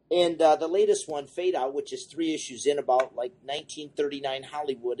 And the latest one, Fade Out, which is 3 issues in, about like 1939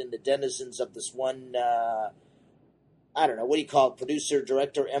 Hollywood and the denizens of this one, I don't know, what do you call it, producer,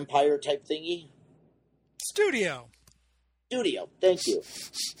 director, empire type thingy? Studio, thank you.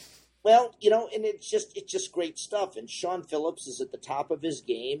 Well, and it's just great stuff. And Sean Phillips is at the top of his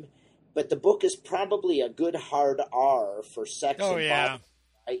game, but the book is probably a good hard R for sex and body.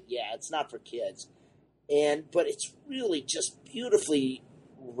 Right? Yeah, it's not for kids. But it's really just beautifully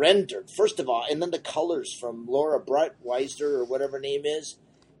rendered, first of all, and then the colors from Laura Breitweiser or whatever her name is,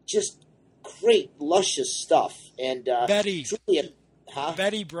 just great, luscious stuff. And Betty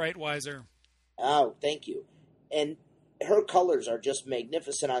Betty Breitweiser. Oh, thank you. And her colors are just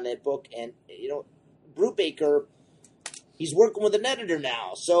magnificent on that book. And, Brubaker, he's working with an editor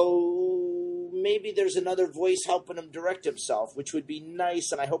now. So maybe there's another voice helping him direct himself, which would be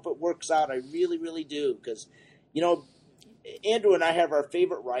nice. And I hope it works out. I really, really do. Because, Andrew and I have our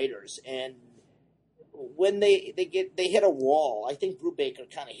favorite writers. And when they hit a wall, I think Brubaker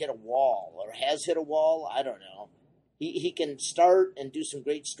kind of hit a wall or has hit a wall. I don't know. He can start and do some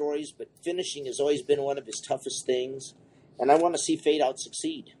great stories, but finishing has always been one of his toughest things. And I want to see Fade Out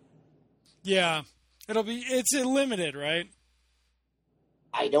succeed. Yeah. It's limited, right?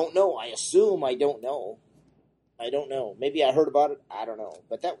 I don't know. I assume I don't know. Maybe I heard about it. I don't know.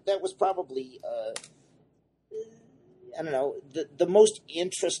 But that was probably, I don't know, the most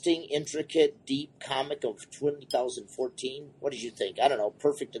interesting, intricate, deep comic of 2014. What did you think? I don't know.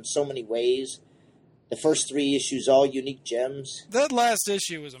 Perfect in so many ways. The first 3 issues, all unique gems. That last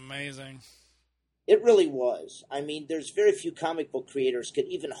issue was amazing. It really was. I mean, there's very few comic book creators could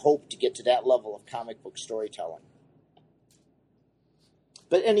even hope to get to that level of comic book storytelling.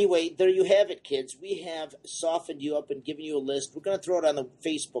 But anyway, there you have it, kids. We have softened you up and given you a list. We're going to throw it on the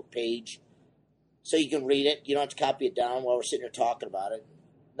Facebook page so you can read it. You don't have to copy it down while we're sitting here talking about it.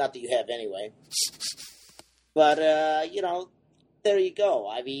 Not that you have anyway. But, there you go.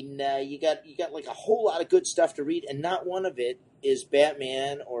 I mean, you got like a whole lot of good stuff to read, and not one of it is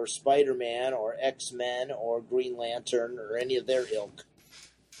Batman or Spider-Man or X-Men or Green Lantern or any of their ilk.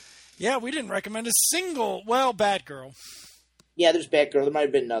 Yeah, we didn't recommend a single. Well, Batgirl. Yeah, there's Batgirl. There might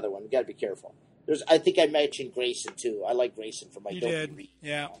have been another one. You got to be careful. I think I mentioned Grayson too. I like Grayson for my. You did. Read.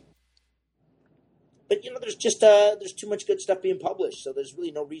 Yeah. But there's just there's too much good stuff being published, so there's really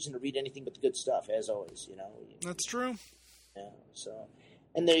no reason to read anything but the good stuff, as always. That's true. Yeah. So,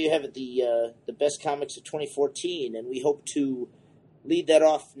 and there you have it, the best comics of 2014, and we hope to lead that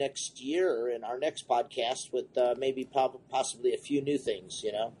off next year in our next podcast with maybe possibly a few new things.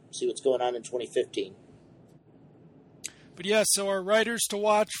 See what's going on in 2015. But yeah, so our writers to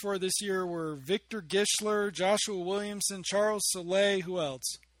watch for this year were Victor Gischler, Joshua Williamson, Charles Soule. Who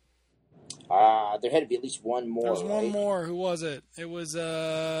else? There had to be at least one more. There was one right? more. Who was it? It was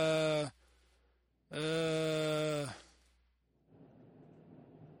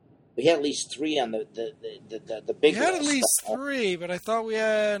We had at least 3 on the big. We had at least 3, but I thought we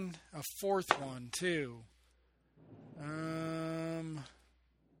had a 4th one too.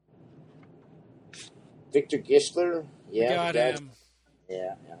 Victor Gischler. Yeah, got him.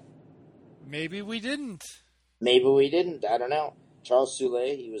 Yeah. Maybe we didn't. I don't know. Charles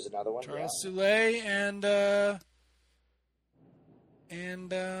Soule, he was another one. Charles Soule and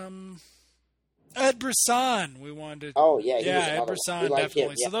Ed Brisson, we wanted. Oh yeah, Ed Brisson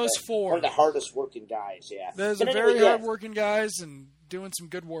definitely. Yeah, so those 4, one of the hardest working guys. Yeah, those are very hard working guys and doing some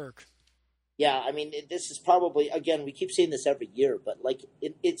good work. Yeah, I mean, this is probably, again, we keep saying this every year, but like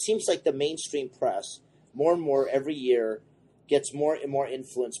it seems like the mainstream press more and more every year gets more and more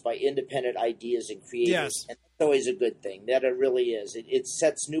influenced by independent ideas and creators. Yes. And that's always a good thing. That it really is. It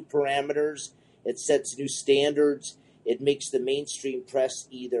sets new parameters. It sets new standards. It makes the mainstream press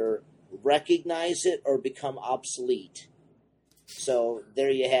either recognize it or become obsolete. So there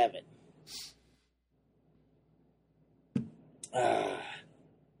you have it.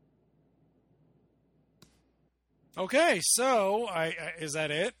 Okay, so is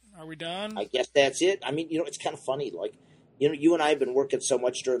that it? Are we done? I guess that's it. I mean, it's kind of funny. Like, you and I have been working so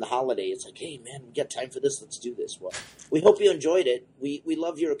much during the holiday. It's like, hey, man, we got time for this. Let's do this. Well, we hope you enjoyed it. We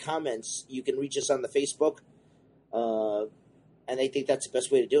love your comments. You can reach us on the Facebook. And I think that's the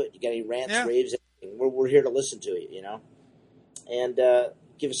best way to do it. You got any rants, raves, anything. We're here to listen to you, And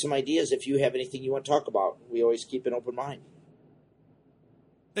give us some ideas if you have anything you want to talk about. We always keep an open mind.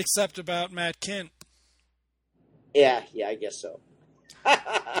 Except about Matt Kent. Yeah, I guess so.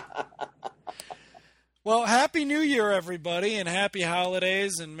 Well, Happy New Year, everybody, and Happy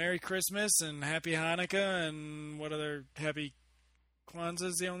Holidays, and Merry Christmas, and Happy Hanukkah, and what other Happy Kwanzaa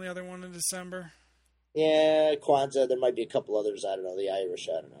is the only other one in December? Yeah, Kwanzaa. There might be a couple others. I don't know. The Irish.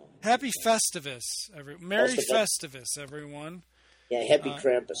 I don't know. Happy Festivus, Merry Festivus, everyone. Yeah, Happy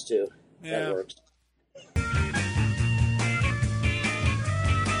Krampus too. Yeah. That works.